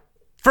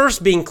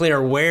first, being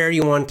clear where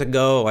you want to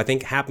go. I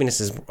think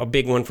happiness is a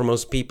big one for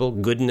most people.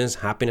 Goodness,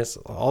 happiness,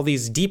 all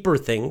these deeper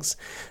things.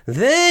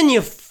 Then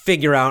you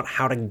figure out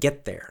how to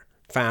get there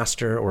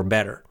faster or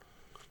better.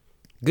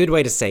 Good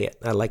way to say it.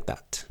 I like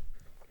that.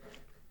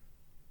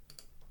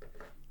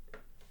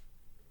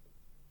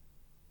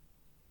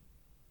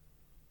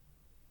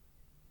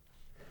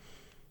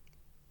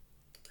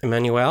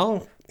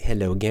 Emmanuel,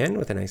 hello again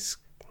with a nice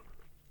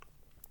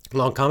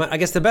long comment. I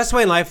guess the best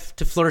way in life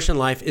to flourish in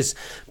life is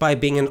by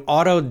being an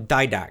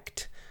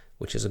autodidact,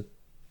 which is a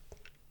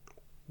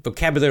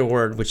vocabulary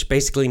word which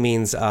basically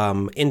means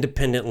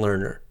independent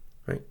learner,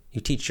 right?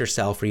 You teach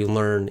yourself or you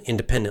learn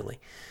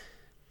independently.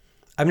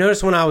 I've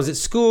noticed when I was at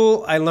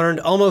school, I learned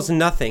almost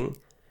nothing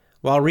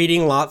while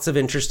reading lots of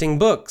interesting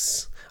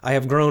books. I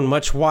have grown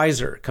much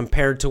wiser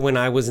compared to when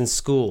I was in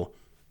school.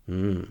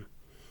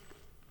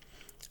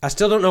 I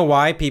still don't know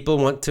why people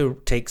want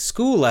to take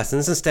school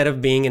lessons instead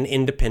of being an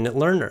independent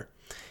learner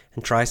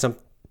and try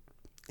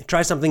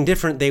something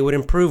different. They would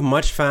improve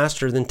much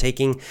faster than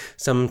taking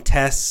some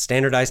tests,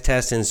 standardized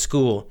tests in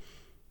school.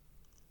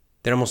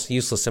 They're almost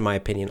useless in my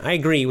opinion. I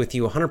agree with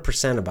you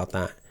 100% about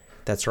that.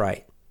 That's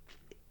right.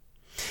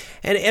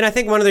 And I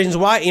think one of the reasons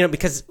why,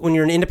 because when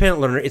you're an independent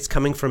learner, it's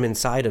coming from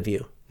inside of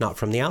you, not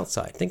from the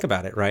outside. Think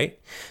about it, right?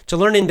 To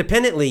learn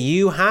independently,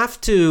 you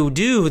have to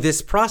do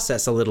this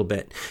process a little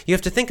bit. You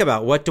have to think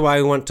about, what do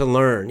I want to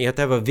learn? You have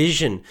to have a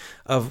vision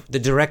of the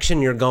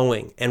direction you're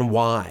going and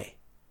why.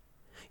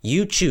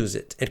 You choose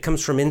it. It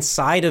comes from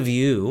inside of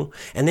you.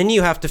 And then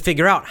you have to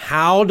figure out,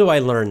 how do I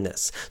learn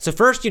this? So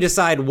first you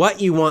decide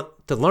what you want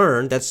to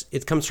learn.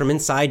 It comes from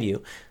inside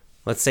you.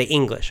 Let's say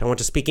English. I want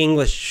to speak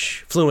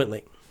English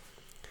fluently.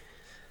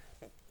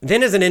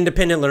 Then as an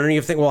independent learner,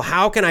 you think, well,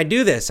 how can I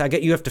do this?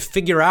 You have to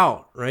figure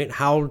out, right,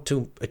 how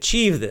to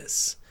achieve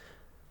this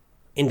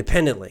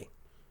independently,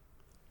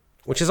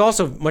 which is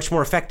also much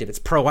more effective. It's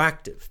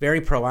proactive,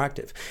 very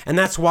proactive. And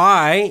that's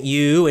why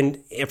you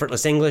and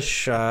Effortless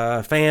English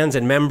fans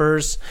and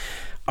members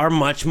are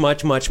much,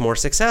 much, much more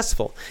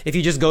successful. If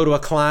you just go to a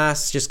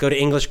class, just go to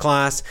English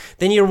class,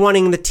 then you're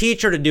wanting the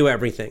teacher to do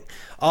everything.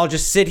 I'll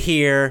just sit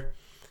here.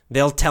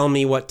 They'll tell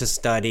me what to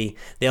study.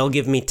 They'll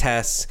give me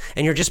tests.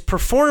 And you're just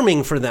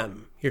performing for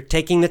them. You're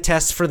taking the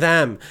tests for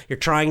them. You're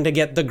trying to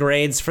get the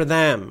grades for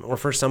them or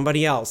for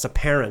somebody else, a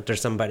parent or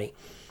somebody.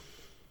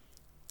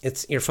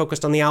 You're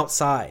focused on the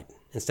outside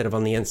instead of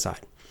on the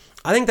inside.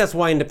 I think that's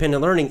why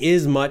independent learning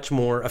is much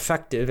more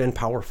effective and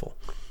powerful.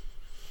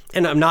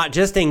 And not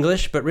just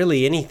English, but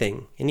really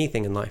anything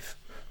in life.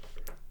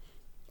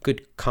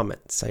 Good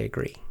comments, I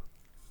agree.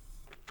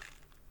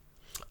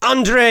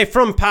 Andre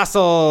from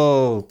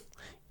Passel.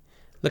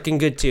 Looking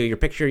good too. Your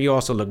picture, you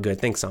also look good.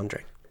 Thanks,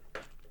 Andre.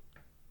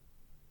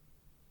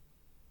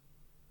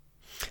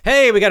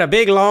 Hey, we got a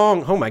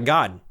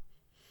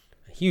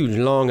huge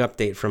long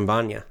update from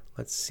Vanya.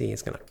 Let's see,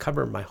 it's going to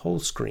cover my whole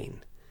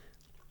screen.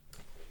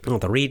 I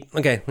want to read.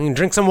 Okay, we can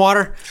drink some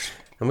water,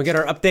 and we get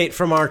our update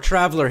from our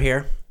traveler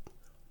here.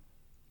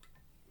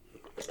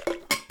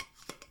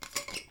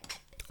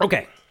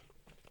 Okay,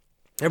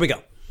 here we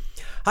go.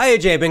 Hi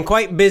AJ, I've been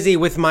quite busy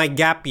with my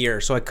gap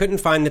year, so I couldn't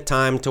find the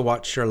time to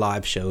watch your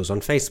live shows on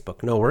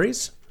Facebook. No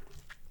worries.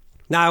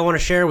 Now I want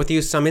to share with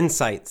you some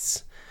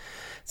insights.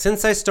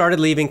 Since I started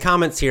leaving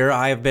comments here,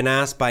 I have been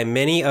asked by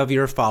many of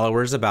your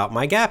followers about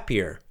my gap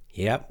year.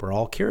 Yep, we're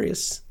all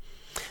curious.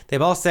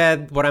 They've all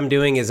said what I'm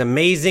doing is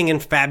amazing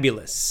and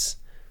fabulous.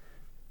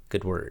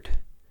 Good word.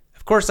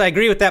 Of course, I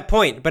agree with that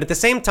point, but at the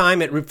same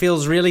time, it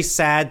feels really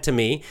sad to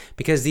me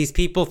because these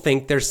people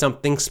think there's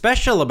something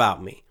special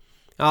about me.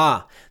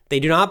 They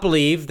do not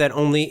believe that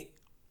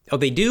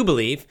they do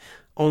believe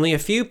only a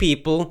few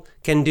people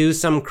can do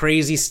some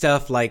crazy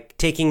stuff like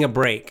taking a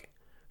break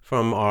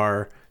from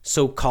our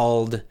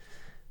so-called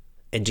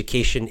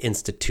educational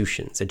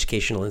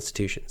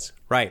institutions.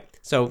 Right.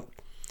 So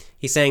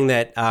he's saying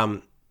that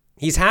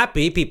he's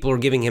happy people are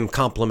giving him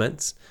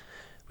compliments,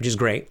 which is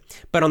great.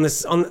 But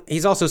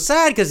he's also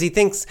sad because he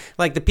thinks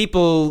like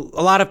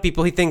a lot of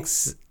people, he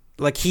thinks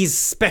like he's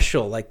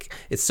special, like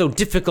it's so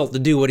difficult to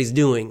do what he's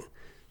doing.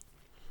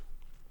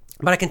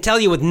 But I can tell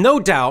you with no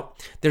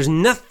doubt, there's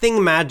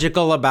nothing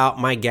magical about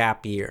my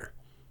gap year.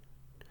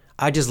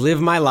 I just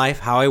live my life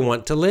how I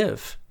want to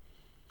live.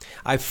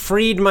 I've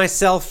freed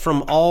myself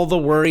from all the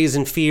worries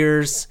and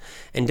fears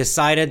and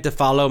decided to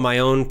follow my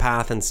own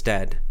path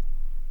instead.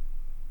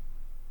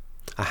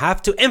 I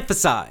have to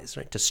emphasize,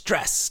 right, to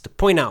stress, to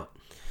point out,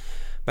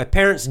 my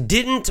parents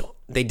did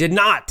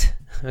not,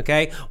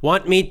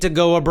 want me to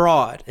go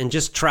abroad and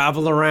just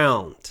travel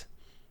around.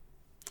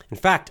 In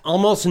fact,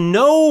 almost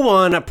no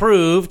one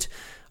approved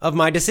of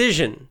my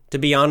decision. To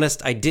be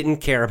honest, I didn't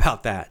care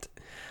about that.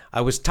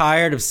 I was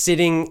tired of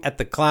sitting at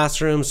the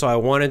classroom, so I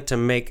wanted to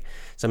make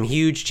some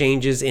huge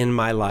changes in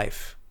my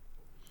life.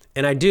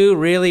 And I do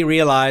really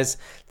realize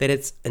that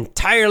it's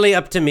entirely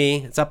up to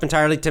me. It's up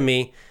entirely to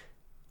me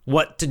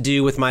what to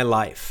do with my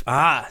life.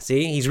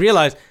 See, he's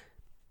realized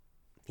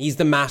he's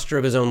the master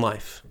of his own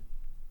life.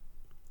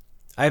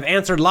 I've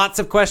answered lots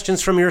of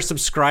questions from your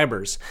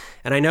subscribers,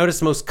 and I notice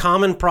the most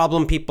common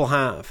problem people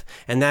have,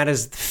 and that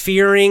is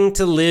fearing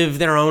to live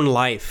their own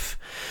life.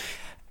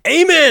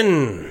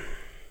 Amen!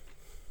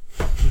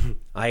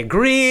 I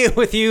agree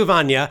with you,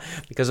 Vanya,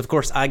 because of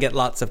course I get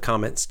lots of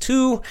comments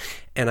too,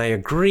 and I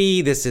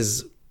agree this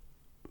is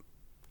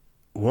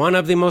one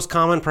of the most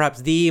common,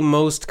 perhaps the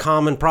most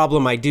common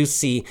problem I do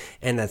see,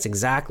 and that's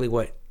exactly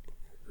what,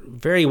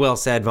 very well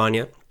said,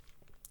 Vanya,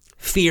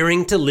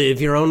 fearing to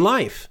live your own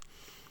life.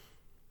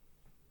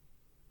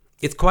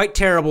 It's quite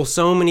terrible.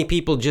 So many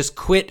people just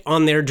quit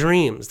on their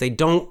dreams. They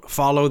don't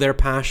follow their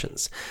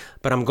passions.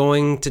 But I'm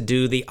going to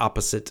do the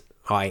opposite.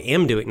 I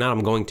am doing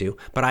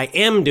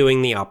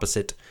the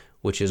opposite,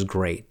 which is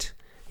great.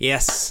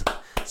 Yes.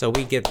 So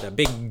we give a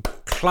big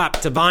clap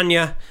to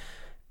Vanya.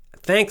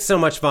 Thanks so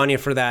much, Vanya,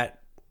 for that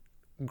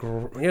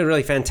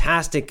really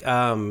fantastic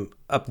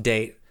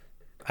update.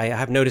 I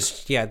have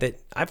noticed,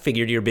 that I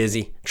figured you're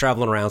busy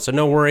traveling around. So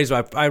no worries.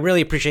 I really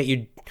appreciate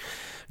you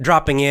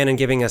dropping in and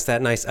giving us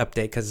that nice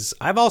update, because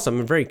I've also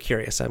been very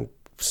curious. I'm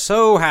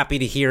so happy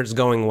to hear it's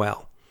going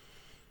well.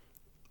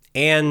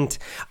 And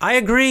I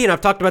agree, and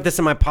I've talked about this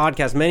in my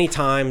podcast many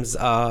times,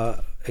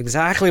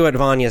 exactly what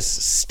Vanya's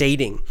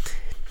stating.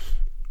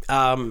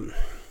 How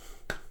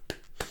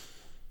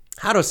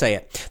to say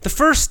it? The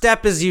first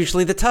step is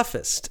usually the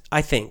toughest,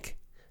 I think.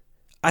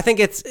 I think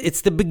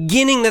it's the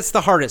beginning that's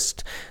the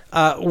hardest,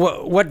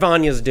 what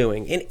Vanya's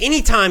doing. And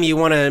anytime you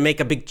want to make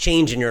a big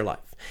change in your life,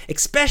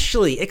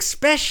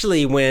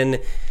 especially when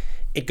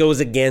it goes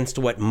against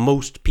what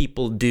most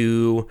people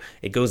do,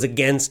 it goes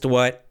against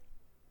what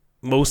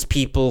most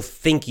people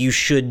think you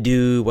should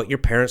do, what your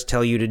parents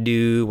tell you to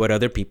do, what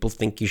other people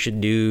think you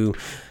should do,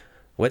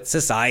 what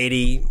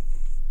society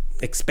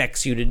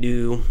expects you to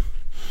do.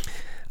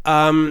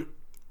 When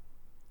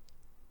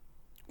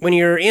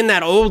you're in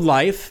that old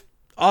life,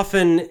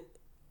 often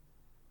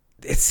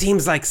it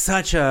seems like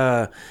such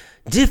a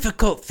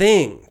difficult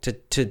thing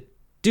to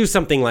do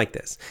something like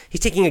this. He's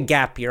taking a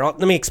gap year.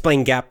 Let me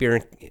explain gap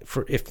year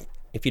for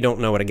if you don't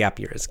know what a gap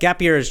year is. Gap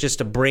year is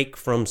just a break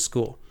from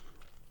school.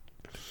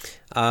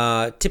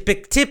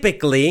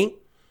 Typically,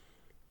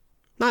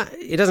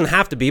 it doesn't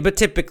have to be, but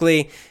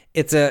typically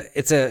it's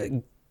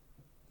a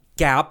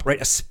gap,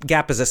 right? A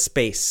gap is a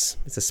space.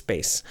 It's a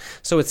space.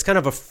 So it's kind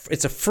of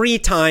it's a free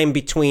time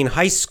between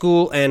high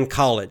school and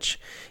college,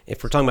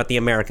 if we're talking about the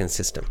American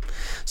system.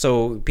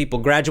 So people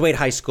graduate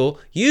high school.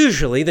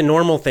 Usually the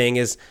normal thing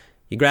is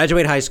you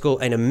graduate high school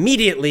and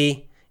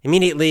immediately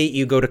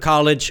you go to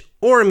college,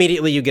 or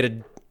immediately you get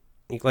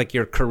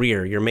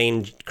your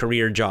main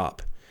career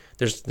job.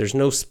 There's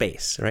no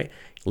space, right?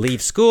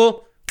 Leave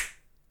school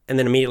and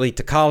then immediately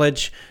to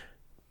college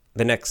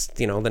the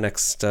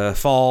next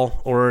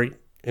fall, or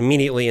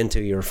immediately into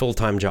your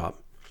full-time job.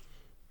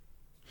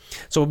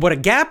 So what a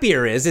gap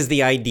year is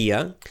the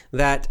idea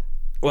that,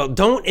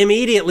 don't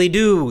immediately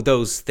do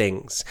those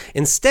things.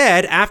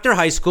 Instead, after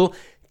high school,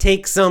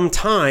 take some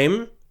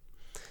time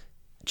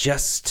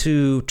just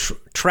to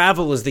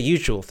travel is the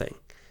usual thing.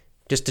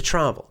 Just to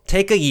travel.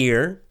 Take a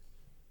year.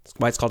 That's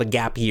why it's called a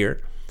gap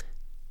year.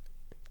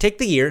 Take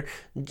the year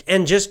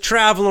and just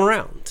travel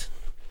around.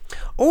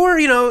 Or,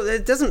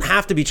 it doesn't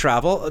have to be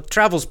travel.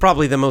 Travel's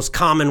probably the most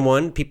common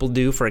one people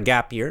do for a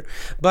gap year.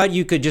 But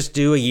you could just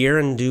do a year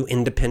and do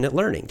independent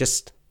learning.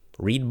 Just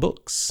read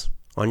books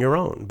on your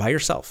own, by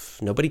yourself.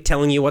 Nobody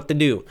telling you what to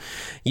do.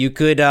 You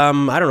could,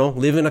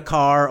 live in a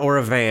car or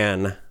a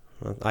van.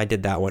 I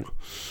did that one.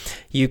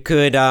 You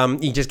could,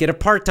 you just get a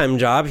part-time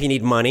job if you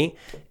need money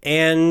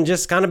and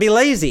just kind of be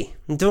lazy.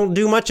 Don't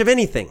do much of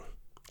anything.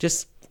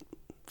 Just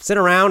sit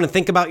around and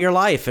think about your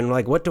life and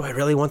what do I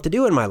really want to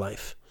do in my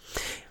life?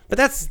 But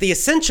that's the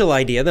essential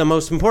idea. The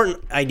most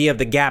important idea of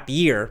the gap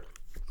year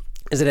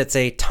is that it's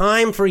a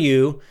time for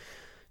you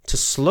to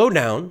slow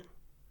down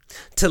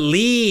to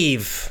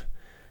leave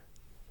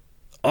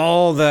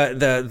all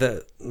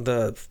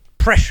the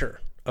pressure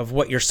of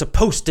what you're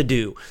supposed to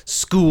do,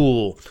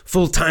 school,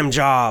 full-time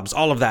jobs,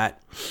 all of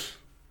that.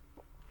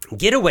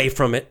 Get away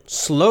from it,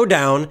 slow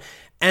down,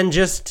 and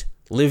just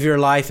live your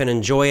life and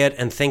enjoy it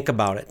and think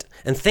about it.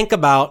 And think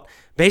about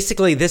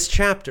basically this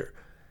chapter.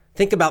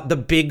 Think about the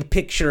big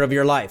picture of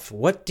your life.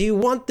 What do you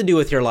want to do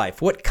with your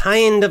life? What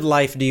kind of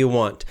life do you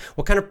want?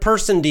 What kind of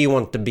person do you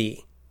want to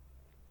be?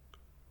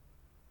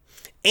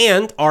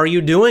 And are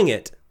you doing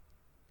it?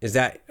 Is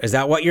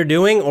that what you're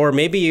doing? Or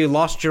maybe you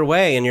lost your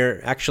way and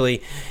you're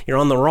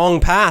on the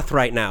wrong path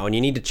right now and you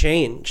need to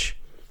change.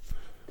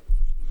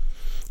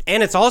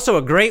 And it's also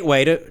a great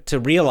way to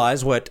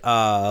realize what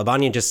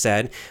Vanya just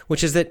said,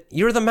 which is that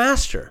you're the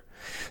master.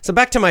 So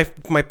back to my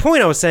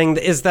point I was saying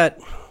is that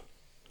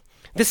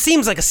this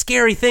seems like a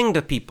scary thing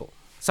to people,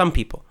 some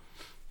people.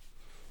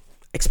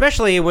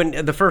 Especially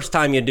when the first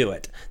time you do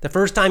it. The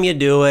first time you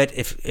do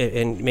it,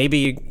 and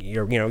maybe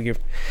you're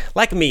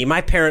like me.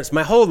 My parents,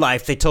 my whole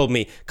life, they told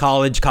me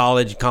college,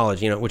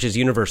 which is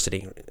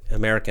university.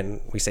 American,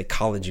 we say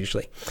college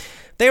usually.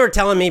 They were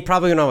telling me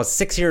probably when I was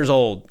 6 years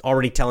old,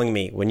 already telling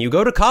me, when you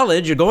go to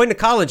college, you're going to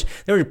college.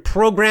 They were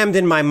programmed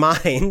in my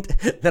mind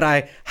that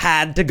I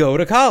had to go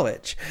to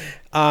college.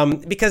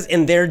 Because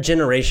in their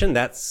generation,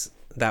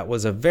 that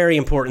was a very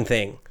important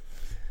thing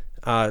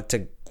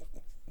to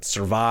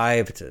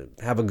survive, to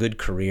have a good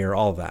career,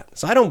 all of that.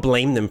 So I don't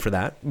blame them for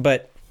that,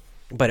 but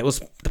it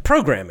was the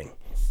programming.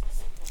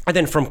 And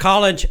then from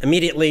college,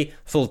 immediately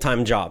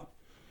full-time job.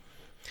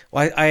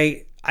 Well,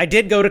 I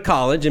did go to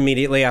college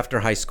immediately after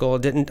high school.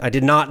 I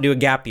did not do a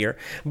gap year.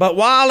 But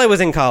while I was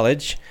in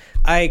college,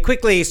 I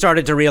quickly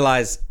started to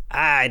realize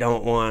I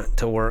don't want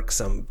to work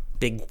some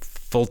big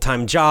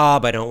full-time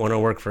job. I don't want to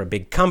work for a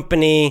big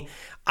company.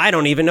 I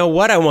don't even know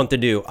what I want to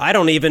do. I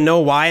don't even know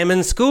why I'm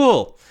in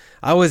school.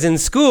 I was in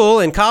school,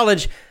 in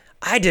college,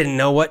 I didn't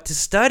know what to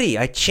study.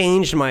 I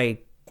changed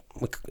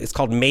it's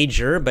called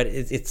major, but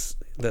it's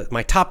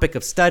my topic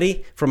of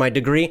study for my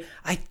degree.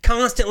 I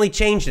constantly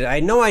changed it. I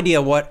had no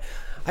idea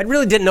I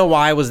really didn't know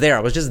why I was there.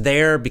 I was just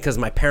there because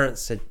my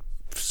parents had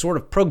sort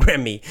of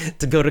programmed me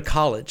to go to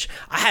college.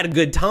 I had a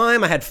good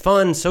time. I had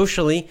fun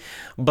socially,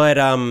 but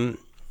in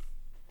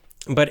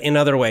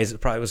other ways,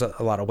 it probably was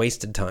a lot of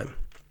wasted time.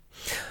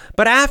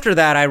 But after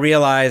that, I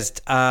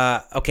realized,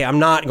 okay, I'm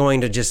not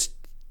going to just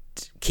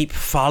keep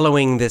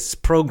following this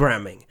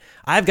programming.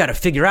 I've got to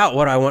figure out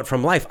what I want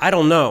from life. I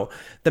don't know.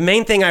 The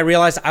main thing I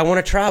realized, I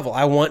want to travel.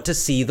 I want to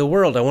see the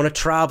world. I want to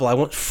travel. I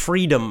want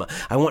freedom.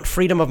 I want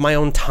freedom of my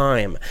own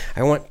time.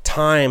 I want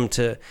time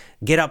to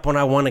get up when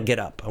I want to get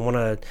up. I want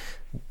to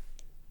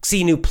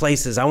see new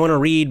places. I want to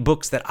read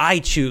books that I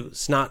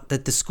choose, not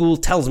that the school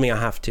tells me I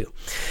have to.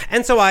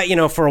 And so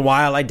for a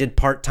while I did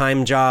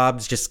part-time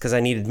jobs just because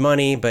I needed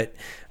money, but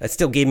it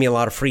still gave me a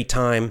lot of free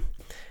time.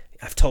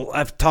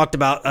 I've talked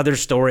about other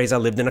stories. I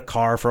lived in a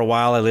car for a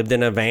while. I lived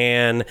in a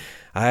van.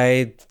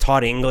 I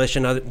taught English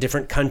in other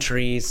different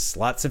countries,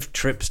 lots of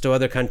trips to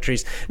other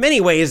countries,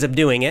 many ways of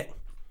doing it.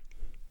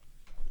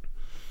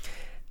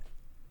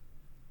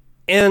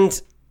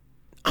 And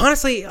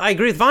honestly, I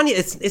agree with Vanya.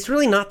 It's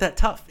really not that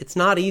tough. It's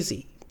not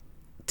easy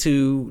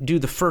to do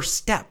the first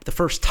step, the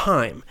first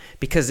time,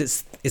 because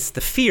it's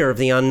the fear of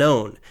the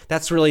unknown.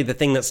 That's really the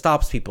thing that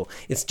stops people.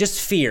 It's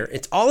just fear.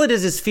 It's all it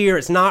is fear.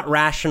 It's not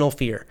rational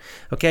fear.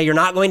 Okay, you're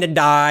not going to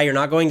die. You're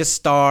not going to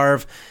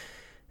starve.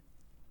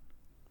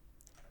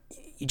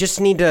 You just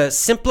need to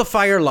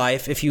simplify your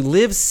life. If you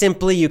live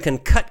simply, you can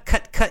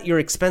cut your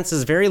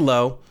expenses very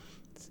low.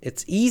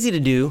 It's easy to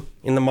do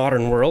in the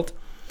modern world.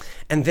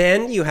 And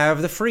then you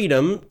have the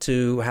freedom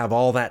to have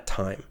all that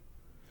time.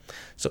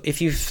 So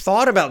if you've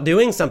thought about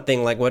doing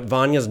something like what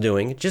Vanya's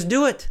doing, just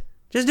do it.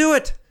 Just do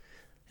it.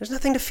 There's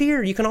nothing to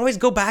fear. You can always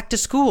go back to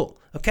school.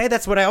 Okay?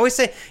 That's what I always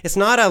say. It's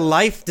not a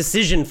life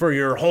decision for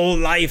your whole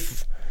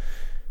life.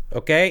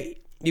 Okay?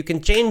 You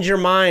can change your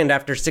mind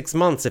after 6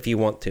 months if you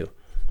want to.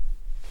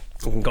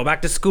 You can go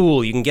back to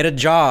school. You can get a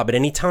job at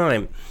any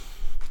time.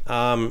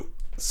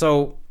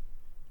 So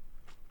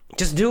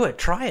just do it.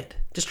 Try it.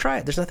 Just try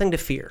it. There's nothing to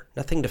fear.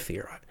 Nothing to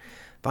fear.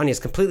 Vanya's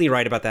completely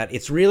right about that.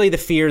 It's really the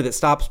fear that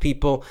stops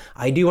people.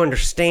 I do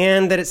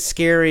understand that it's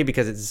scary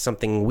because it's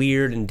something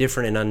weird and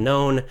different and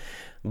unknown,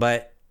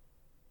 but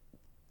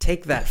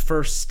take that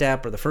first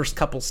step or the first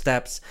couple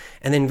steps,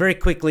 and then very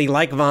quickly,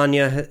 like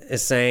Vanya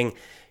is saying,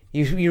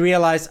 you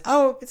realize,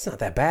 oh, it's not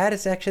that bad.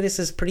 This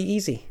is pretty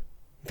easy.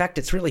 In fact,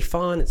 it's really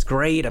fun. It's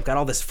great. I've got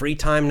all this free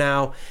time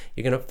now.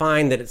 You're going to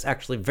find that it's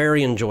actually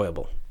very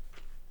enjoyable.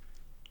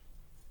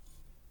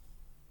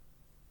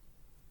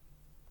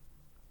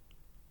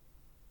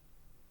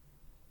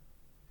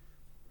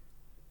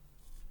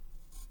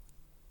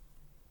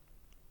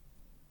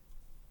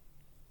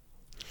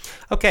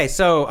 Okay,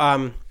 so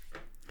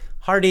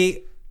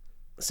Hardy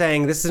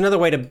saying this is another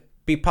way to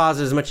be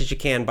positive as much as you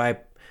can by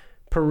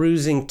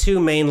perusing two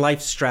main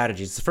life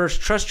strategies. The first,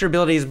 trust your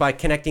abilities by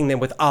connecting them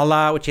with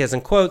Allah, which he has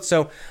in quotes.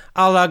 So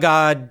Allah,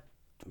 God,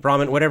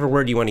 Brahman, whatever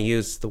word you want to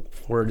use, the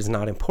word is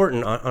not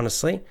important,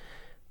 honestly.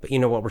 but you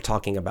know what we're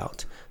talking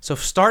about. So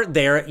start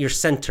there at your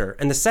center.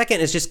 And the second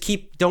is just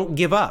don't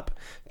give up.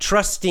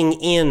 Trusting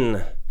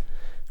in,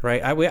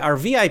 right? Our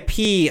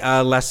VIP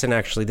lesson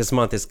actually this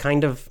month is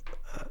kind of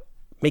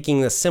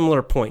making a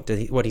similar point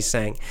to what he's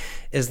saying,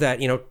 is that,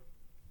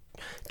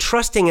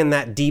 trusting in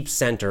that deep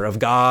center of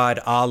God,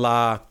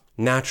 Allah,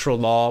 natural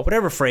law,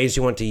 whatever phrase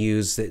you want to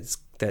use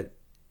that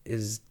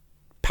is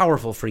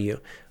powerful for you,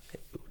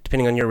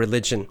 depending on your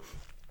religion.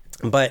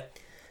 But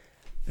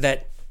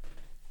this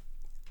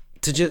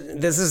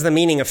is the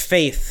meaning of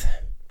faith.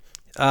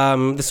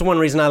 This is one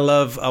reason I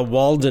love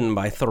Walden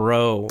by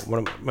Thoreau,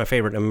 one of my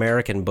favorite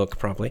American book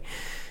probably,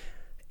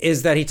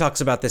 is that he talks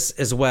about this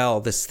as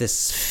well,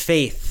 this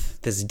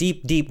faith, this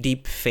deep, deep,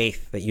 deep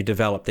faith that you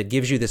develop that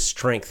gives you this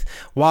strength.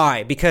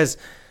 Why? Because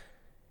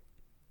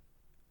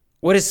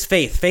what is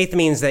faith? Faith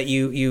means that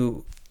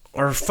you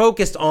are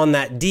focused on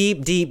that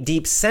deep, deep,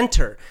 deep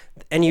center,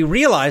 and you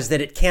realize that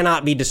it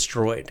cannot be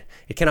destroyed.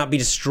 It cannot be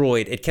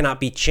destroyed. It cannot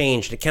be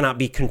changed. It cannot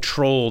be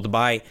controlled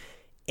by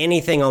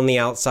anything on the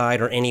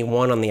outside or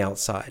anyone on the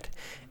outside.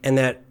 And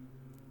that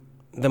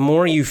the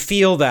more you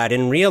feel that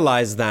and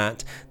realize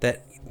that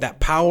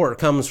power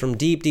comes from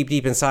deep, deep,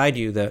 deep inside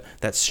you,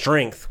 that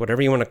strength,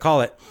 whatever you want to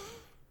call it,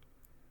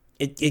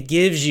 it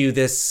gives you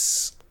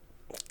this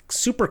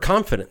super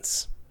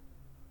confidence.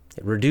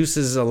 It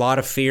reduces a lot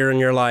of fear in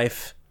your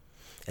life.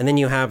 And then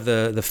you have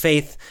the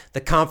faith, the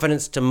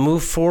confidence to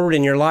move forward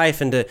in your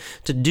life and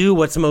to do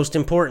what's most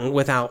important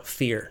without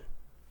fear.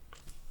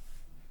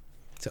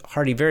 So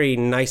Hardy very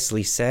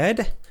nicely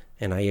said,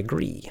 and I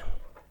agree.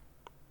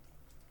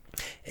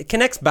 It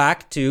connects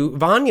back to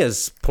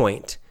Vanya's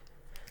point.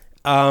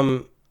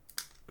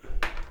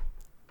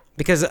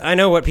 Because I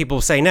know what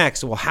people say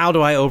next. Well, how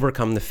do I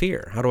overcome the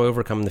fear? How do I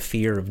overcome the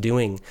fear of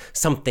doing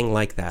something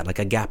like that, like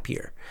a gap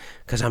year?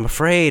 Because I'm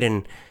afraid,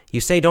 and you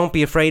say don't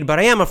be afraid, but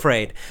I am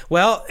afraid.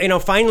 Well,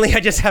 finally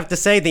I just have to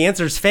say the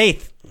answer is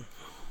faith.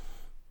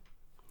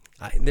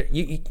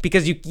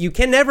 Because you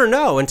can never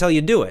know until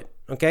you do it.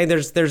 Okay,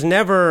 there's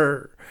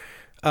never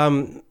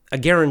a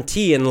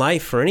guarantee in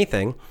life for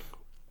anything.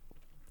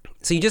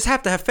 So you just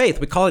have to have faith.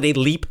 We call it a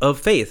leap of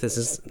faith. This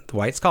is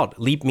why it's called.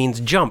 Leap means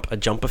jump, a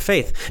jump of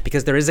faith,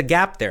 because there is a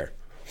gap there.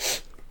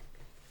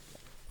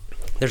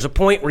 There's a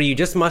point where you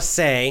just must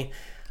say,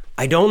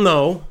 I don't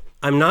know,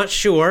 I'm not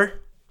sure,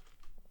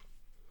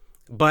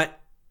 but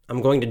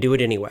I'm going to do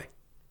it anyway.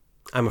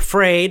 I'm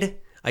afraid,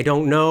 I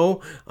don't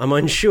know, I'm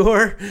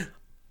unsure,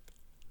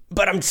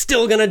 but I'm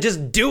still going to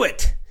just do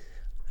it.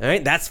 All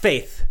right, that's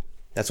faith.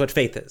 That's what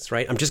faith is,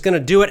 right? I'm just going to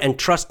do it and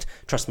trust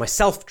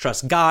myself,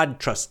 trust God,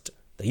 trust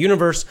the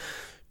universe,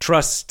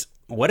 trust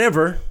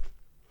whatever,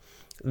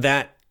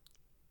 that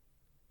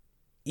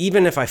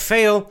even if I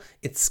fail,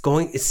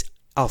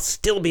 I'll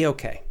still be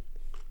okay.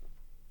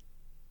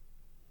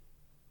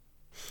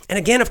 And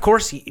again, of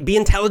course, be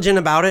intelligent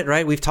about it,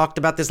 right? We've talked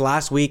about this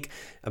last week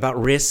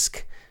about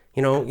risk.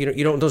 You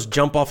don't just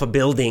jump off a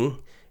building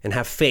and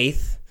have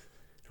faith,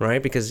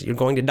 right? Because you're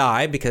going to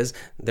die, because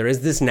there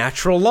is this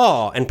natural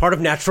law, and part of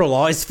natural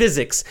law is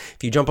physics.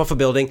 If you jump off a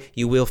building,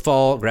 you will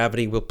fall.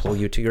 Gravity will pull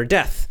you to your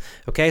death.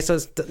 Okay, so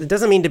it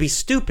doesn't mean to be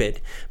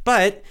stupid,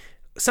 but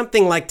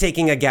something like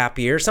taking a gap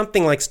year,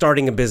 something like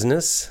starting a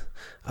business,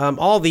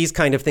 all these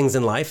kind of things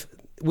in life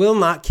will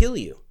not kill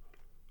you.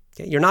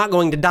 Okay? You're not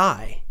going to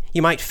die.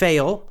 You might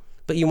fail,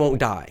 but you won't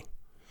die.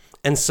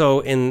 And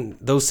so in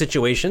those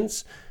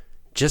situations,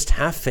 just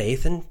have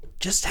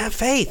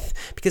faith,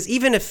 because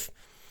even if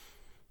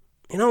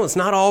it's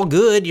not all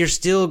good, you're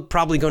still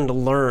probably going to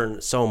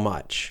learn so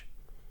much.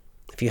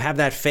 If you have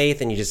that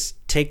faith and you just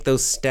take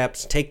those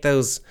steps, take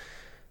those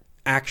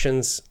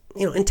actions,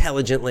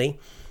 intelligently,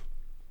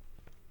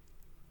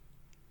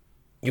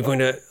 you're going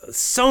to,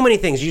 so many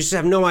things, you just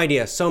have no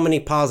idea. So many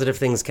positive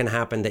things can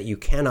happen that you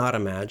cannot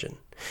imagine.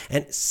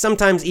 And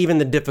sometimes even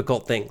the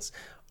difficult things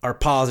are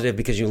positive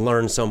because you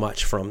learn so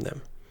much from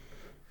them.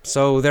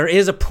 So there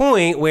is a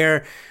point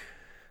where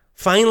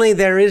finally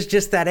there is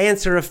just that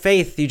answer of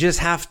faith. You just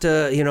have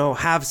to,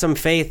 have some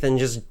faith and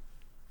just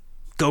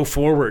go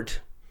forward.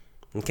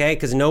 Okay?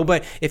 Because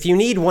if you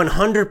need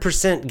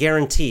 100%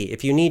 guarantee,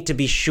 if you need to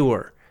be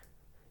sure,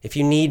 if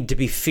you need to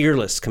be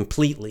fearless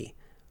completely,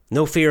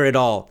 no fear at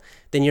all,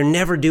 then you're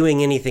never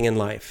doing anything in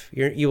life.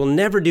 You will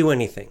never do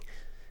anything,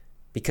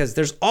 because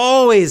there's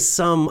always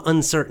some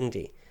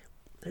uncertainty.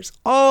 There's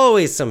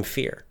always some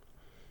fear,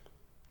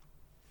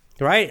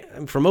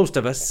 right? For most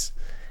of us.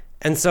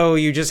 And so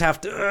you just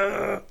have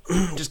to,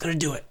 I'm just going to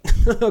do it.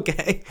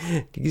 Okay?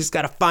 You just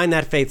got to find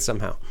that faith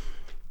somehow.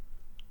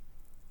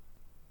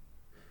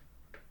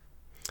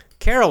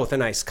 Carol with a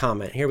nice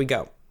comment. Here we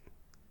go.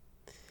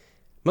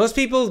 Most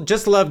people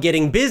just love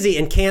getting busy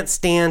and can't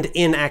stand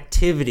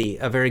inactivity.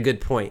 A very good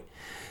point.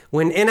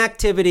 When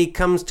inactivity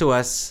comes to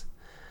us,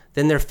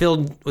 then they're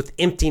filled with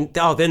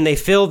then they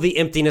fill the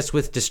emptiness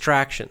with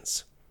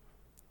distractions.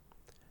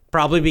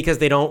 Probably because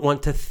they don't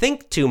want to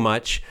think too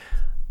much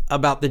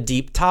about the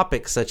deep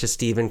topics such as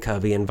Stephen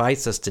Covey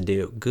invites us to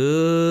do.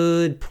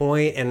 Good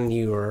point, and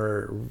you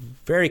are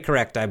very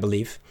correct, I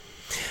believe.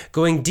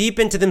 Going deep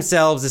into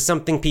themselves is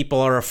something people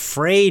are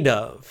afraid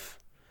of.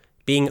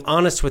 Being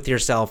honest with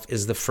yourself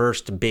is the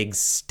first big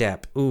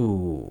step.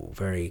 Ooh,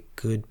 very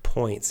good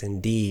points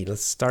indeed.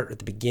 Let's start at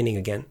the beginning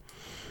again.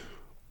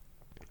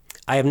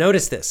 I have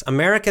noticed this.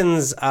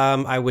 Americans,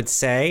 I would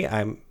say,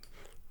 I'm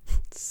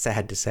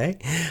sad to say,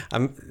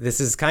 this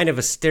is kind of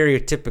a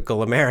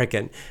stereotypical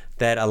American,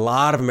 that a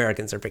lot of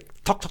Americans are very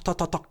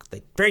talk.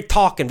 They very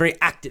talk and very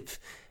active.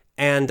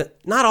 And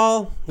not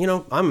all,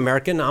 I'm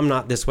American, I'm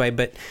not this way,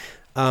 but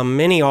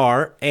many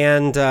are.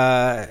 And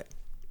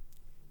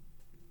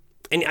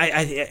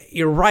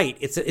you're right.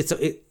 It's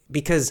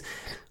because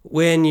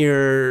when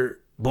you're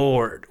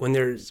bored, when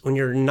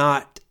you're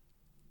not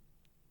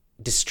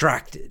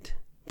distracted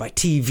by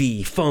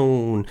TV,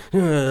 phone,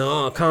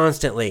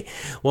 constantly,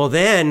 well,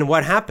 then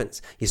what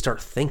happens? You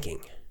start thinking,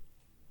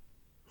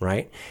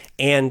 right?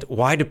 And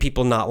why do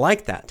people not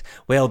like that?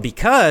 Well,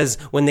 because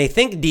when they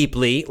think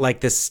deeply,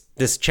 like this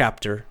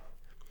chapter,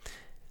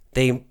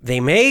 they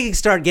may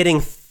start getting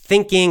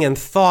thinking and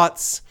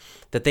thoughts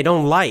that they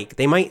don't like.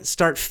 They might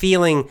start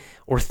feeling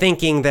or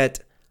thinking that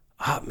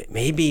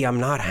maybe I'm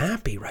not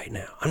happy right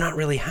now. I'm not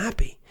really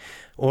happy.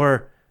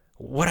 Or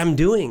what I'm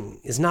doing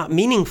is not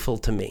meaningful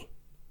to me.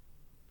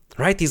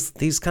 Right?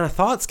 These kind of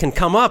thoughts can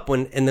come up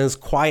when in those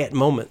quiet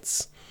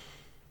moments.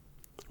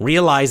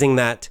 Realizing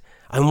that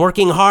I'm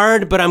working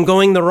hard, but I'm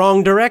going the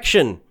wrong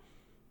direction.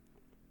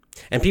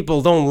 And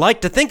people don't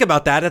like to think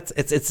about that.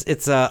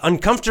 It's an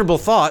uncomfortable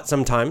thought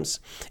sometimes.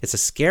 It's a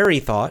scary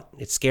thought.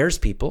 It scares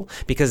people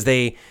because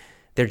they're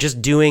just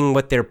doing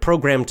what they're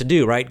programmed to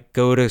do, right?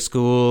 Go to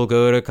school,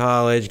 go to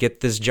college, get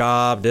this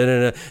job.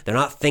 They're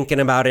not thinking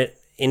about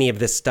any of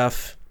this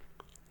stuff.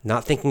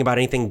 Not thinking about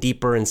anything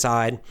deeper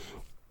inside.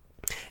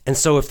 And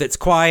so if it's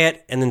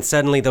quiet and then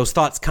suddenly those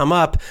thoughts come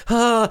up,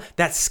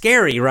 that's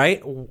scary,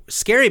 right?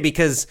 Scary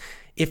because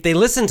if they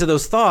listen to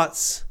those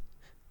thoughts,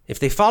 if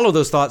they follow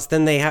those thoughts,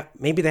 then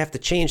maybe they have to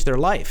change their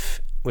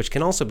life, which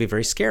can also be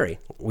very scary.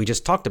 We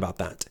just talked about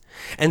that.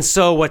 And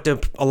so what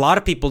a lot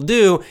of people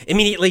do,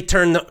 immediately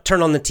turn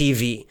on the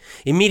TV,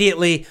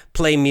 immediately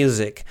play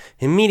music,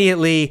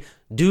 immediately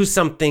do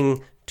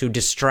something to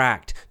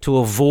distract, to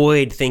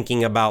avoid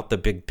thinking about the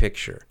big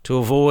picture, to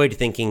avoid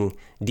thinking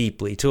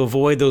deeply, to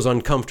avoid those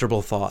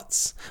uncomfortable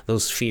thoughts,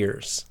 those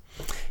fears.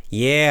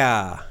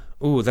 Yeah.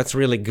 Ooh, that's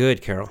really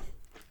good, Carol.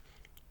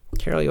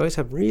 Carol, you always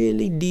have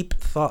really deep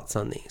thoughts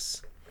on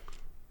these.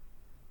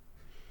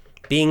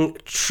 Being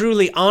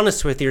truly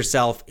honest with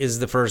yourself is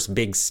the first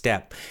big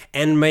step,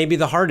 and maybe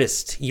the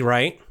hardest,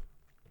 right?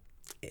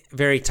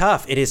 Very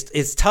tough.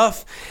 It's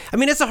tough. I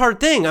mean, it's a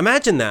hard thing.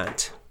 Imagine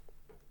that.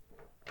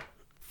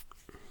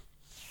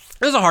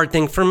 It was a hard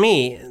thing for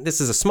me.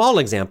 This is a small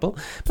example,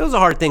 but it was a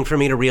hard thing for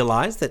me to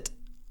realize that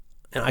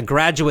I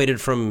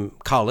graduated from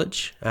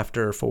college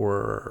after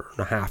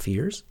 4.5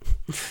 years.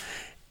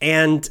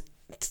 And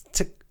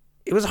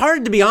it was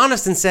hard to be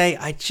honest and say,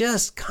 I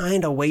just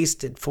kind of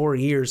wasted 4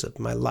 years of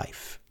my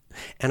life.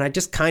 And I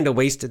just kind of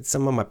wasted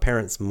some of my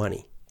parents'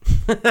 money,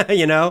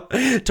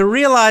 to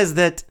realize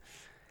that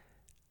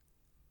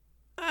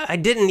I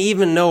didn't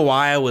even know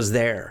why I was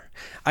there.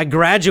 I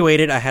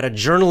graduated, I had a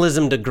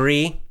journalism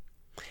degree.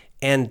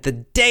 And the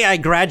day I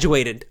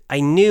graduated, I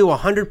knew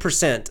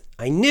 100%,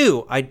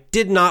 I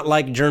did not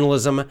like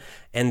journalism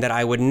and that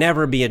I would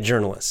never be a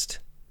journalist.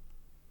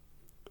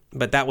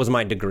 But that was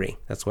my degree.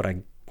 That's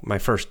my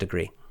first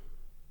degree.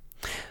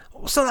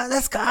 So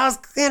it's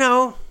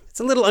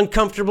a little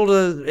uncomfortable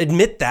to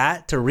admit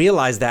that, to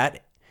realize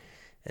that,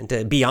 and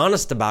to be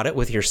honest about it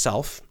with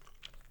yourself.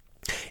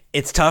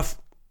 It's tough.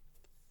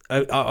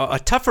 A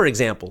tougher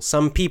example,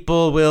 some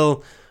people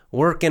will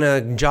work in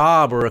a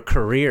job or a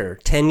career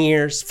 10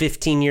 years,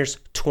 15 years,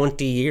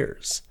 20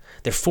 years.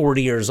 They're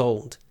 40 years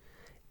old.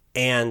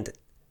 And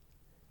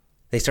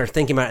they start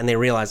thinking about it and they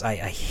realize, I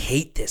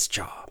hate this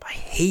job. I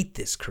hate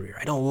this career.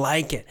 I don't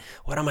like it.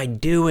 What am I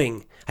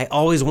doing? I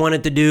always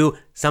wanted to do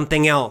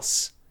something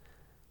else.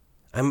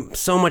 I'm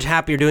so much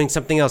happier doing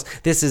something else.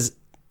 This is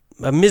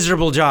a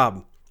miserable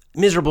job.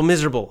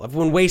 Miserable. I've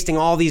been wasting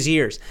all these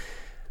years.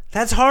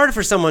 That's hard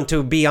for someone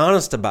to be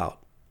honest about.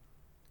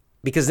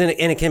 Because then,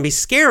 and it can be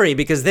scary,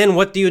 because then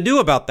what do you do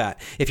about that?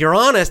 If you're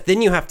honest,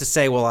 then you have to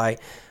say,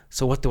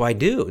 so what do I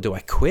do? Do I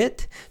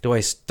quit? Do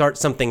I start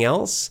something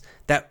else?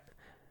 That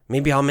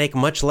maybe I'll make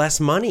much less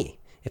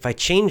money. If I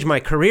change my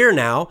career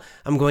now,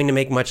 I'm going to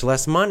make much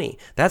less money.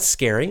 That's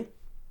scary.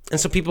 And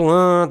so people,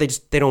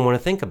 they don't want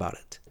to think about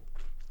it.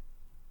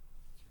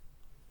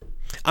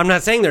 I'm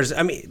not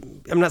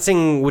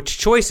saying which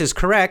choice is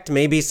correct.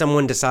 Maybe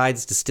someone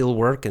decides to still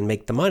work and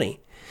make the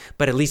money.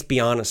 But at least be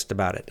honest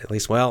about it. At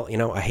least,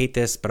 I hate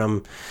this, but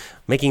I'm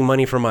making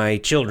money for my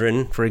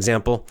children, for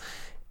example,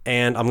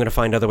 and I'm going to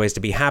find other ways to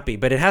be happy.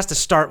 But it has to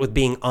start with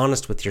being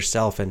honest with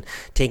yourself and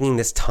taking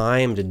this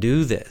time to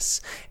do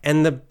this.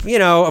 And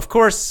of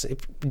course,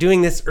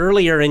 doing this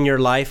earlier in your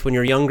life when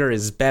you're younger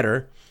is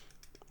better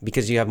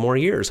because you have more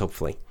years,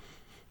 hopefully.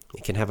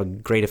 It can have a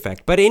great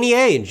effect. But any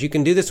age, you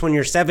can do this when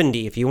you're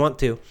 70 if you want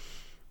to,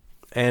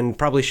 and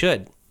probably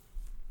should.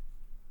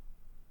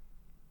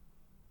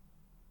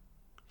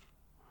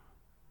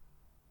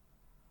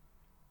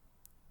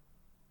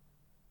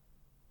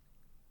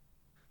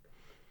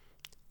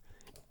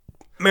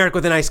 Merrick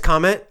with a nice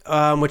comment,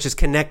 which is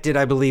connected,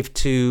 I believe,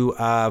 to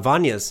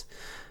Vanya's.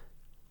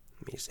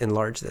 Let me just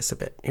enlarge this a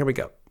bit. Here we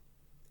go.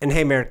 And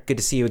hey, Merrick, good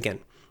to see you again.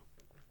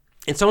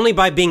 It's only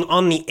by being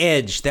on the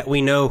edge that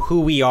we know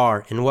who we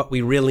are and what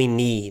we really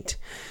need.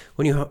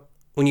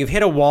 When you've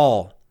hit a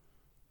wall,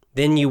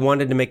 then you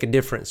wanted to make a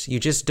difference. You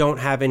just don't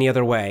have any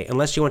other way,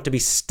 unless you want to be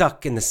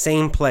stuck in the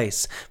same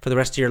place for the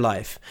rest of your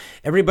life.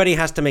 Everybody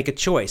has to make a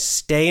choice.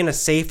 Stay in a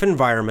safe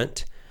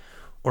environment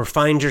or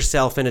find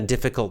yourself in a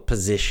difficult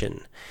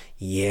position.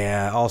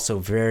 Yeah, also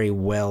very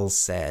well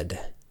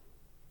said.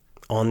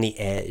 On the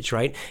edge,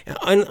 right?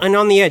 And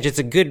on the edge, it's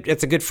a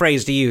good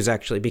phrase to use,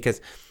 actually,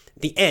 because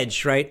the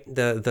edge, right?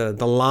 The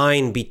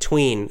line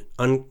between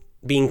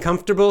being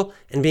comfortable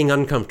and being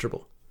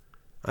uncomfortable.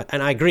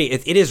 And I agree,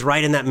 it is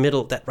right in that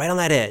middle, right on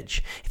that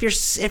edge.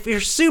 If you're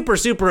super,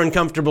 super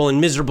uncomfortable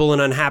and miserable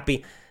and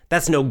unhappy,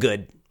 that's no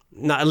good.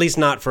 At least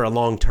not for a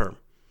long term.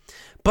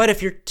 But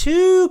if you're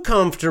too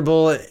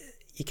comfortable,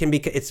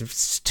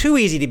 it's too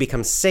easy to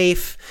become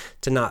safe,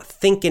 to not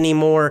think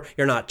anymore.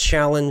 You're not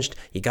challenged.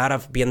 You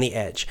gotta be on the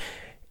edge.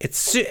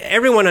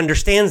 Everyone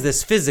understands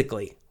this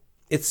physically.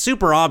 It's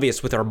super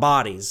obvious with our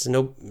bodies.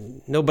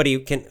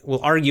 Nobody will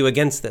argue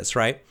against this,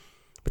 right?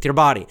 With your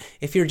body.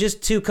 If you're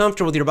just too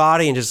comfortable with your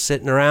body and just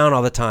sitting around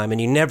all the time and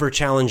you never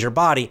challenge your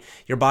body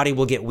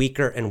will get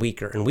weaker and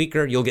weaker and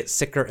weaker. You'll get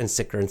sicker and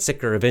sicker and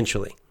sicker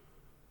eventually.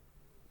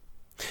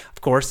 Of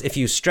course, if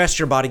you stress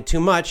your body too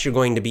much, you're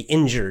going to be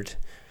injured.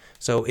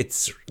 So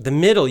it's the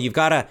middle. You've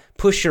got to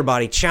push your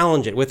body,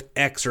 challenge it with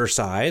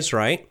exercise,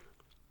 right?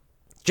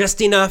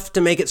 Just enough to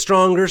make it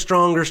stronger,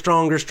 stronger,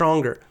 stronger,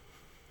 stronger.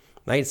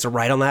 Right? It's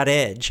right on that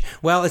edge.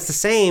 Well, it's the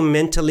same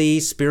mentally,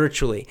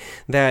 spiritually.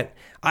 That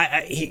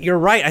you're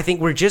right. I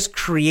think we're just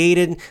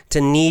created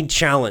to need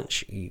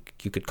challenge. You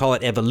could call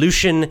it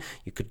evolution.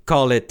 You could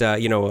call it,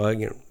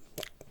 we're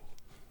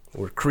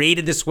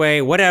created this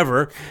way,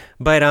 whatever.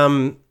 But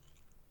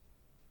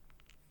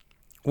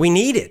we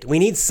need it. We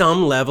need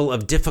some level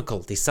of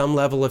difficulty, some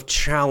level of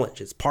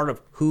challenge. It's part of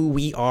who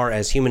we are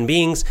as human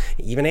beings.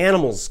 Even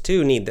animals,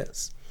 too, need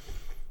this.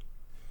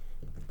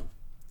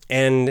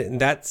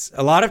 And that's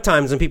a lot of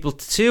times when people,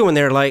 too, when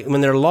they're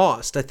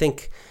lost, I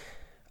think,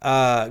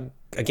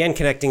 again,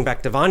 connecting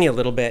back to Vanya a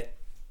little bit,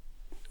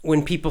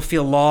 when people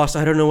feel lost,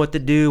 I don't know what to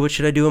do. What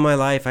should I do in my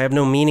life? I have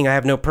no meaning. I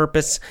have no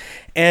purpose.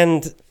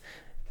 And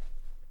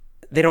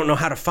they don't know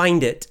how to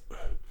find it.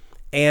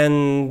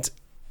 And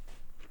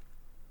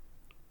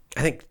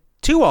I think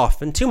too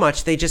often, too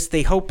much, they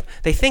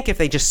think if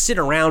they just sit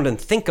around and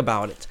think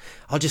about it,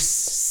 I'll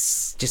just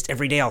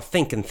every day I'll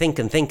think and think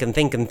and think and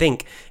think and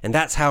think. And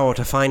that's how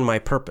to find my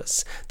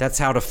purpose. That's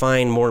how to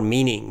find more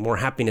meaning, more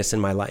happiness in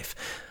my life.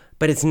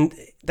 But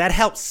that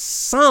helps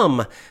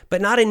some,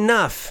 but not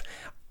enough.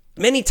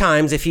 Many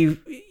times,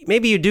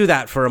 maybe you do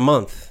that for a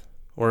month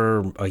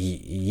or a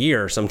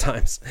year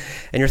sometimes,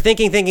 and you're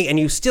thinking, and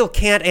you still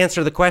can't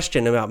answer the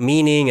question about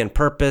meaning and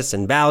purpose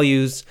and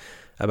values,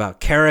 about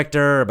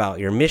character, about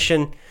your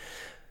mission,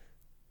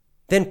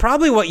 then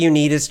probably what you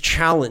need is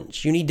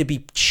challenge. You need to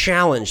be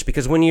challenged,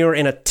 because when you're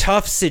in a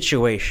tough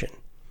situation,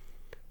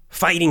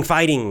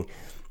 fighting,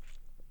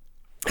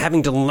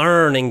 having to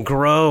learn and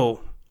grow,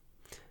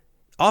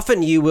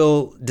 often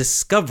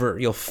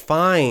you'll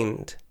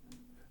find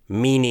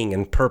meaning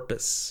and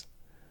purpose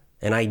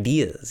and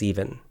ideas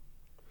even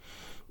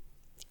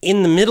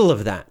in the middle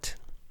of that.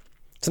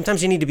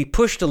 Sometimes you need to be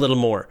pushed a little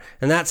more,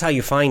 and that's how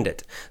you find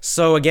it.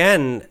 So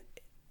again,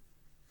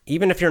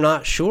 even if you're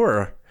not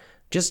sure,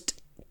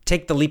 just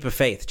take the leap of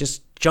faith.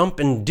 Just jump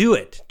and do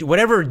it.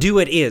 Whatever do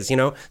it is,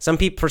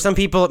 For some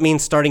people, it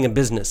means starting a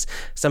business.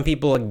 Some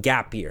people, a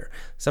gap year.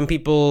 Some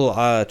people,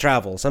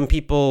 travel. Some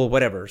people,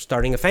 whatever,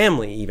 starting a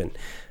family even.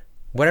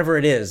 Whatever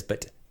it is,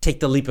 but take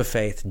the leap of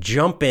faith.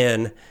 Jump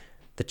in.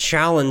 The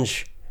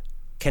challenge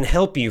can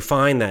help you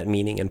find that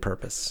meaning and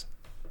purpose.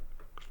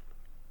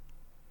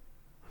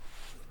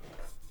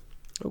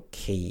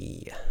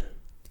 Okay.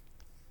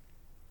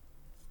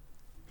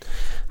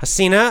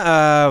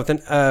 Hasina, with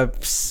a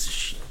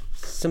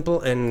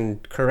simple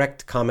and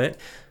correct comment.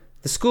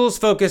 The schools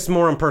focus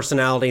more on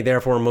personality,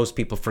 therefore most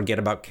people forget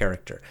about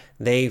character.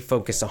 They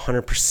focus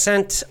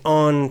 100%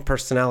 on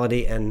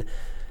personality, and,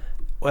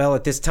 well,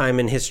 at this time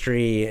in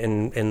history,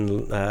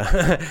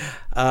 at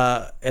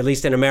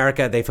least in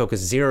America, they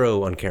focus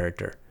 0 on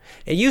character.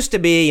 It used to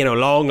be,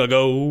 long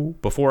ago,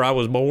 before I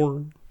was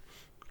born,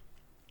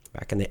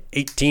 back in the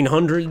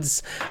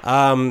 1800s,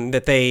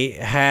 that they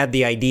had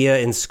the idea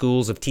in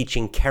schools of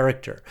teaching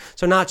character.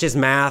 So not just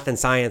math and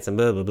science and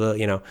blah, blah,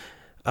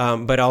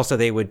 blah, but also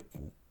they would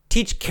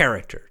teach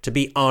character, to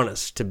be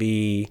honest, to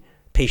be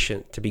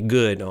patient, to be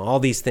good, all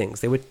these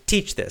things. They would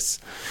teach this.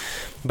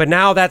 But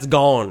now that's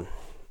gone.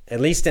 At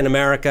least in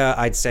America,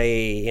 I'd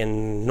say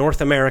in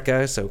North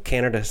America, so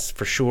Canada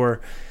for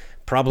sure,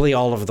 probably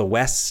all of the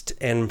West,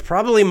 and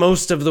probably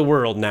most of the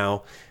world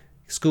now,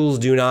 schools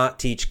do not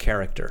teach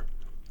character.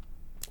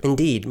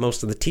 Indeed,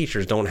 most of the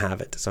teachers don't have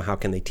it, so how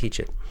can they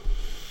teach it?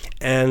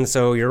 And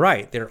so you're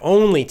right, they're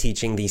only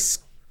teaching these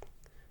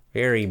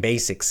very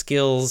basic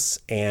skills,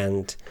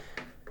 and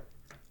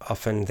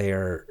often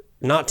they're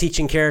not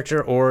teaching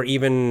character or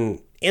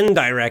even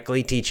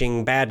indirectly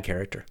teaching bad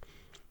character.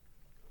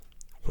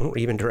 Or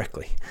even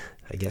directly,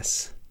 I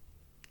guess.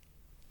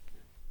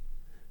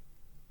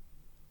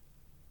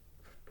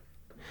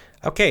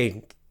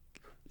 Okay,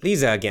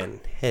 Lisa again.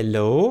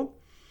 Hello.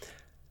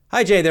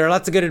 Hi, Jay. There are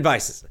lots of good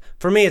advices.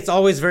 For me, it's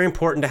always very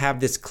important to have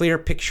this clear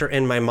picture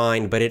in my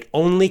mind, but it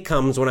only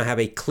comes when I have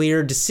a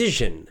clear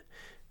decision.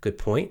 Good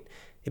point.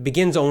 It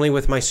begins only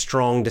with my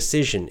strong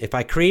decision. If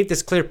I create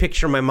this clear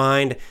picture in my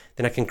mind,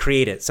 then I can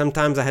create it.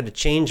 Sometimes I had to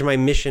change my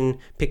mission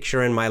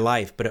picture in my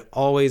life, but it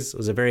always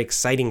was a very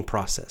exciting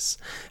process.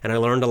 And I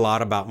learned a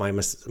lot about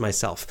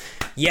myself.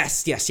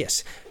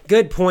 Yes.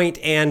 Good point.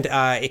 And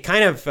it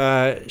kind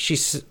of,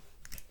 she's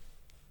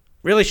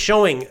really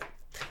showing,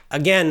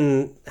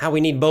 again, how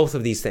we need both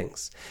of these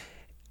things.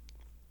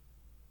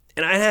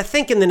 And I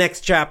think in the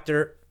next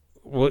chapter,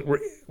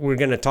 we're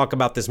going to talk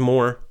about this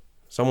more.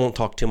 So I won't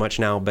talk too much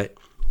now, but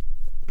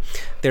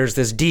there's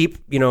this deep,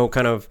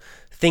 kind of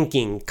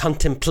thinking,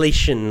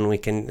 contemplation.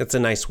 That's a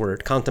nice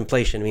word.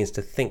 Contemplation means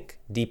to think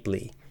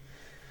deeply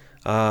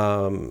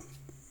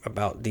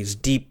about these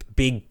deep,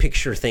 big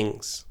picture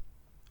things.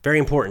 Very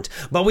important.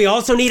 But we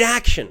also need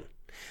action.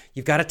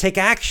 You've got to take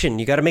action.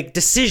 You got to make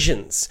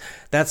decisions.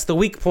 That's the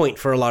weak point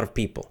for a lot of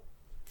people.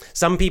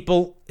 Some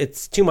people,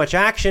 it's too much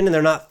action and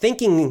they're not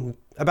thinking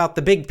about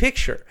the big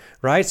picture,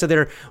 right? So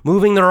they're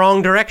moving the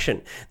wrong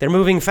direction. They're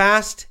moving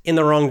fast in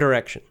the wrong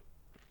direction.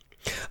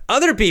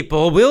 Other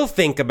people will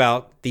think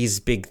about these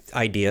big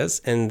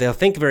ideas and they'll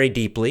think very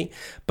deeply,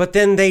 but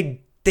then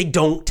they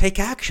don't take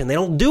action. They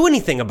don't do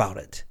anything about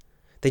it.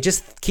 They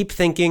just keep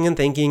thinking and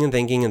thinking and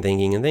thinking and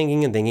thinking and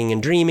thinking and thinking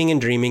and dreaming and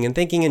dreaming and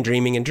thinking and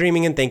dreaming and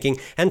dreaming and thinking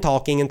and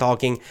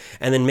talking.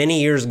 And then many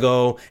years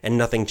go and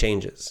nothing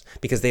changes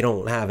because they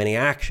don't have any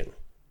action.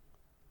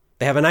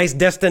 They have a nice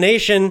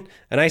destination,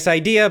 a nice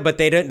idea, but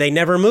they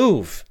never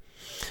move.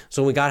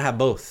 So we got to have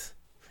both.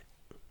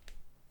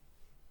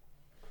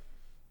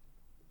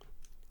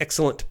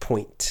 Excellent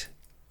point.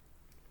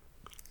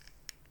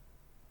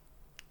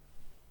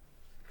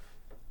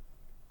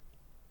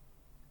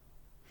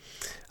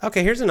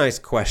 Okay, here's a nice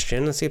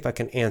question. Let's see if I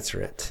can answer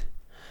it.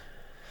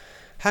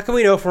 How can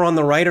we know if we're on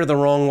the right or the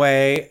wrong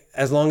way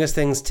as long as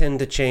things tend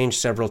to change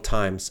several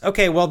times?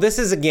 Okay, well, this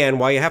is, again,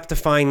 why you have to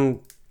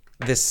find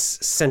this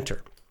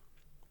center.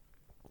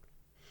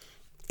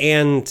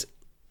 And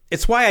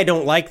it's why I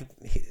don't like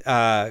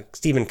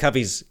Stephen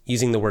Covey's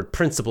using the word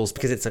principles,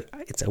 because it's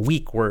a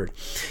weak word.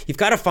 You've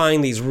got to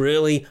find these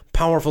really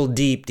powerful,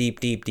 deep,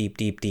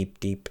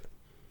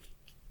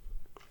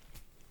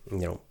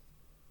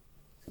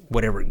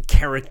 whatever,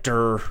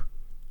 character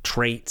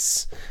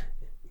traits,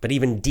 but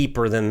even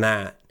deeper than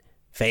that,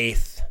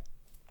 faith.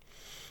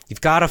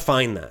 You've got to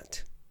find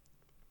that.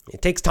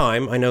 It takes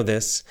time, I know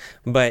this,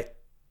 but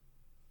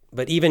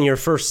even your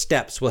first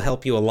steps will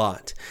help you a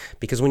lot.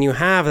 Because when you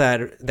have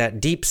that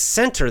deep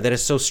center that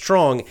is so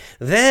strong,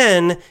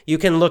 then you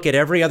can look at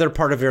every other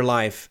part of your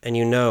life and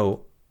you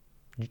know,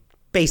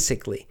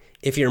 basically,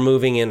 if you're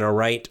moving in a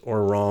right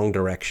or wrong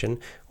direction,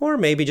 or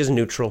maybe just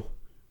neutral.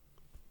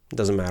 It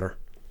doesn't matter.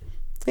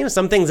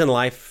 Some things in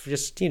life,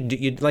 just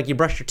you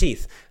brush your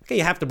teeth. Okay,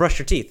 you have to brush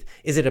your teeth.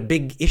 Is it a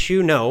big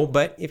issue? No,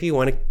 but if you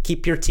want to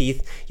keep your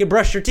teeth, you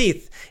brush your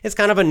teeth. It's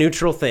kind of a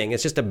neutral thing.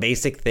 It's just a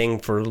basic thing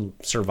for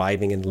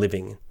surviving and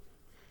living.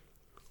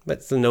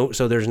 But so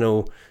there's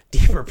no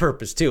deeper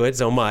purpose to it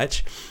so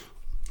much.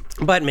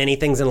 But many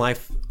things in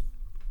life,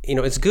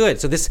 it's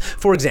good. So this,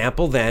 for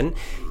example, then,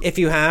 if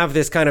you have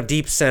this kind of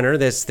deep center,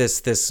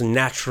 this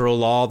natural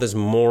law, this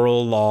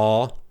moral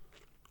law,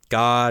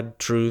 God,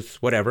 truth,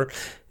 whatever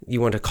you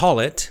want to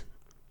call it.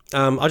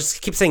 I'll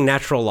just keep saying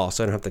natural law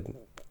so I don't have to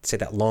say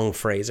that long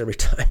phrase every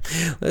time.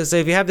 So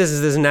if you have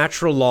this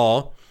natural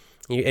law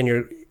and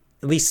you're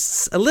at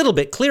least a little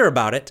bit clear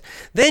about it,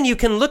 then you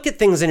can look at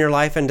things in your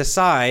life and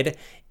decide,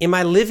 am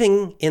I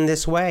living in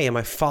this way? Am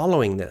I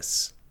following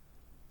this?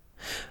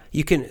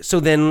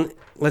 So then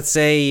let's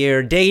say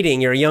you're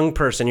dating, you're a young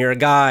person, you're a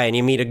guy and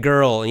you meet a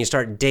girl and you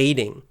start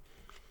dating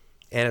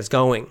and it's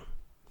going.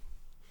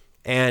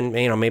 And,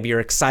 maybe you're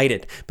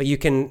excited, but you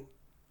can,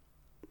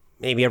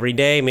 maybe every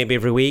day, maybe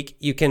every week,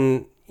 you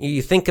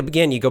think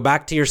again, you go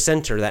back to your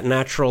center, that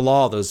natural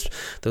law,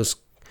 those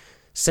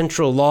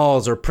central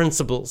laws or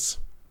principles,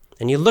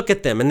 and you look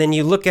at them, and then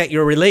you look at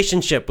your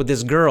relationship with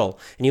this girl,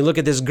 and you look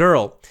at this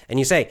girl, and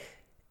you say,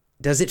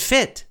 does it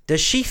fit?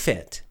 Does she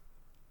fit?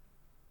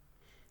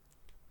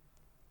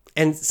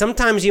 And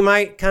sometimes you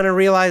might kind of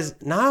realize,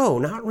 no,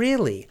 not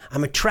really.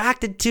 I'm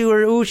attracted to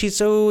her. Ooh, she's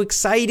so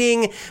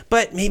exciting,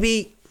 but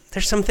maybe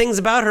there's some things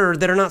about her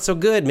that are not so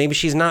good. Maybe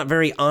she's not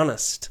very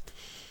honest,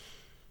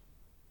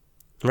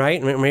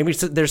 right? Maybe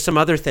there's some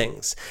other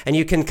things. And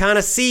you can kind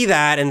of see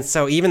that. And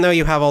so even though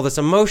you have all this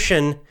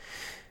emotion,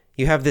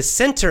 you have this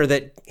center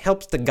that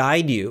helps to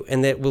guide you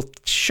and that will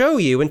show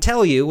you and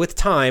tell you with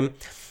time,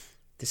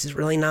 this is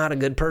really not a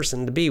good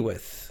person to be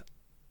with.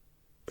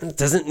 It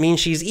doesn't mean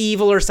she's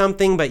evil or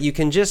something, but you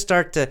can just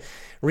start to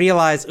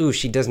realize, ooh,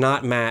 she does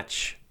not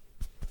match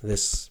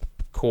this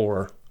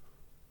core.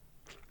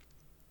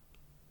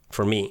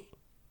 for me.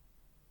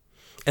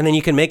 And then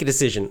you can make a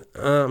decision.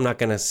 I'm not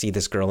going to see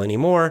this girl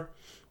anymore.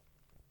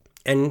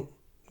 And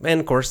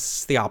of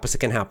course, the opposite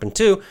can happen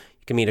too.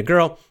 You can meet a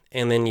girl,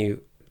 and then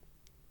you,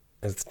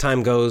 as the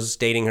time goes,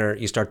 dating her,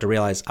 you start to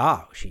realize,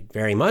 she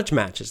very much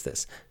matches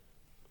this.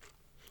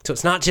 So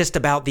it's not just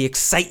about the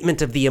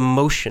excitement of the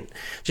emotion.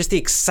 Just the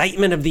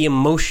excitement of the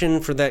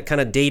emotion for that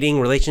kind of dating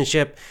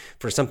relationship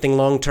for something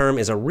long-term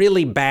is a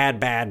really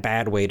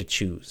bad way to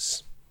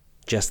choose.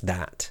 Just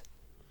that.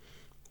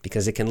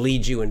 Because it can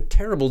lead you in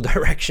terrible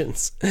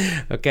directions.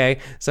 Okay?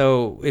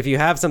 So if you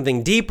have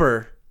something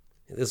deeper,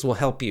 this will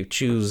help you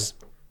choose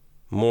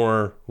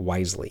more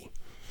wisely.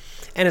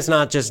 And it's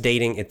not just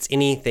dating, it's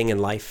anything in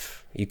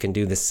life. You can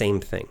do the same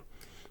thing.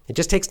 It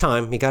just takes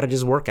time. You got to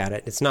just work at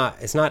it. It's not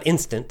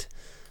instant.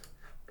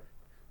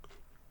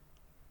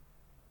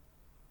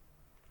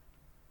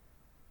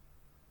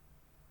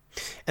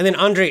 And then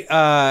Andre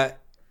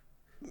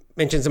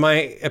mentions, in my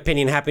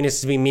opinion, happiness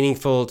is to be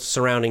meaningful to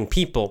surrounding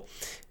people.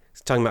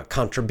 He's talking about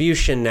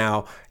contribution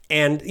now.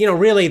 And,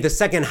 really the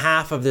second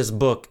half of this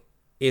book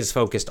is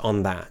focused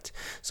on that.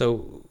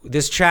 So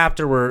this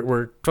chapter,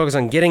 we're focused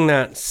on getting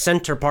that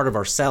center part of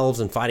ourselves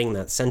and fighting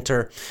that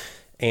center.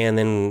 And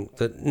then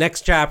the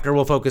next chapter,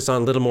 we'll focus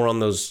on a little more on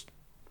those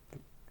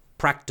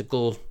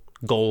practical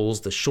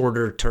goals, the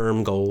shorter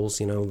term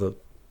goals,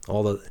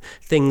 all the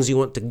things you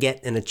want to get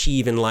and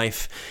achieve in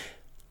life.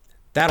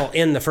 That'll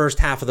end the first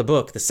half of the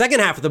book. The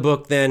second half of the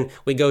book, then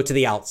we go to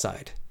the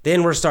outside.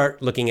 Then we'll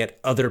start looking at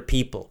other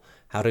people.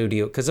 How to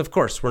deal, because of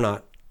course we're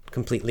not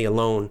completely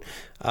alone.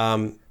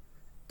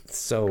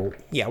 It's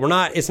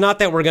not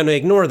that we're going to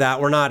ignore that.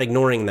 We're not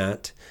ignoring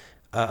that,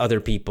 other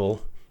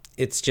people.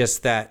 It's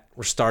just that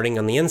we're starting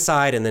on the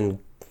inside and then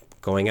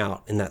going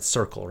out in that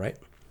circle, right?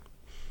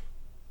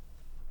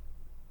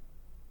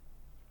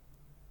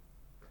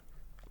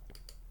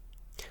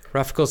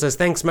 Rafiko says,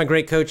 thanks, my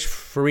great coach,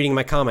 for reading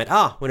my comment.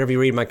 Whenever you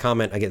read my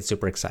comment, I get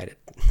super excited.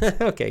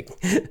 Okay,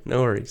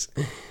 no worries.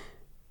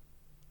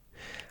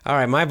 All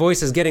right, my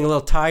voice is getting a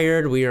little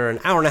tired. We are an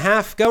hour and a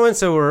half going,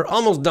 so we're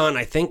almost done,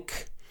 I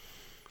think.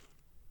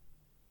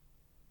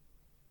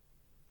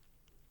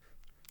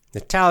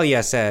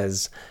 Natalia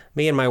says,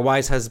 me and my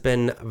wise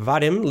husband,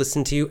 Vadim,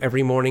 listen to you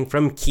every morning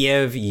from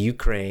Kiev,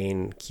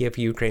 Ukraine. Kiev,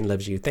 Ukraine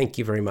loves you. Thank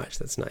you very much.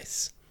 That's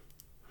nice.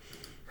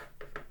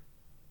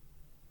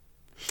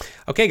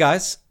 Okay,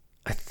 guys,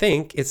 I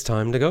think it's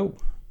time to go.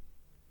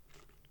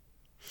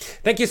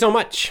 Thank you so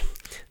much.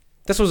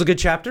 This was a good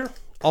chapter.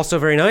 Also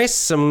very nice.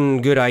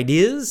 Some good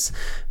ideas.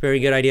 Very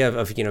good idea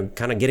of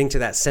kind of getting to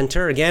that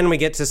center. Again, we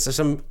get to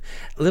some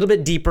a little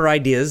bit deeper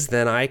ideas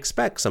than I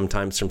expect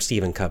sometimes from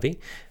Stephen Covey.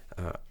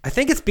 I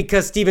think it's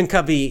because Stephen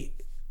Covey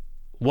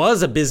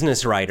was a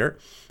business writer.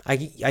 I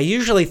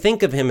usually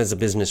think of him as a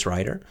business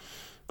writer.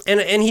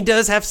 And he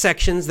does have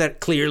sections that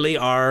clearly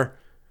are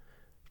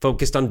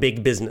focused on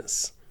big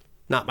business.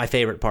 Not my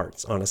favorite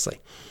parts,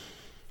 honestly.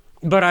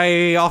 But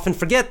I often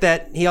forget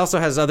that he also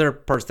has other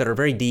parts that are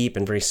very deep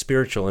and very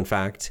spiritual, in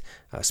fact.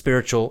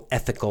 Spiritual,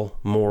 ethical,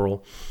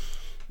 moral.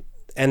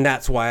 And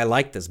that's why I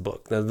like this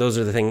book. Those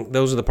are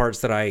the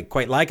parts that I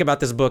quite like about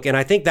this book. And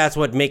I think that's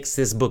what makes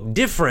this book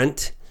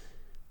different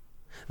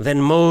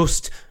than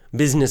most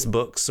business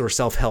books or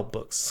self-help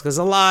books. Because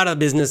a lot of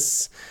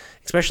business,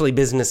 especially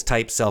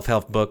business-type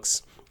self-help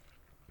books,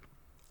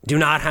 do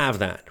not have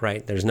that,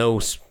 right? There's no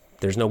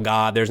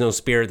God, there's no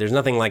spirit, there's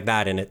nothing like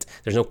that in it.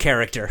 There's no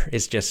character.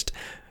 It's just,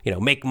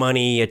 make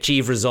money,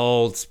 achieve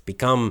results,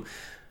 become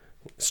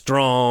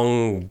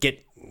strong,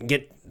 get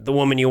the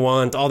woman you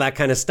want, all that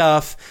kind of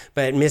stuff,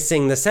 but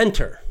missing the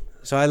center.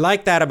 So I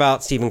like that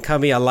about Stephen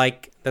Covey.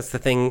 That's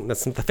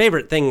the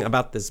favorite thing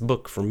about this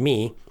book for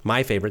me.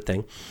 My favorite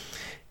thing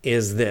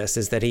is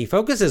that he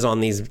focuses on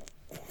these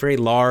very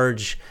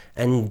large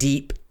and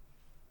deep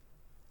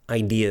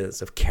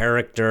ideas of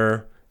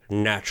character,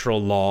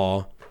 natural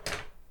law.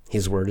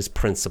 His word is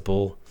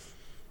principle.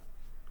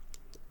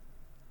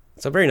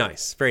 So very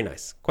nice, very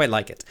nice. Quite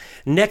like it.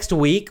 Next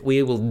week,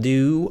 we will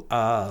do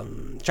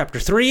chapter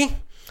 3.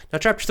 Now,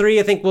 chapter 3,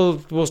 I think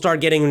we'll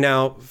start getting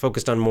now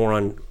focused on more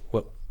on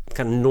what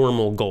kind of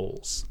normal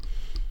goals.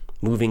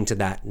 Moving to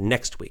that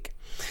next week.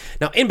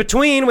 Now, in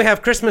between, we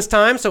have Christmas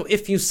time. So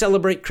if you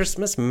celebrate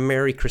Christmas,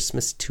 Merry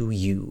Christmas to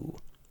you.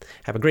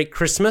 Have a great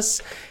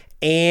Christmas.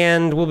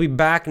 And we'll be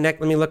back next.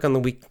 Let me look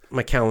on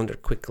my calendar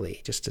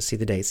quickly just to see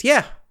the dates.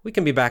 Yeah, we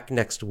can be back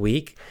next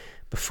week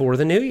before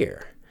the new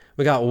year.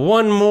 We got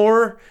one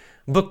more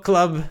book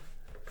club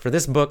for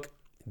this book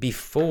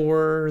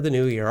before the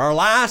new year. Our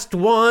last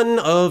one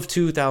of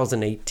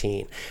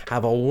 2018.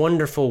 Have a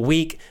wonderful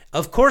week.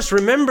 Of course,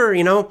 remember,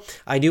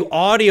 I do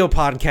audio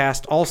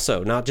podcast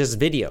also, not just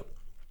video.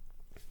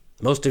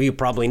 Most of you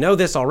probably know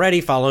this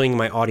already, following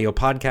my audio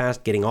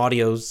podcast, getting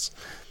audios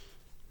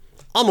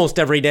almost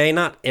every day.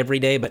 Not every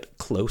day, but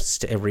close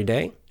to every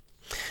day.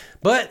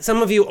 But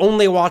some of you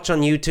only watch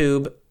on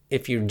YouTube.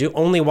 If you're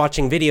only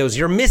watching videos,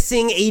 you're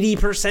missing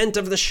 80%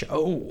 of the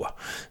show.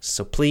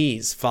 So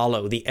please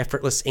follow the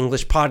Effortless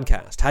English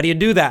Podcast. How do you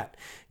do that?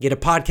 Get a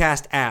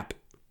podcast app.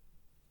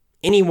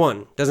 Any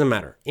one, doesn't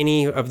matter.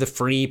 Any of the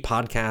free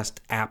podcast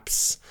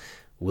apps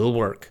will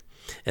work.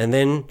 And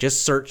then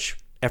just search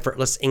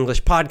Effortless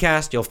English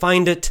Podcast. You'll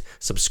find it.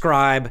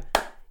 Subscribe.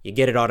 You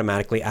get it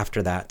automatically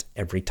after that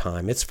every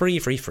time. It's free.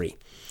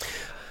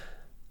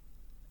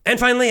 And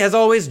finally, as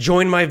always,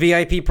 join my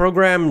VIP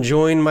program.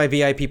 Join my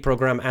VIP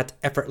program at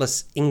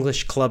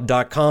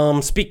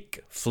effortlessenglishclub.com. Speak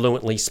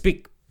fluently,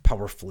 speak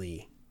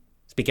powerfully,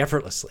 speak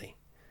effortlessly.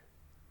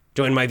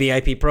 Join my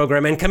VIP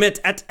program and commit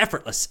at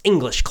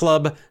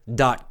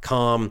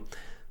effortlessenglishclub.com.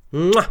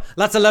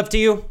 Lots of love to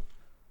you,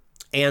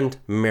 and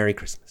Merry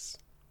Christmas.